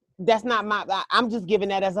 But that's not I'm just giving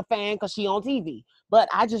that as a fan because she on TV. But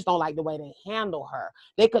I just don't like the way they handle her.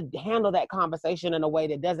 They could handle that conversation in a way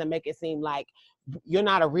that doesn't make it seem like you're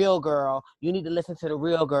not a real girl. You need to listen to the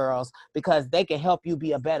real girls because they can help you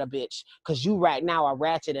be a better bitch. Because you right now are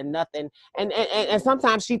ratchet and nothing. And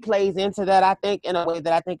sometimes she plays into that, I think, in a way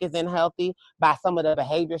that I think is unhealthy by some of the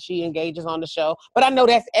behavior she engages on the show. But I know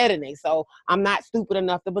that's editing, so I'm not stupid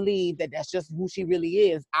enough to believe that that's just who she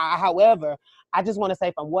really is. However, I just want to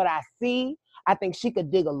say from what I see, I think she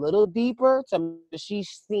could dig a little deeper to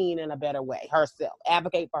she's seen in a better way herself,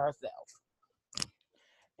 advocate for herself.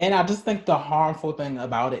 And I just think the harmful thing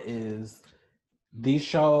about it is these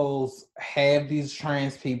shows have these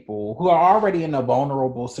trans people who are already in a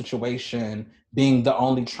vulnerable situation, being the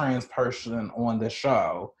only trans person on the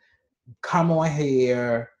show, come on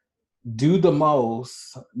here, do the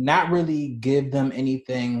most, not really give them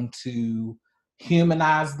anything to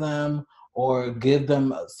humanize them or give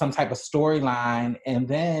them some type of storyline. And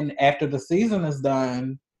then after the season is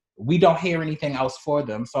done, we don't hear anything else for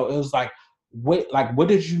them. So it was like, what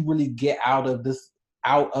did you really get out of this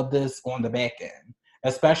on the back end?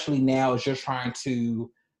 Especially now as you're trying to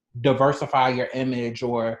diversify your image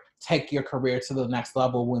or take your career to the next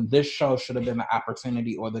level, when this show should have been the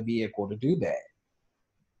opportunity or the vehicle to do that.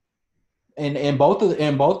 And both of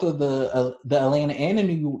the Atlanta and the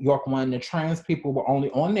New York one, the trans people were only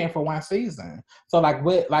on there for one season. So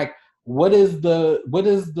what is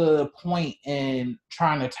the point in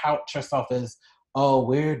trying to tout yourself as, oh,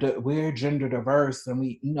 we're gender diverse and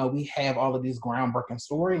we have all of these groundbreaking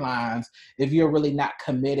storylines if you're really not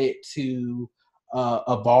committed to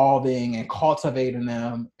evolving and cultivating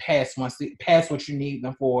them past what you need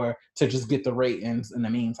them for to just get the ratings in the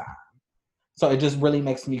meantime. So it just really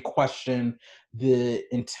makes me question the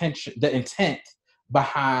intent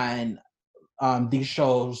behind these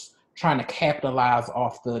shows trying to capitalize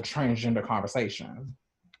off the transgender conversation.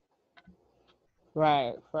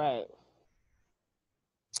 Right, right.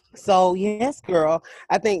 So yes, girl,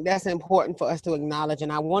 I think that's important for us to acknowledge.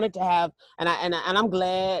 And I wanted to have, and I'm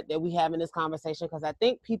glad that we having this conversation because I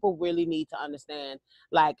think people really need to understand,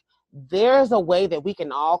 like, there's a way that we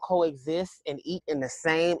can all coexist and eat in the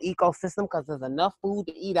same ecosystem because there's enough food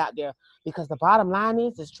to eat out there. Because the bottom line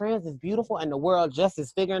is trans is beautiful and the world just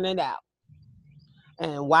is figuring it out.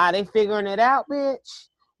 And while they figuring it out, bitch,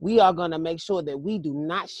 we are going to make sure that we do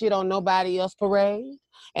not shit on nobody else parade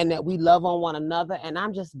and that we love on one another. And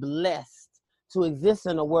I'm just blessed to exist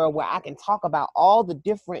in a world where I can talk about all the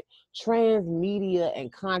different trans media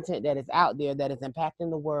and content that is out there that is impacting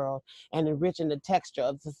the world and enriching the texture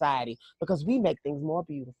of society because we make things more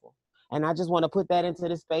beautiful. And I just want to put that into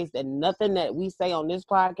the space that nothing that we say on this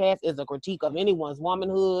podcast is a critique of anyone's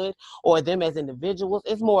womanhood or them as individuals.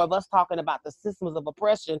 It's more of us talking about the systems of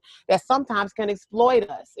oppression that sometimes can exploit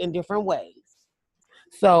us in different ways.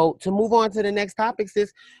 So to move on to the next topic,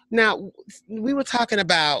 sis, now we were talking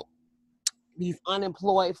about these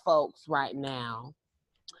unemployed folks right now.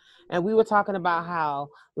 And we were talking about how,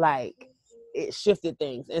 like, it shifted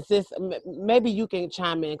things. And sis, maybe you can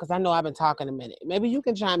chime in because I know I've been talking a minute. Maybe you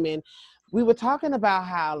can chime in. We were talking about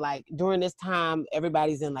how, like, during this time,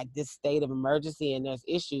 everybody's in like this state of emergency and there's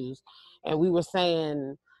issues. And we were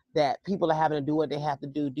saying that people are having to do what they have to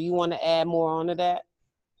do. Do you want to add more on to that?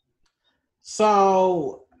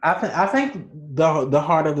 So I think the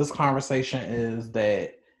heart of this conversation is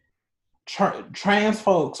that trans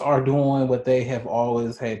folks are doing what they have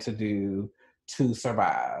always had to do to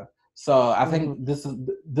survive. So I think this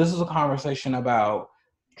is a conversation about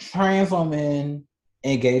trans women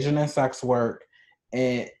engaging in sex work,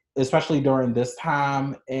 and especially during this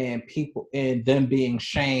time, and people and them being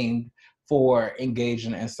shamed for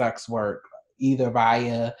engaging in sex work either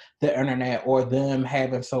via the internet or them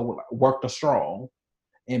having to work the stroll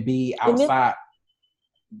and be outside.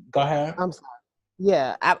 Go ahead. I'm sorry.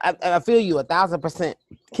 Yeah, I feel you 1,000%.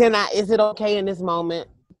 Is it okay in this moment?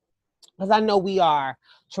 Because I know we are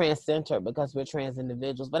trans-centered because we're trans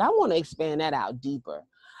individuals, but I want to expand that out deeper.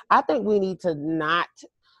 I think we need to not,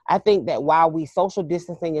 I think that while social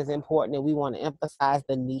distancing is important and we want to emphasize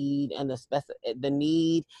the need and the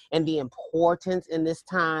need and the importance in this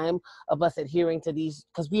time of us adhering to these,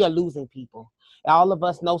 because we are losing people. All of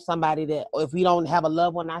us know somebody that, or if we don't have a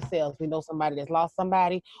loved one ourselves, we know somebody that's lost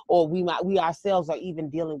somebody, or we ourselves are even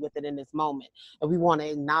dealing with it in this moment. And we want to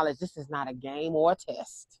acknowledge this is not a game or a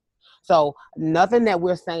test. So nothing that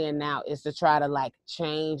we're saying now is to try to like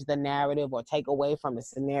change the narrative or take away from the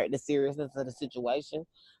seriousness of the situation.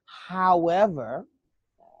 However,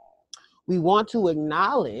 we want to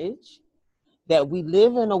acknowledge that we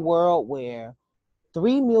live in a world where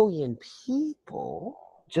 3 million people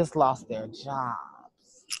just lost their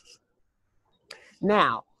jobs.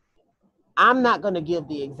 Now, I'm not going to give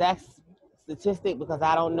the exact statistic because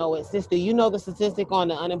I don't know it. Sister, you know the statistic on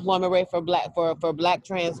the unemployment rate for black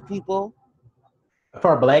trans people?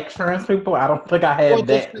 For Black trans people, I don't think I have Or just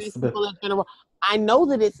that. trans people in general. I know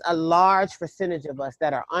that it's a large percentage of us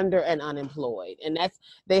that are under and unemployed. And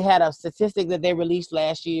they had a statistic that they released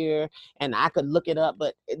last year, and I could look it up.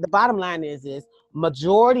 But the bottom line is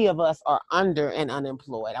majority of us are under and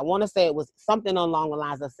unemployed. I want to say it was something along the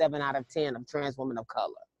lines of 7 out of 10 of trans women of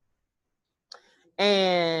color.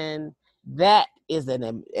 And that is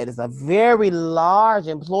a very large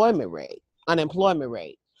unemployment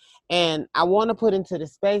rate. And I want to put into the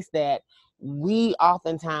space that we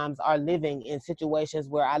oftentimes are living in situations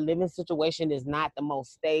where our living situation is not the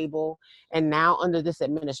most stable. And now under this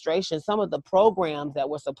administration, some of the programs that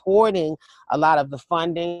were supporting a lot of the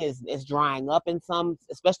funding is drying up in some,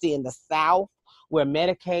 especially in the South, where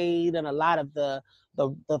Medicaid and a lot of the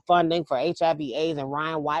funding for HIV/AIDS and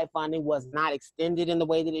Ryan White funding was not extended in the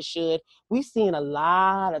way that it should. We've seen a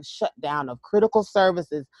lot of shutdown of critical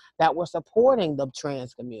services that were supporting the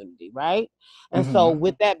trans community, right? And so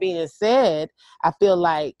with that being said, I feel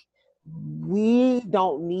like we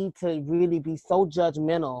don't need to really be so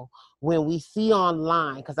judgmental when we see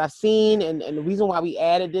online, because I've seen, and the reason why we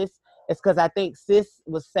added this is because I think sis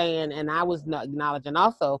was saying, and I was not acknowledging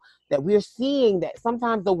also, that we're seeing that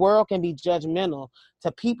sometimes the world can be judgmental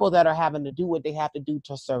to people that are having to do what they have to do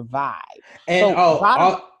to survive. And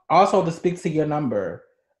also to speak to your number,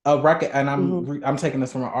 a record, and I'm taking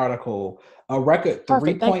this from an article. A record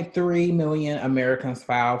 3.3 million Americans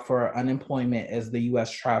filed for unemployment as the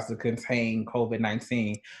U.S. tries to contain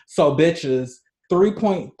COVID-19. So, bitches,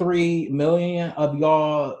 3.3 million of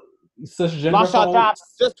y'all cisgender lost your jobs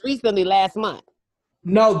folks just recently last month.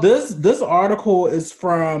 No, this article is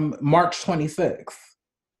from March 26th.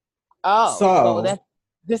 Oh, so that's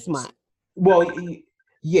this month. Well,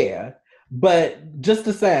 yeah. But just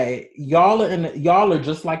to say, y'all are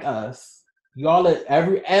just like us. Y'all are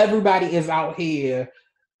everybody is out here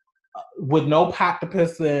with no pot to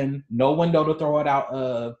piss in, no window to throw it out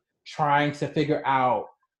of, trying to figure out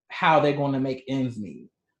how they're going to make ends meet.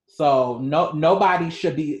 So nobody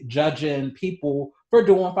should be judging people for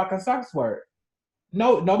doing fucking sex work.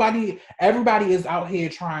 No, nobody, everybody is out here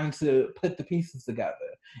trying to put the pieces together.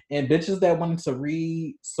 And bitches that wanted to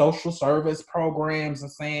read social service programs and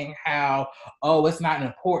saying how, oh, it's not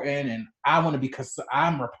important and I want to be, because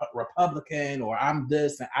I'm Republican or I'm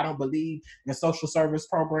this and I don't believe in social service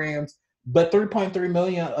programs. But 3.3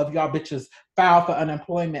 million of y'all bitches filed for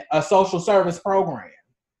unemployment, a social service program.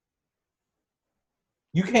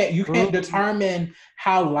 You can't determine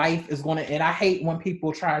how life is going to, and I hate when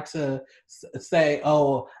people try to say,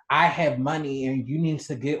 oh, I have money and you need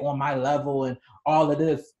to get on my level and all of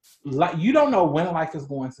this. Like, you don't know when life is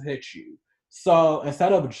going to hit you. So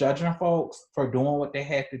instead of judging folks for doing what they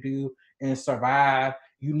have to do and survive,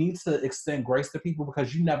 you need to extend grace to people,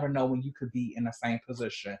 because you never know when you could be in the same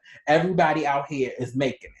position. Everybody out here is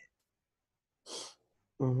making it.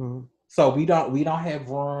 Mm-hmm. So we don't have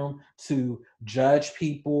room to judge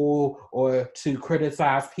people or to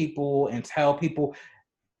criticize people and tell people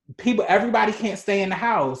everybody can't stay in the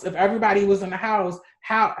house. If everybody was in the house,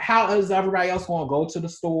 how is everybody else going to go to the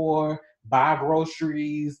store, buy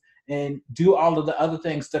groceries, and do all of the other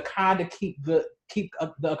things to kind of keep the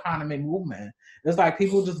economy moving? It's like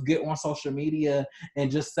people just get on social media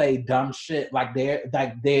and just say dumb shit like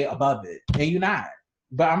they're above it, and you're not.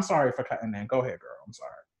 But I'm sorry for cutting in. Go ahead, girl. I'm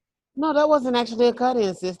sorry. No, that wasn't actually a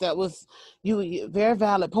cut-in, sis. That was you very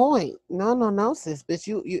valid point. No, sis, bitch.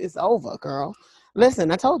 You it's over, girl. Listen,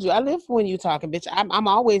 I told you I live when you talking, bitch. I'm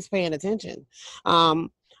always paying attention. I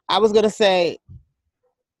was gonna say,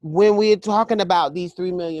 when we're talking about these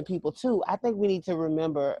 3 million people too, I think we need to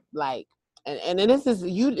remember, like, and this is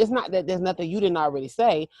you. It's not that there's nothing you didn't already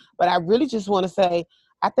say, but I really just want to say,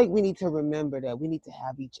 I think we need to remember that we need to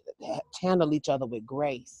handle each other with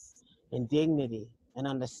grace and dignity and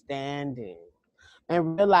understanding,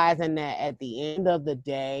 and realizing that at the end of the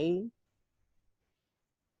day,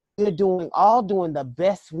 we're doing the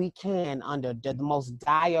best we can under the most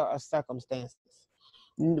dire of circumstances.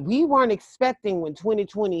 We weren't expecting when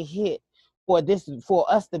 2020 hit for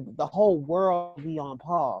us the whole world to be on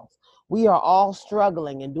pause. We are all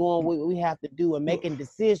struggling and doing what we have to do and making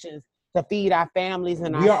decisions to feed our families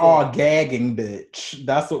and we are ourselves. all gagging, bitch.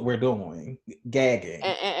 That's what we're doing. Gagging.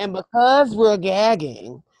 And because we're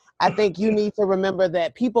gagging, I think you need to remember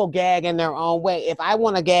that people gag in their own way. If I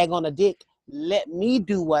want to gag on a dick, let me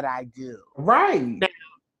do what I do. Right.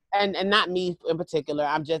 And not me in particular.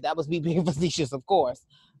 That was me being facetious, of course.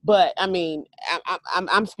 But I mean,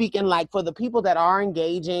 I'm speaking like for the people that are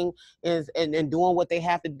engaging and doing what they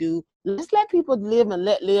have to do. Let's let people live and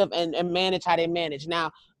let live and manage how they manage.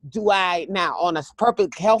 Now, on a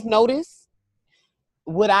perfect health notice,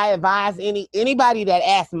 would I advise anybody that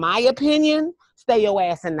asks my opinion, stay your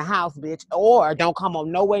ass in the house, bitch, or don't come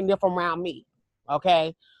on nowhere near from around me,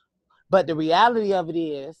 okay? But the reality of it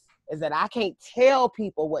is that I can't tell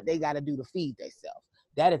people what they got to do to feed themselves.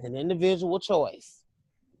 That is an individual choice.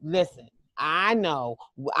 Listen, I know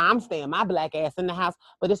I'm staying my black ass in the house,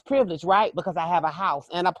 but it's privilege, right? Because I have a house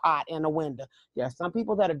and a pot and a window. There are some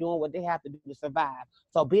people that are doing what they have to do to survive.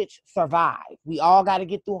 So, bitch, survive. We all got to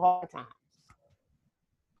get through hard times.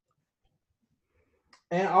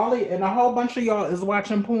 And a whole bunch of y'all is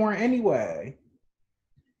watching porn anyway.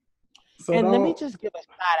 So and let me just give a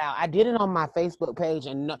shout out. I did it on my Facebook page,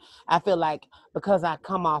 and I feel like because I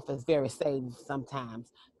come off as very safe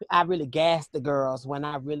sometimes, I really gas the girls when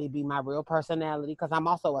I really be my real personality, because I'm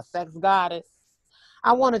also a sex goddess.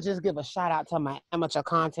 I want to just give a shout out to my amateur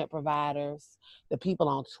content providers, the people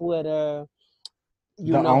on Twitter.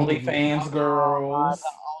 The OnlyFans girls.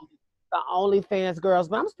 The OnlyFans girls,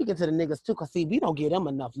 but I'm speaking to the niggas too, because see, we don't give them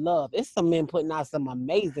enough love. It's some men putting out some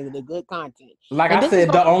amazingly good content. Like I said,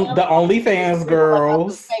 the OnlyFans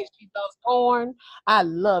girls. Those porn. I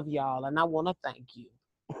love y'all, and I want to thank you.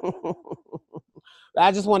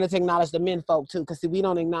 I just wanted to acknowledge the men folk too, because see, we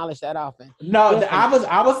don't acknowledge that often. No, I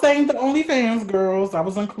was saying the OnlyFans girls. I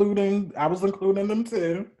was including them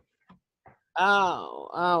too.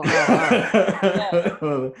 Oh.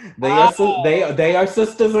 They are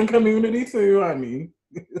sisters in community too, honey.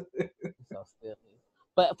 So silly.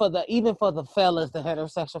 But even for the fellas, the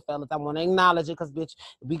heterosexual fellas, I want to acknowledge it, because bitch,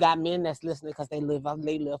 we got men that's listening, because they live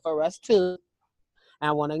for us too. And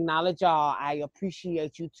I want to acknowledge y'all. I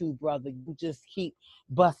appreciate you too, brother. You just keep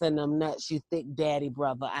busting them nuts, you thick daddy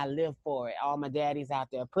brother. I live for it. All my daddies out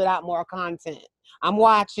there, put out more content. I'm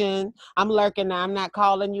watching. I'm lurking now. I'm not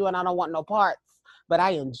calling you, and I don't want no parts. But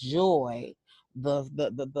I enjoy the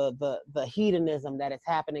hedonism that is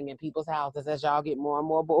happening in people's houses as y'all get more and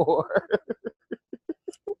more bored.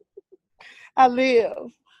 I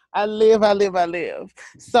live.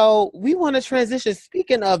 So we want to transition.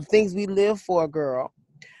 Speaking of things we live for, girl,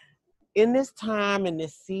 in this time, in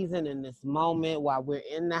this season, in this moment, while we're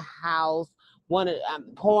in the house,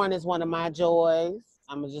 porn is one of my joys.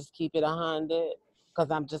 I'm gonna just keep it 100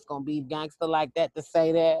 because I'm just gonna be gangster like that to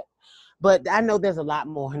say that. But I know there's a lot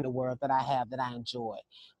more in the world that I have that I enjoy.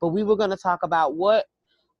 But we were gonna talk about what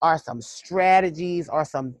are some strategies or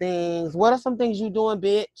some things. What are some things you doing,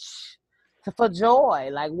 bitch? For joy,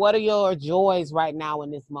 like what are your joys right now in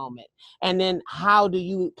this moment, and then how do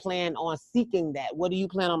you plan on seeking that? What do you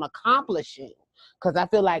plan on accomplishing? Because I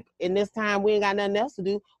feel like in this time we ain't got nothing else to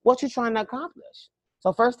do. What you trying to accomplish?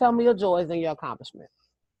 So first tell me your joys and your accomplishments.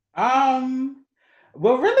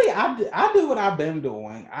 Well, really, I do what I've been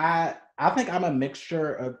doing. I think I'm a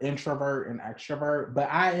mixture of introvert and extrovert, but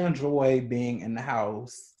I enjoy being in the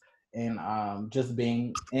house and just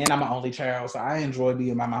being. And I'm an only child, so I enjoy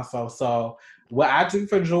being by myself. So what I do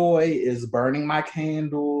for joy is burning my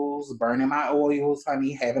candles, burning my oils,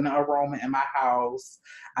 honey, having an aroma in my house.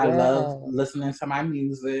 I love Yeah. listening to my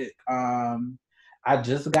music. I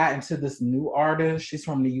just got into this new artist. She's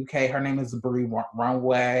from the UK. Her name is Brie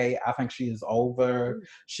Runway. I think she is over.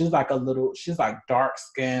 She's like dark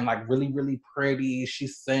skin, like really, really pretty. She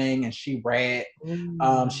sing and she rap.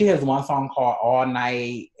 She has one song called All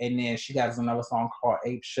Night, and then she has another song called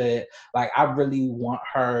Ape Shit. Like, I really want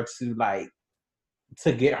her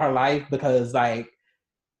to get her life, because like,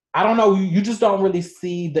 I don't know, you just don't really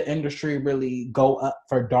see the industry really go up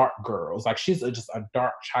for dark girls. Like, she's just a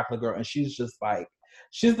dark chocolate girl, and she's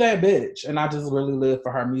that bitch. And I just really live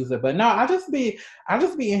for her music. But no, I just be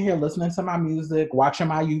in here listening to my music, watching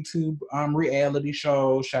my YouTube reality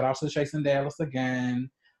show. Shout out to Chasing Dallas again.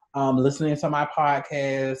 Listening to my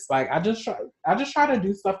podcast. Like, I just try to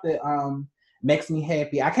do stuff that makes me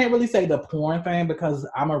happy. I can't really say the porn thing because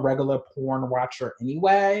I'm a regular porn watcher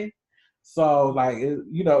anyway. So like, it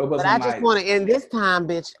wasn't. But I just like, want to end this time,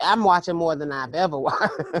 bitch. I'm watching more than I've ever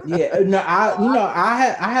watched. yeah, no,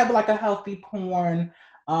 I have like a healthy porn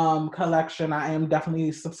collection. I am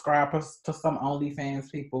definitely subscribed to some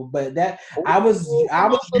OnlyFans people, but that I was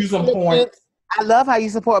using porn. I love how you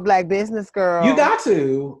support Black business, girl. You got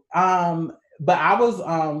to. But I was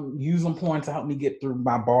using porn to help me get through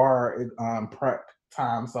my bar prep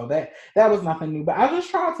time, so that was nothing new. But I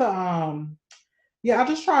just tried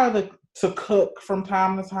to cook from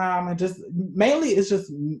time to time, and just mainly it's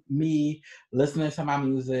just me listening to my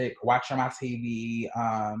music, watching my TV.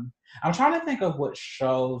 I'm trying to think of what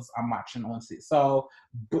shows I'm watching on TV. So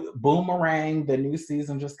Boomerang, the new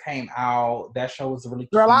season just came out. That show was really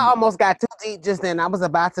cute. Girl, I almost got too deep just then. I was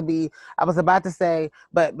about to say,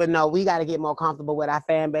 but no, we got to get more comfortable with our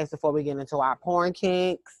fan base before we get into our porn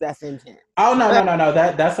kinks. That's intense. Oh no!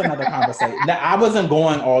 That's another conversation. I wasn't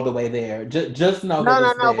going all the way there. Just know that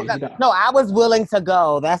it's there. Because, no, I was willing to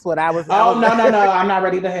go. That's what I was. Oh no! I'm not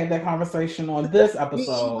ready to have that conversation on this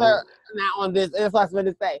episode. Not on this. That's what I was going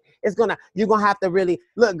to say. You're gonna have to really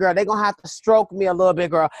look, girl. They're gonna have to stroke me a little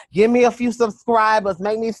bit, girl. Give me a few subscribers.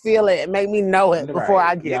 Make me feel it. Make me know it before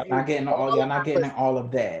I get. Y'all not getting all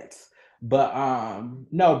of that. But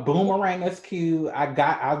no, Boomerang is cute.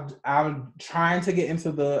 I'm trying to get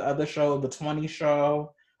into the other show, the 20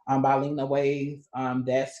 show, by Lena Waithe.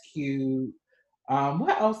 That's cute.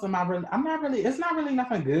 What else am I really? It's not really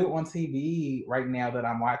nothing good on TV right now that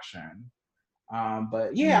I'm watching.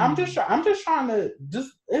 But yeah, I'm just trying to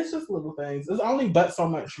it's just little things. There's only but so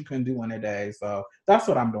much you can do in a day, so that's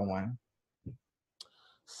what I'm doing.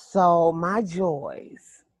 So my joys.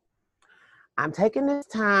 I'm taking this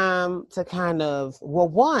time to kind of,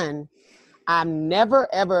 I'm never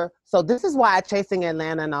ever, so this is why Chasing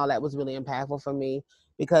Atlanta and all that was really impactful for me,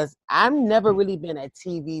 because I've never really been a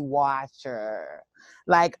TV watcher.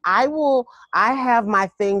 Like I have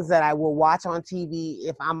my things that I will watch on TV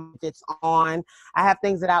if it's on. I have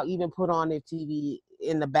things that I'll even put on the TV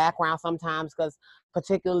in the background sometimes,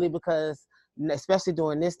 particularly because especially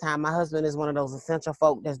during this time, my husband is one of those essential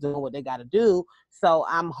folk that's doing what they got to do. So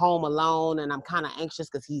I'm home alone and I'm kind of anxious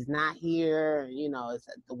because he's not here.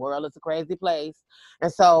 The world is a crazy place.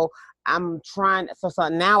 And so I'm trying. So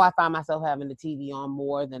now I find myself having the TV on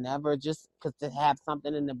more than ever, just because to have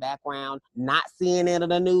something in the background, not seeing it on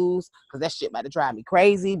the news, because that shit about to drive me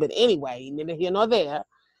crazy. But anyway, neither here nor there.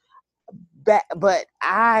 but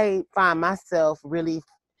I find myself really,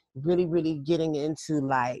 really, really getting into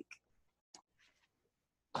like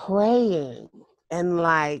praying and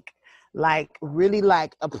like really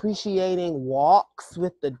like appreciating walks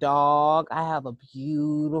with the dog. I have a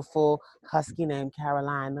beautiful husky named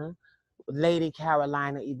Carolina, Lady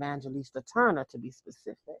Carolina Evangelista Turner to be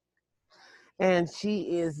specific. And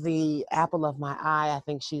she is the apple of my eye. I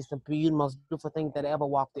think she's the most beautiful thing that ever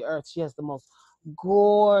walked the earth. She has the most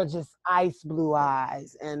gorgeous ice blue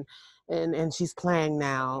eyes, and she's playing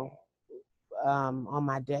now on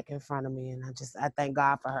my deck in front of me, and I thank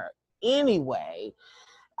God for her. Anyway,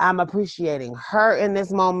 I'm appreciating her in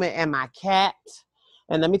this moment and my cat.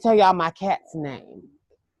 And let me tell y'all my cat's name.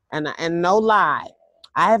 And no lie,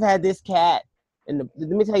 I have had this cat. And let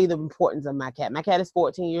me tell you the importance of my cat. My cat is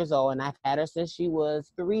 14 years old, and I've had her since she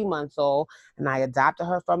was 3 months old. And I adopted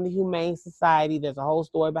her from the Humane Society. There's a whole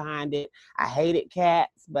story behind it. I hated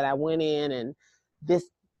cats, but I went in, and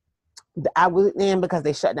I went in because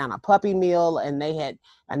they shut down a puppy mill, and they had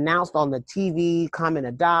announced on the TV, come and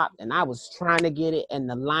adopt. And I was trying to get it, and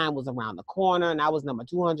the line was around the corner, and I was number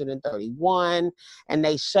 231, and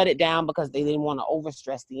they shut it down because they didn't want to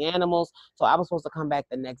overstress the animals. So I was supposed to come back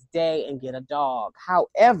the next day and get a dog.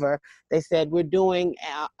 However, they said, we're doing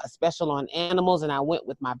a special on animals, and I went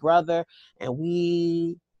with my brother, and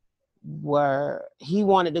he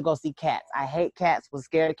wanted to go see cats. I hate cats, was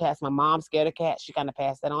scared of cats. My mom's scared of cats. She kind of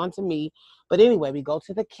passed that on to me. But anyway, we go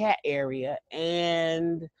to the cat area,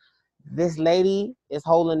 and this lady is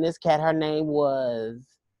holding this cat. Her name was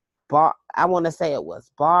I want to say it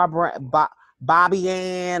was Barbara, Bobby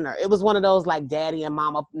Ann, or it was one of those like daddy and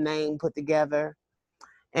mama name put together.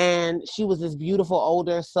 And she was this beautiful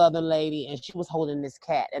older Southern lady, and she was holding this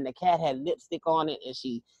cat, and the cat had lipstick on it, and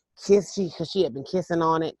because she had been kissing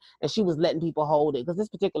on it, and she was letting people hold it because this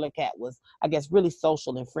particular cat was, I guess, really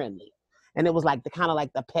social and friendly. And it was like the kind of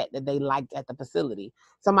like the pet that they liked at the facility.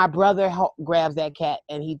 So my brother grabs that cat,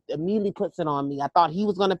 and he immediately puts it on me. I thought he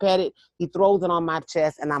was going to pet it. He throws it on my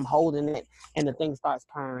chest, and I'm holding it, and the thing starts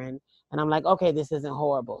purring. And I'm like, okay, this isn't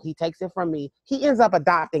horrible. He takes it from me. He ends up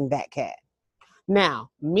adopting that cat. Now,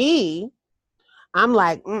 I'm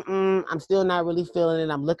like, I'm still not really feeling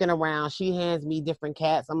it. I'm looking around. She hands me different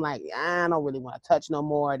cats. I'm like, I don't really want to touch no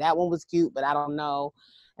more. That one was cute, but I don't know.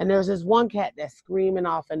 And there's this one cat that's screaming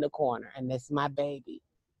off in the corner, and it's my baby.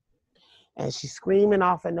 And she's screaming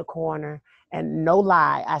off in the corner. And no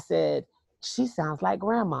lie, I said, she sounds like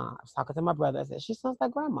grandma. I was talking to my brother. I said, she sounds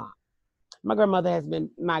like grandma. My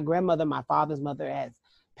grandmother, my father's mother, has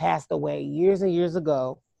passed away years and years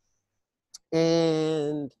ago.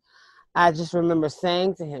 And I just remember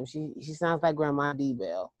saying to him, she sounds like Grandma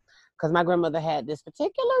D-Bell. Because my grandmother had this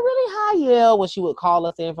particular really high yell when she would call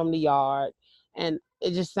us in from the yard. And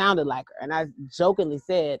it just sounded like her. And I jokingly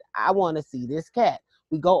said, I want to see this cat.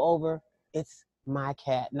 We go over, it's my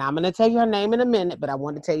cat. Now, I'm going to tell you her name in a minute, but I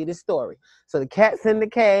want to tell you this story. So the cat's in the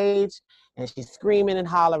cage, and she's screaming and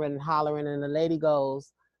hollering, and the lady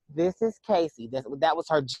goes, this is Casey. That was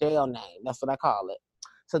her jail name. That's what I call it.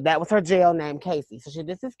 So that was her jail name, Casey. So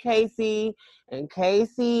this is Casey, and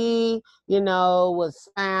Casey, was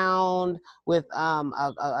found with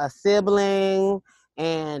a sibling,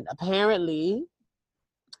 and apparently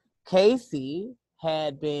Casey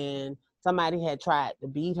somebody had tried to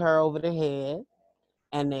beat her over the head,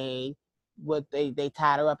 and they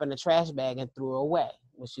tied her up in a trash bag and threw her away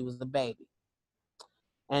when she was a baby.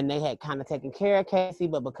 And they had kind of taken care of Casey,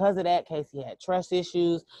 but because of that, Casey had trust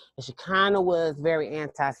issues, and she kind of was very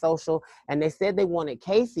antisocial. And they said they wanted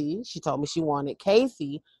Casey. She told me she wanted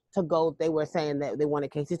Casey to go. They were saying that they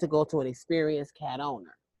wanted Casey to go to an experienced cat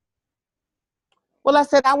owner. Well, I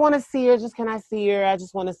said, I want to see her. Can I see her? I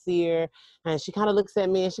just want to see her. And she kind of looks at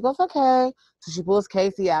me, and she goes, okay. So she pulls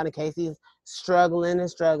Casey out, and Casey's struggling,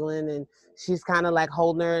 and she's kind of like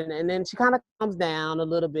holding her. And then she kind of comes down a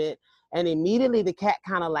little bit. And immediately the cat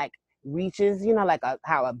kind of like reaches, like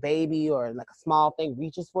how a baby or like a small thing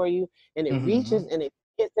reaches for you. And it reaches, and it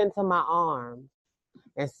gets into my arm.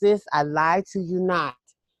 And sis, I lie to you not,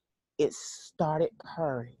 it started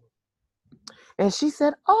purring. And she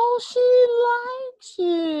said, oh, she likes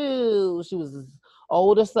you. She was this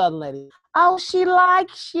older Southern lady. Oh, she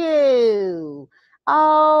likes you.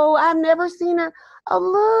 Oh, I've never seen her. Oh,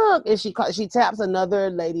 look. And she taps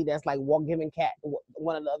another lady that's like giving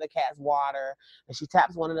one of the other cats water. And she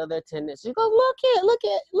taps one of the other attendants. She goes, look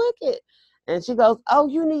it. And she goes, oh,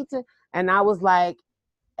 you need to. And I was like,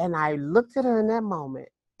 and I looked at her in that moment,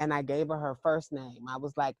 and I gave her her first name. I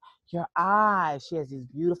was like, your eyes. She has these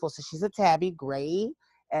beautiful, so she's a tabby, gray,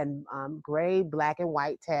 black and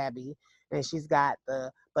white tabby. And she's got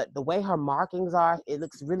the but the way her markings are, it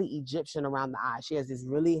looks really Egyptian around the eyes. She has this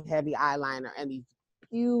really heavy eyeliner and these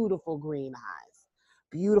beautiful green eyes,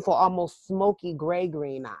 beautiful, almost smoky gray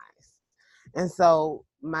green eyes. And so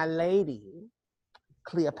my lady,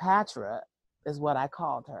 Cleopatra, is what I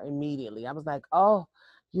called her immediately. I was like, oh,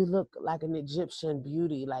 you look like an Egyptian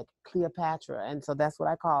beauty, like Cleopatra. And so that's what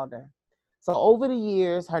I called her. So over the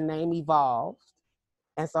years, her name evolved.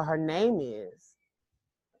 And so her name is,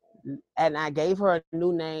 and I gave her a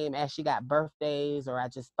new name as she got birthdays, or I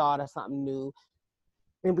just thought of something new.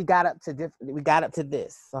 And we got up to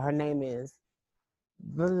this. So her name is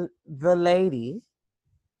the lady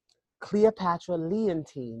Cleopatra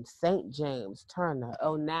Leontine St. James Turner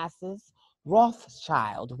Onassis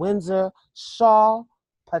Rothschild Windsor Shaw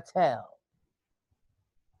Patel.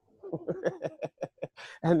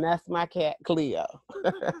 And that's my cat Cleo.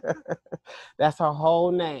 That's her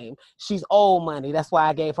whole name. She's old money. That's why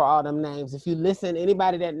I gave her all them names. If you listen,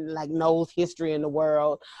 anybody that like knows history in the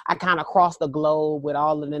world, I kind of crossed the globe with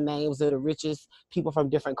all of the names of the richest people from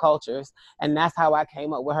different cultures. And that's how I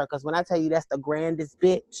came up with her. Because when I tell you that's the grandest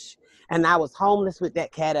bitch, and I was homeless with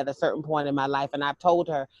that cat at a certain point in my life. And I told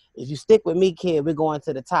her, if you stick with me, kid, we're going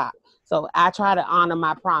to the top. So I try to honor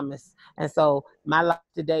my promise. And so my life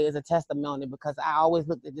today is a testimony, because I always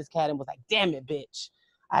looked at this cat and was like, damn it, bitch.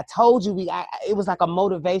 I told you it was like a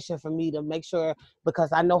motivation for me to make sure,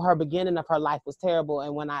 because I know her beginning of her life was terrible.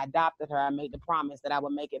 And when I adopted her, I made the promise that I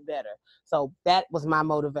would make it better. So that was my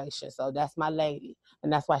motivation. So that's my lady.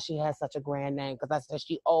 And that's why she has such a grand name, because I said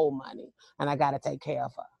she owe money and I got to take care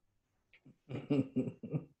of her.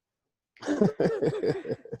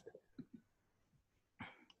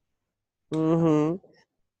 Mm-hmm.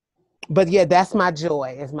 But yeah, that's my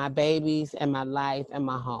joy, is my babies and my life and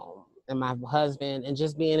my home and my husband and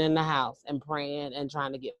just being in the house and praying and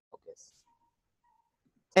trying to get focused.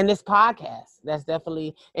 And this podcast, that's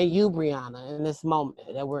definitely, and you, Brianna, in this moment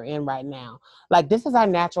that we're in right now. Like, this is our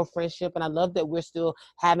natural friendship, and I love that we're still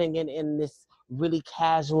having it in this really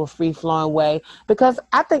casual, free-flowing way, because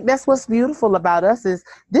I think that's what's beautiful about us, is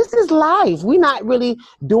this is life. We're not really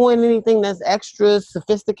doing anything that's extra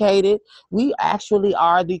sophisticated. We actually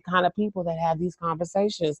are the kind of people that have these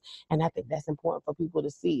conversations, and I think that's important for people to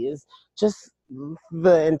see, is just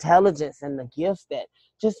the intelligence and the gifts that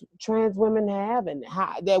just trans women have and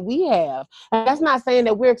that we have. And that's not saying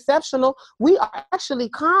that we're exceptional. We are actually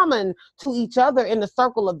common to each other in the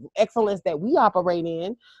circle of excellence that we operate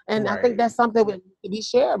in. And right. I think that's something that needs to be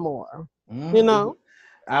shared more, you know?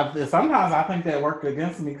 Sometimes I think that worked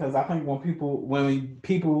against me, because I think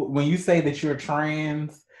when you say that you're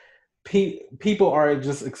trans, people are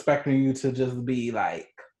just expecting you to just be like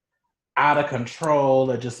out of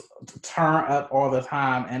control or just turn up all the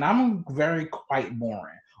time, and I'm very quite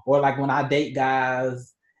boring. Or like when I date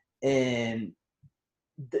guys, and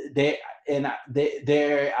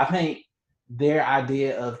I think their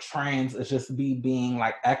idea of trans is just being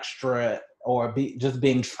like extra, or just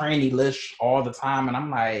being tranny-lish all the time, and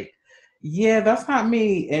I'm like, yeah, that's not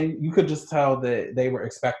me. And you could just tell that they were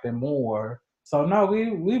expecting more. So no,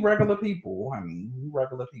 we regular people. I mean, we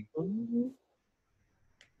regular people. Mm-hmm.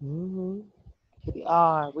 Mm-hmm. We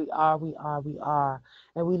are.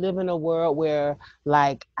 And we live in a world where,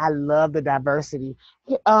 like, I love the diversity.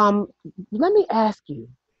 Let me ask you,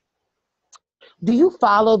 do you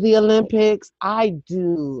follow the Olympics? I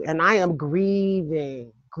do. And I am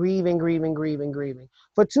grieving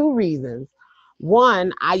for two reasons.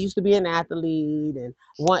 One, I used to be an athlete, and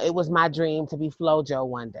it was my dream to be FloJo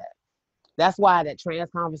one day. That's why that trans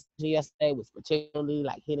conversation yesterday was particularly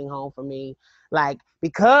like hitting home for me. Like,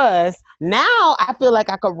 because now I feel like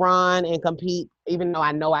I could run and compete, even though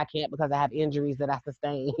I know I can't, because I have injuries that I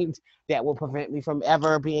sustained that will prevent me from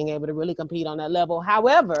ever being able to really compete on that level.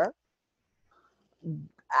 However,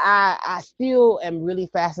 I still am really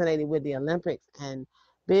fascinated with the Olympics, and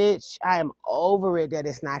bitch, I am over it that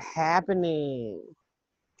it's not happening.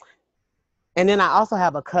 And then I also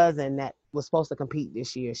have a cousin that was supposed to compete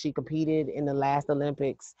this year. She competed in the last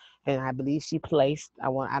Olympics, and I believe she placed. I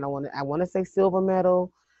want to say silver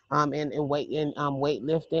medal, in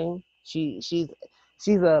weightlifting. She's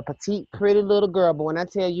a petite, pretty little girl. But when I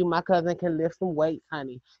tell you my cousin can lift some weights,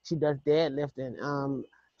 honey, she does deadlifting.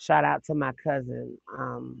 Shout out to my cousin.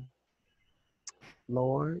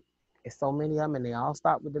 Lord, it's so many of them, and they all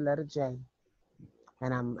start with the letter J.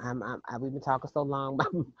 And we've been talking so long,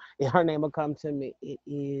 her name will come to me. It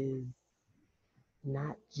is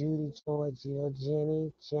not Judy, Joy, Jill,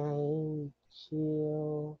 Jenny, Jane,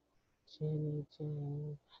 Jill, Jenny,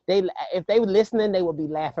 Jane. If they were listening, they would be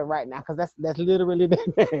laughing right now, because that's literally their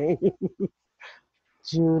name.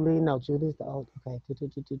 Julie's the old. Okay.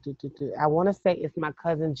 I want to say it's my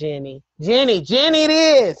cousin Jenny. Jenny, it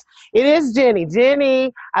is. It is Jenny.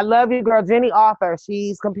 Jenny, I love you, girl. Jenny Arthur.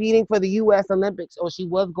 She's competing for the U.S. Olympics, or she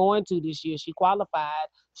was going to this year. She qualified.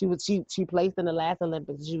 She placed in the last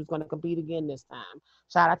Olympics. She was going to compete again this time.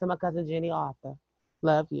 Shout out to my cousin Jenny Arthur.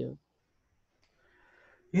 Love you.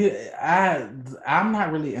 Yeah, I'm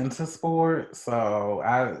not really into sports, so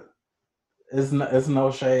it's no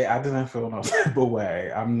shade. I didn't feel no type of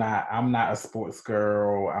way. I'm not a sports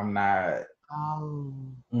girl. I'm not. Oh.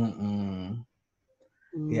 Mm-mm.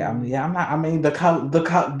 Mm. I'm not. I mean, the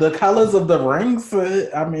colors of the rings.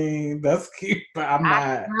 I mean, that's cute, but I'm I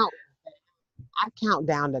not. count I count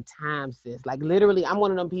down the time, sis. Like literally, I'm one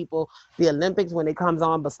of them people. The Olympics when it comes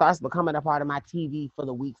on, but starts becoming a part of my TV for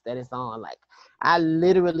the weeks that it's on. Like I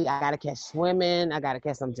gotta catch swimming. I gotta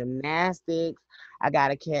catch some gymnastics. I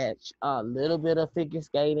gotta catch a little bit of figure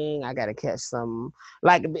skating. I gotta catch some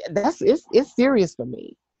like it's serious for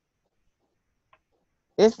me.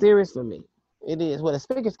 It's serious for me. It is. Well, the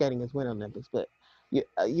figure skating is Winter Olympics, but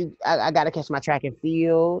I got to catch my track and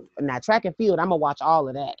field. Now, track and field, I'm gonna watch all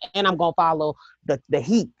of that, and I'm gonna follow the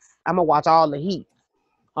heats. I'm gonna watch all the heats.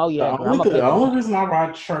 Oh yeah, girl, I'm gonna The pick one. only reason I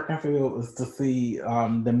watch track and field is to see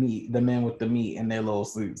the men with the meat in their little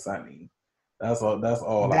suits. I mean, that's all. That's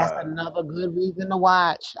all That's I. another good reason to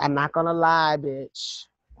watch. I'm not gonna lie, bitch.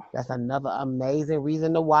 That's another amazing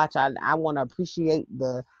reason to watch. I want to appreciate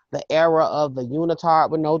the era of the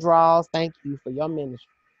unitard with no draws. Thank you for your ministry.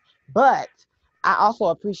 But I also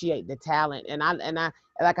appreciate the talent, and I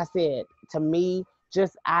like I said, to me,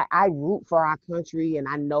 just I root for our country, and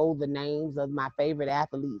I know the names of my favorite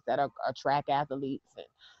athletes that are track athletes, and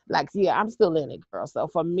like yeah, I'm still in it, girl. So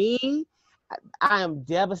for me, I am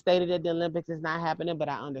devastated that the Olympics is not happening, but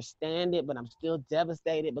I understand it. But I'm still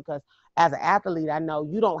devastated because as an athlete, I know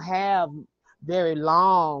you don't have very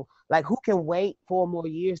long. Like, who can wait 4 more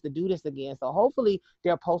years to do this again? So hopefully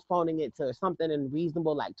they're postponing it to something in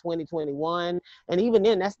reasonable, like 2021. And even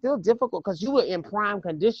then, that's still difficult because you were in prime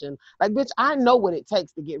condition. Like, bitch, I know what it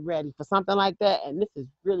takes to get ready for something like that, and this is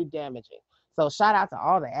really damaging. So shout out to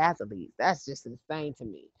all the athletes. That's just insane to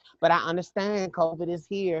me. But I understand COVID is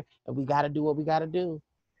here, and we got to do what we got to do.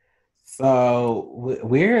 So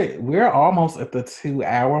we're almost at the 2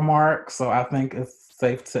 hour mark. So I think it's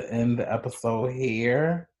safe to end the episode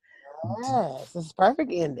here. Yes, it's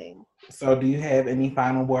perfect ending. So do you have any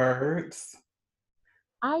final words?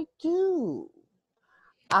 I do.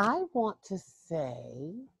 I want to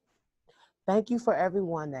say thank you for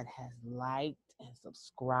everyone that has liked and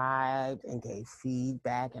subscribed and gave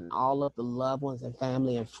feedback, and all of the loved ones and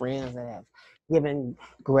family and friends that have given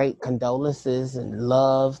great condolences and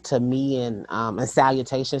love to me, and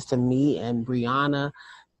salutations to me and Brianna.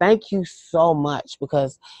 Thank you so much,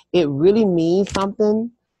 because it really means something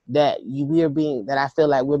that that I feel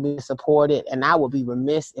like we're being supported, and I would be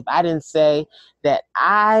remiss if I didn't say that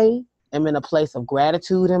I am in a place of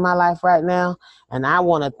gratitude in my life right now. And I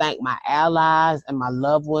want to thank my allies and my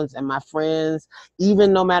loved ones and my friends,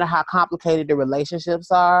 even no matter how complicated the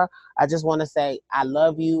relationships are. I just want to say I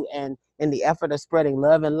love you. And in the effort of spreading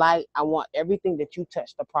love and light, I want everything that you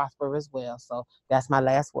touch to prosper as well. So that's my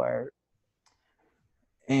last word.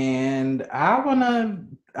 And I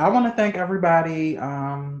wanna thank everybody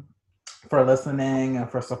for listening and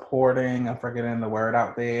for supporting and for getting the word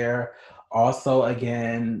out there. Also,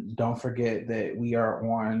 again, don't forget that we are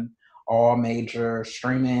on all major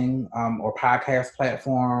streaming or podcast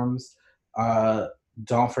platforms. Uh,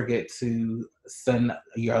 don't forget to send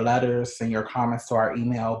your letters, send your comments to our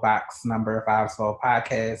email box number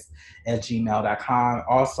 512podcast at gmail.com.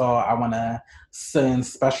 Also, I want to send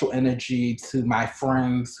special energy to my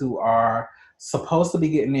friends who are supposed to be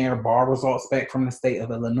getting their bar results back from the state of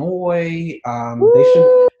Illinois.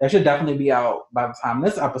 They should definitely be out by the time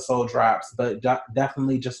this episode drops, but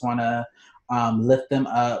definitely just want to lift them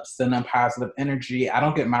up, send them positive energy. I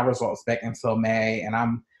don't get my results back until May, and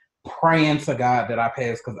I'm praying to God that I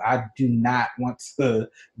pass, because I do not want to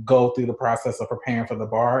go through the process of preparing for the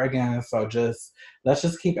bar again. So let's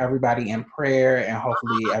just keep everybody in prayer, and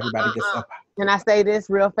hopefully everybody gets up. Can I say this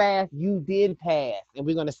real fast? You did pass, and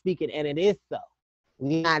we're going to speak it, and it is so.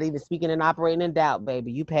 We're not even speaking and operating in doubt,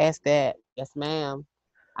 baby. You passed that. Yes, ma'am.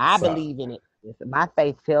 I So believe in it. My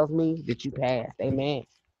faith tells me that you passed. Amen.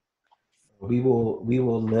 we will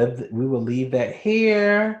leave that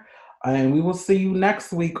here, and we will see you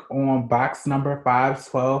next week on box number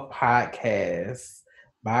 512 podcast.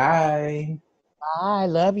 Bye. Bye.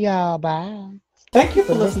 Love y'all. Bye. Thank you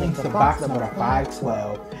for listening to box number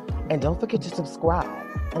 512. And don't forget to subscribe.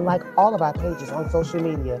 And like all of our pages on social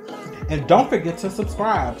media. And don't forget to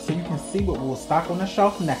subscribe so you can see what we'll stock on the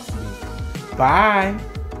shelf next week. Bye.